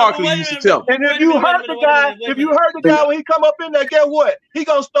Charles Barkley used to tell. And if you hurt the guy, when he come up in there, guess what? He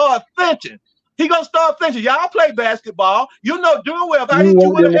gonna start flinching. Y'all play basketball. You know doing well. If I hit you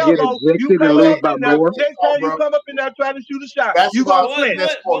with an elbow, you come up in there. Next time you come up in there trying to shoot a shot, you gonna flinch.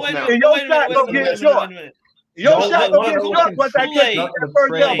 And your shot gonna get short. Your shot gonna get short once I get you that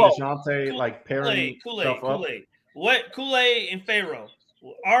first elbow. DeJounte like pairing stuff up. What Kool-Aid and Pharaoh,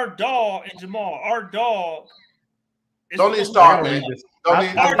 our dog and Jamal, our dog. Don't even start, man.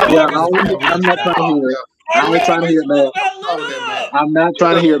 I'm not trying to hear it. I ain't trying to hear it, man. I'm not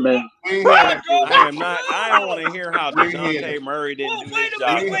trying to hear it, man. I don't want to hear how DeJounte Murray didn't do his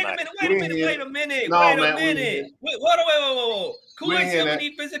job. Wait a minute. Whoa. Kool-Aid said we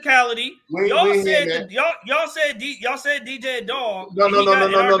need physicality. Y'all said DJ Dog. No.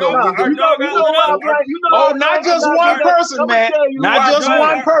 Oh, not just one person, man. Not just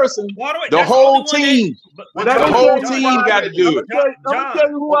one person. The whole team. The whole team got to do it. Let me tell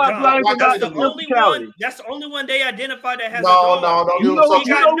you who I blame for not the physicality. That's the only one they identified that has a No. dog. You know who I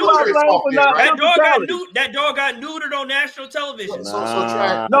blame for not That dog got neutered on national television. No.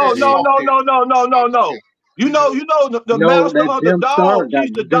 You know the master of the dog.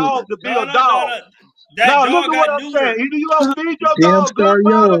 He's the dog to be a dog. Now look at what I'm saying. Either you gonna feed your dog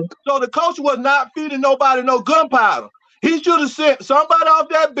gunpowder. So the coach was not feeding nobody no gunpowder. He should have sent somebody off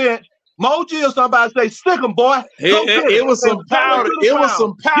that bench, Moji or somebody, say, "Stick him, boy." It was some powder. It was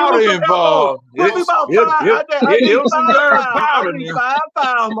some powder involved. It was some darn powder. I need 5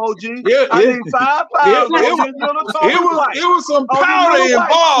 fouls, Moji. I need 5 fouls. It was some powder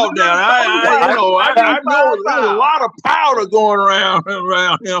involved. Now I know there's a lot of powder going around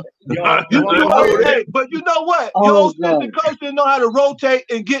him. But you know what? Your assistant coach didn't know how to rotate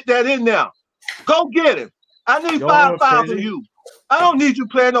and get that in there. Go get him. I need 5 fouls from you. I don't need you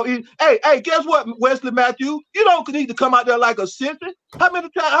playing no easy. Hey, guess what, Wesley Matthews? You don't need to come out there like a sissy. How many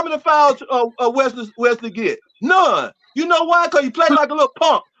fouls Wesley get? None. You know why? Because he played like a little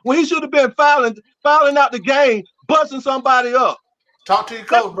punk when he should have been fouling out the game, busting somebody up. Talk to your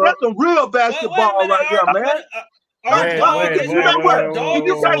coach, bro. That's some real basketball right there, man. You know what? If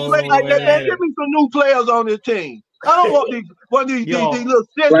you can't play like that, man, give me some new players on this team. I don't want these little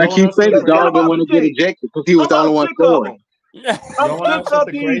sissies. Like you say, the dog didn't want to get ejected because he was the only one scoring. I'm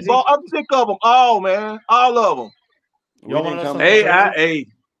sick of them all, man. All of them. Hey.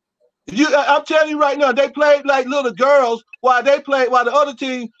 I'm telling you right now, they played like little girls while the other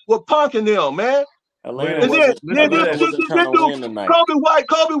team were punking them, man. And then Kobe White.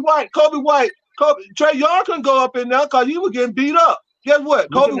 Trey Young couldn't go up in there because he was getting beat up. Guess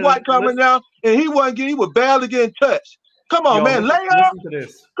what? Kobe White coming down and he was barely getting touched. Come on, man. Layup.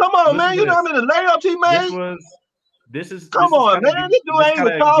 Come on, man. You know how many layups he made? This is come on, man. This dude ain't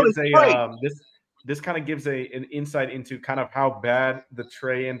even tall as straight. this kind of gives an insight into kind of how bad the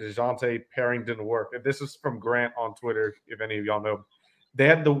Trey and DeJounte pairing didn't work. And this is from Grant on Twitter, if any of y'all know. They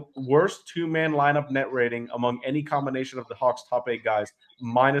had the worst two-man lineup net rating among any combination of the Hawks' top 8 guys,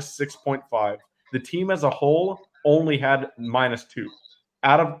 minus 6.5. The team as a whole only had minus 2.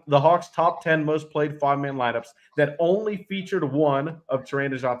 Out of the Hawks' top 10 most played 5-man lineups that only featured one of Trey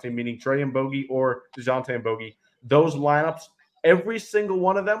and DeJounte, meaning Trey and Bogey or DeJounte and Bogey, those lineups, every single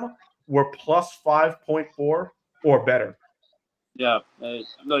one of them were plus 5.4 or better. Yeah,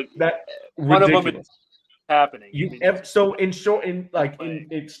 like that. One Ridiculous. of them is happening. So in short,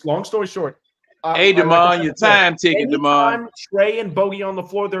 it's long story short. Hey, Damon, your time ticking, Damon. Anytime Trey and Bogey on the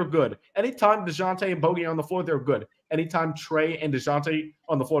floor, they're good. Anytime DeJounte and Bogey on the floor, they're good. Anytime Trey and DeJounte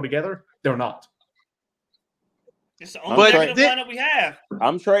on the floor together, they're not. It's the only negative lineup we have.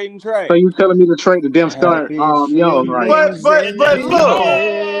 I'm trading Trey. So you telling me to trade the damn start Young, right? But look.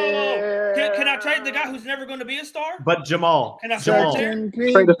 Can I trade the guy who's never going to be a star? But Jamal, Can I start there?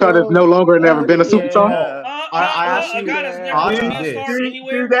 Trade the star that's no longer never been a superstar. A guy that's never going to be a star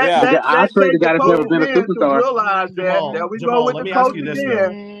anywhere. I trade the guy that's never been a superstar. Realize that. There we go with the coach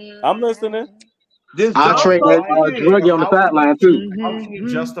again. I'm listening. I trade Druggy on the sideline too. How can you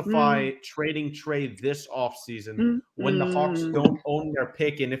justify trading Trey this offseason when the Hawks don't own their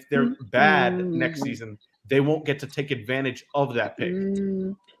pick, and if they're bad next season, they won't get to take advantage of that pick?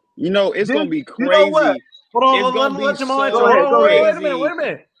 You know, it's going to be crazy. You know what? Hold on, let Jamal answer. Wait a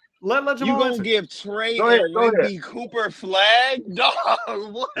minute. Let Jamal You answer. gonna give Trey and Wendy Cooper flag? Dog,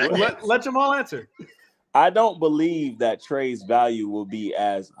 what? Let Jamal answer. I don't believe that Trey's value will be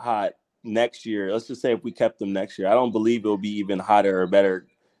as hot next year. Let's just say if we kept him next year, I don't believe it'll be even hotter or better,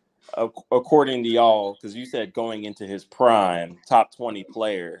 according to y'all, because you said going into his prime, top 20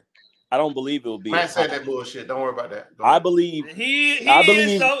 player. I don't believe it'll be. Matt said that bullshit. Don't worry about that. I believe. He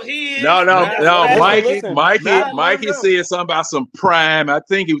believe. is. No, Listen, Mikey said something about some prime. I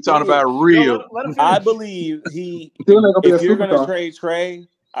think he was talking about real. I believe if you're going to trade Trey,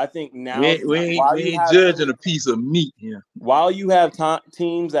 I think now we ain't judging a piece of meat here. While you have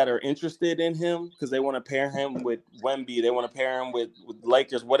teams that are interested in him because they want to pair him with Wemby, they want to pair him with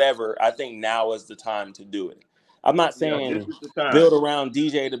Lakers, whatever. I think now is the time to do it. I'm not saying build around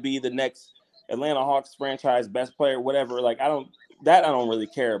DJ to be the next Atlanta Hawks franchise best player, whatever. Like I don't really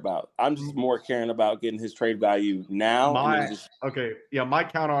care about. I'm just more caring about getting his trade value now. My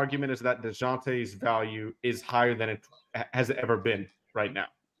counter argument is that DeJounte's value is higher than it has ever been right now.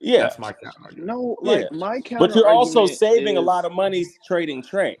 Yeah, that's my counter argument. No, my counter. But you're also saving a lot of money trading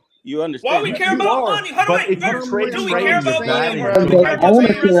Trey. You understand? Why we care about money? How do we care about money? I want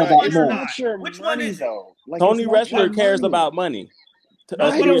to care about more. Which one is it? Tony Ressler cares about money.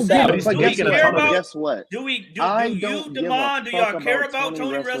 Guess what? Do you, Demond, do y'all care about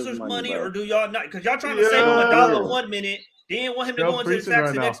Tony Ressler's money, or do y'all not? Because y'all trying to save him $1 1 minute, then want him to go into the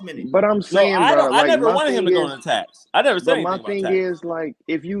tax the next minute. But I'm saying, I never wanted him to go into tax. I never said anything my about thing tax. is, like,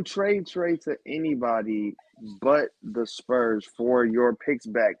 if you trade Trey to anybody but the Spurs for your picks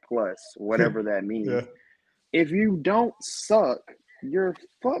back plus whatever that means, if you don't suck, you're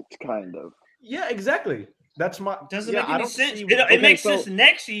fucked, kind of. Yeah, exactly. That's my doesn't make any sense. It makes sense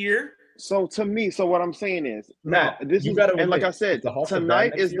next year. So to me, what I'm saying is, Matt, this is, and like I said,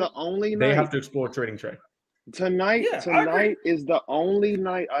 tonight is the only night they have to explore trading Trey. Tonight is the only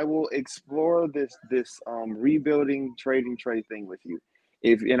night I will explore this rebuilding trading Trey thing with you.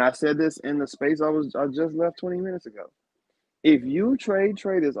 And I said this in the space I just left 20 minutes ago. If you trade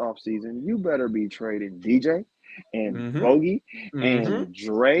Trey this offseason, you better be trading DJ and Bogey and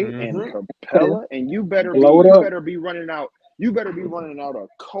Dre and Capella, and you better be running out a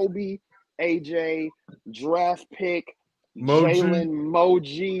Kobe, AJ, draft pick, Jalen,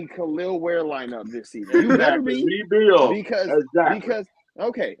 Moji, Khalil Ware lineup this season. You better be because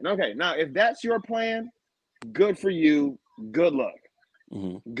okay. Now, if that's your plan, good for you. Good luck.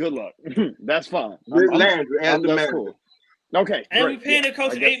 Good luck. That's fine. That's cool. Okay. And we paying the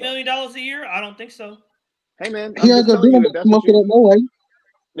coach $8 million a year? I don't think so. Hey man, he ain't gonna do it. Smoking that no way.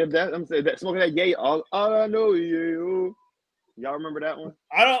 If that I'm saying that smoking that yay, all I know you. Y'all remember that one?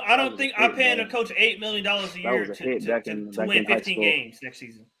 I don't think I'm paying a coach $8 million a year to win 15 games next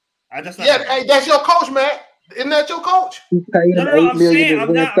season. Hey, that's your coach, Matt. Isn't that your coach? No, I'm saying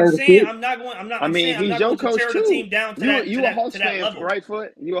I'm not going. I mean, he's your coach too. Team down to you a Hawks fan, right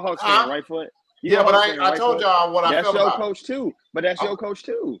foot? You a Hawks fan, right foot? Yeah, but I told y'all what I felt about. That's your coach too. But that's your coach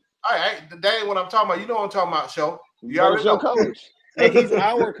too. All right, that ain't what I'm talking about. You know what I'm talking about, show. You already know. Coach. Hey, he's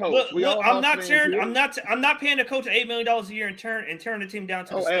our coach. Look, I'm not paying a coach $8 million a year and turn the team down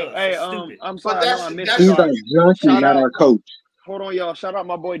to the studs. I'm sorry, I missed he's a junkie, not our coach. Hold on, y'all. Shout out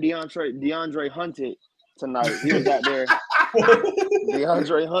my boy DeAndre Hunted tonight. He was out there.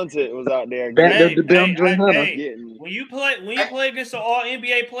 DeAndre Hunted was out there. When you play against an All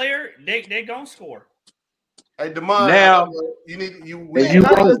NBA player, they gonna score. Hey, Demond, Now, you need you. What's I ain't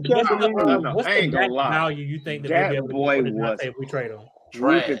the gonna lie. value you think that That we'll be able to boy get for was Dejounte if we trade him?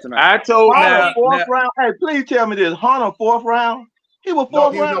 I told Hunter, fourth now round. Hey, please tell me this. Hunter, fourth round. He was No,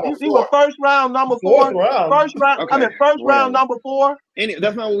 fourth he was round. number He was first round, number four. Fourth round. First round. I Okay, mean, first round, whatever. number 4.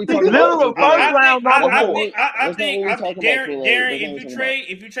 That's not what we He's talking about. literal first round, number 4. That's not what we talking about, Darren, Kool-Aid.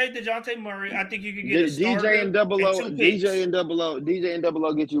 if you trade DeJounte Murray, I think you could get a DJ starter and Double O, and 2 picks. DJ and Double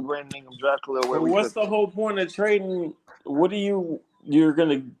O get you Brandon Ingram, draft Khalil. But what's the whole point of trading? What are you're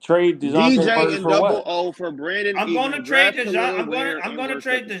gonna trade DeJounte DJ Murray and for Double what? O for Brandon I'm Ingram. going to trade draft DeJounte. Khalil Ware I'm and going to Worth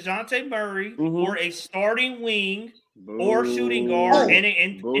trade Pickens. DeJounte Murray Mhm. for a starting wing or shooting guard and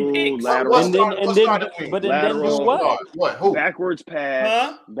picks. Lateral. But then do what? What? Who? Backwards pass.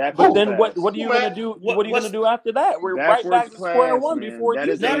 Huh? But then what are you gonna do? What are you gonna do after that? We're right back to square one before That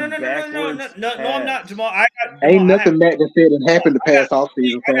you. is No, a I'm backwards not, Jamal. Ain't nothing Matt that said that happened the past off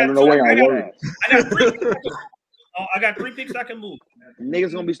season, so I don't know why y'all worried. I got 3 picks I can move.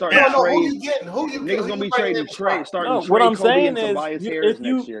 Niggas gonna be starting No, to no, trade. who you getting? Who you Niggas getting? gonna be Who you trading bringing in? starting No, to what trade I'm Kobe saying and is, Tobias Harris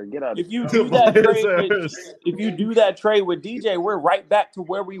next year. Get out of if here. you do that if you do that trade with DJ, we're right back to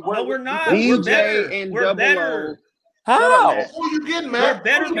where we were. No, we're not. DJ and We're Double better. O. Shut up, How? Matt. Who you getting, We're man?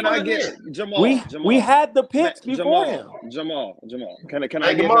 better Can than I we get Jamal? We had the picks before him. Jamal. Can I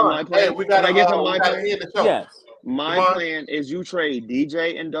Hey, give him Demond, my plan? hey, we gotta, Can I give him my we gotta plan? end the show. Yes. My Demond. plan is you trade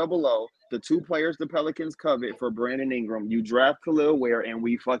DJ and Double O, the 2 players the Pelicans covet, for Brandon Ingram. You draft Khalil Ware and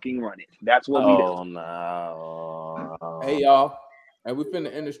we fucking run it. That's what we do. Oh no. Hey y'all, and we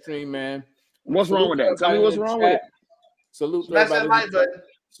finna end the stream, man. What's wrong with that? Tell me what's wrong with it. Salute to Smash that everybody. like button.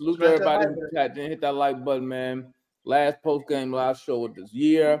 Salute to Smash that everybody like in the chat. Then hit that like button, man. Last post game live show of this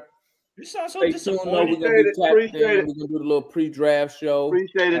year. You sound so Stay tuned. Though. We're disappointed. gonna be tapped Appreciate in. it. We're gonna do the little pre-draft show.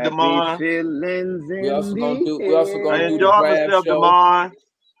 Appreciate it, Happy Demond. feelings We also gonna do. We also I gonna do the enjoy draft myself, show. Demond.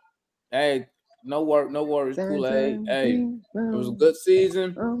 Hey, no worries, Kool-Aid. Hey, it was a good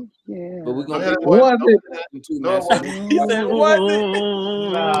season, but we're gonna get Was it? too, man. So He said, "Was it?"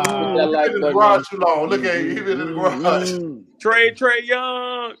 hit that like You've been in the button. garage too long. Look at you. You've been in the garage. Trey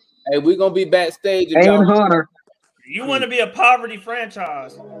Young. Hey, we're gonna be backstage. If And y'all Hunter. You want to be a poverty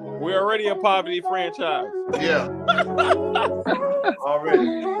franchise. We're already a poverty franchise. Yeah. Already.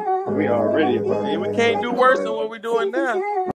 We already a And we can't do worse than what we're doing now.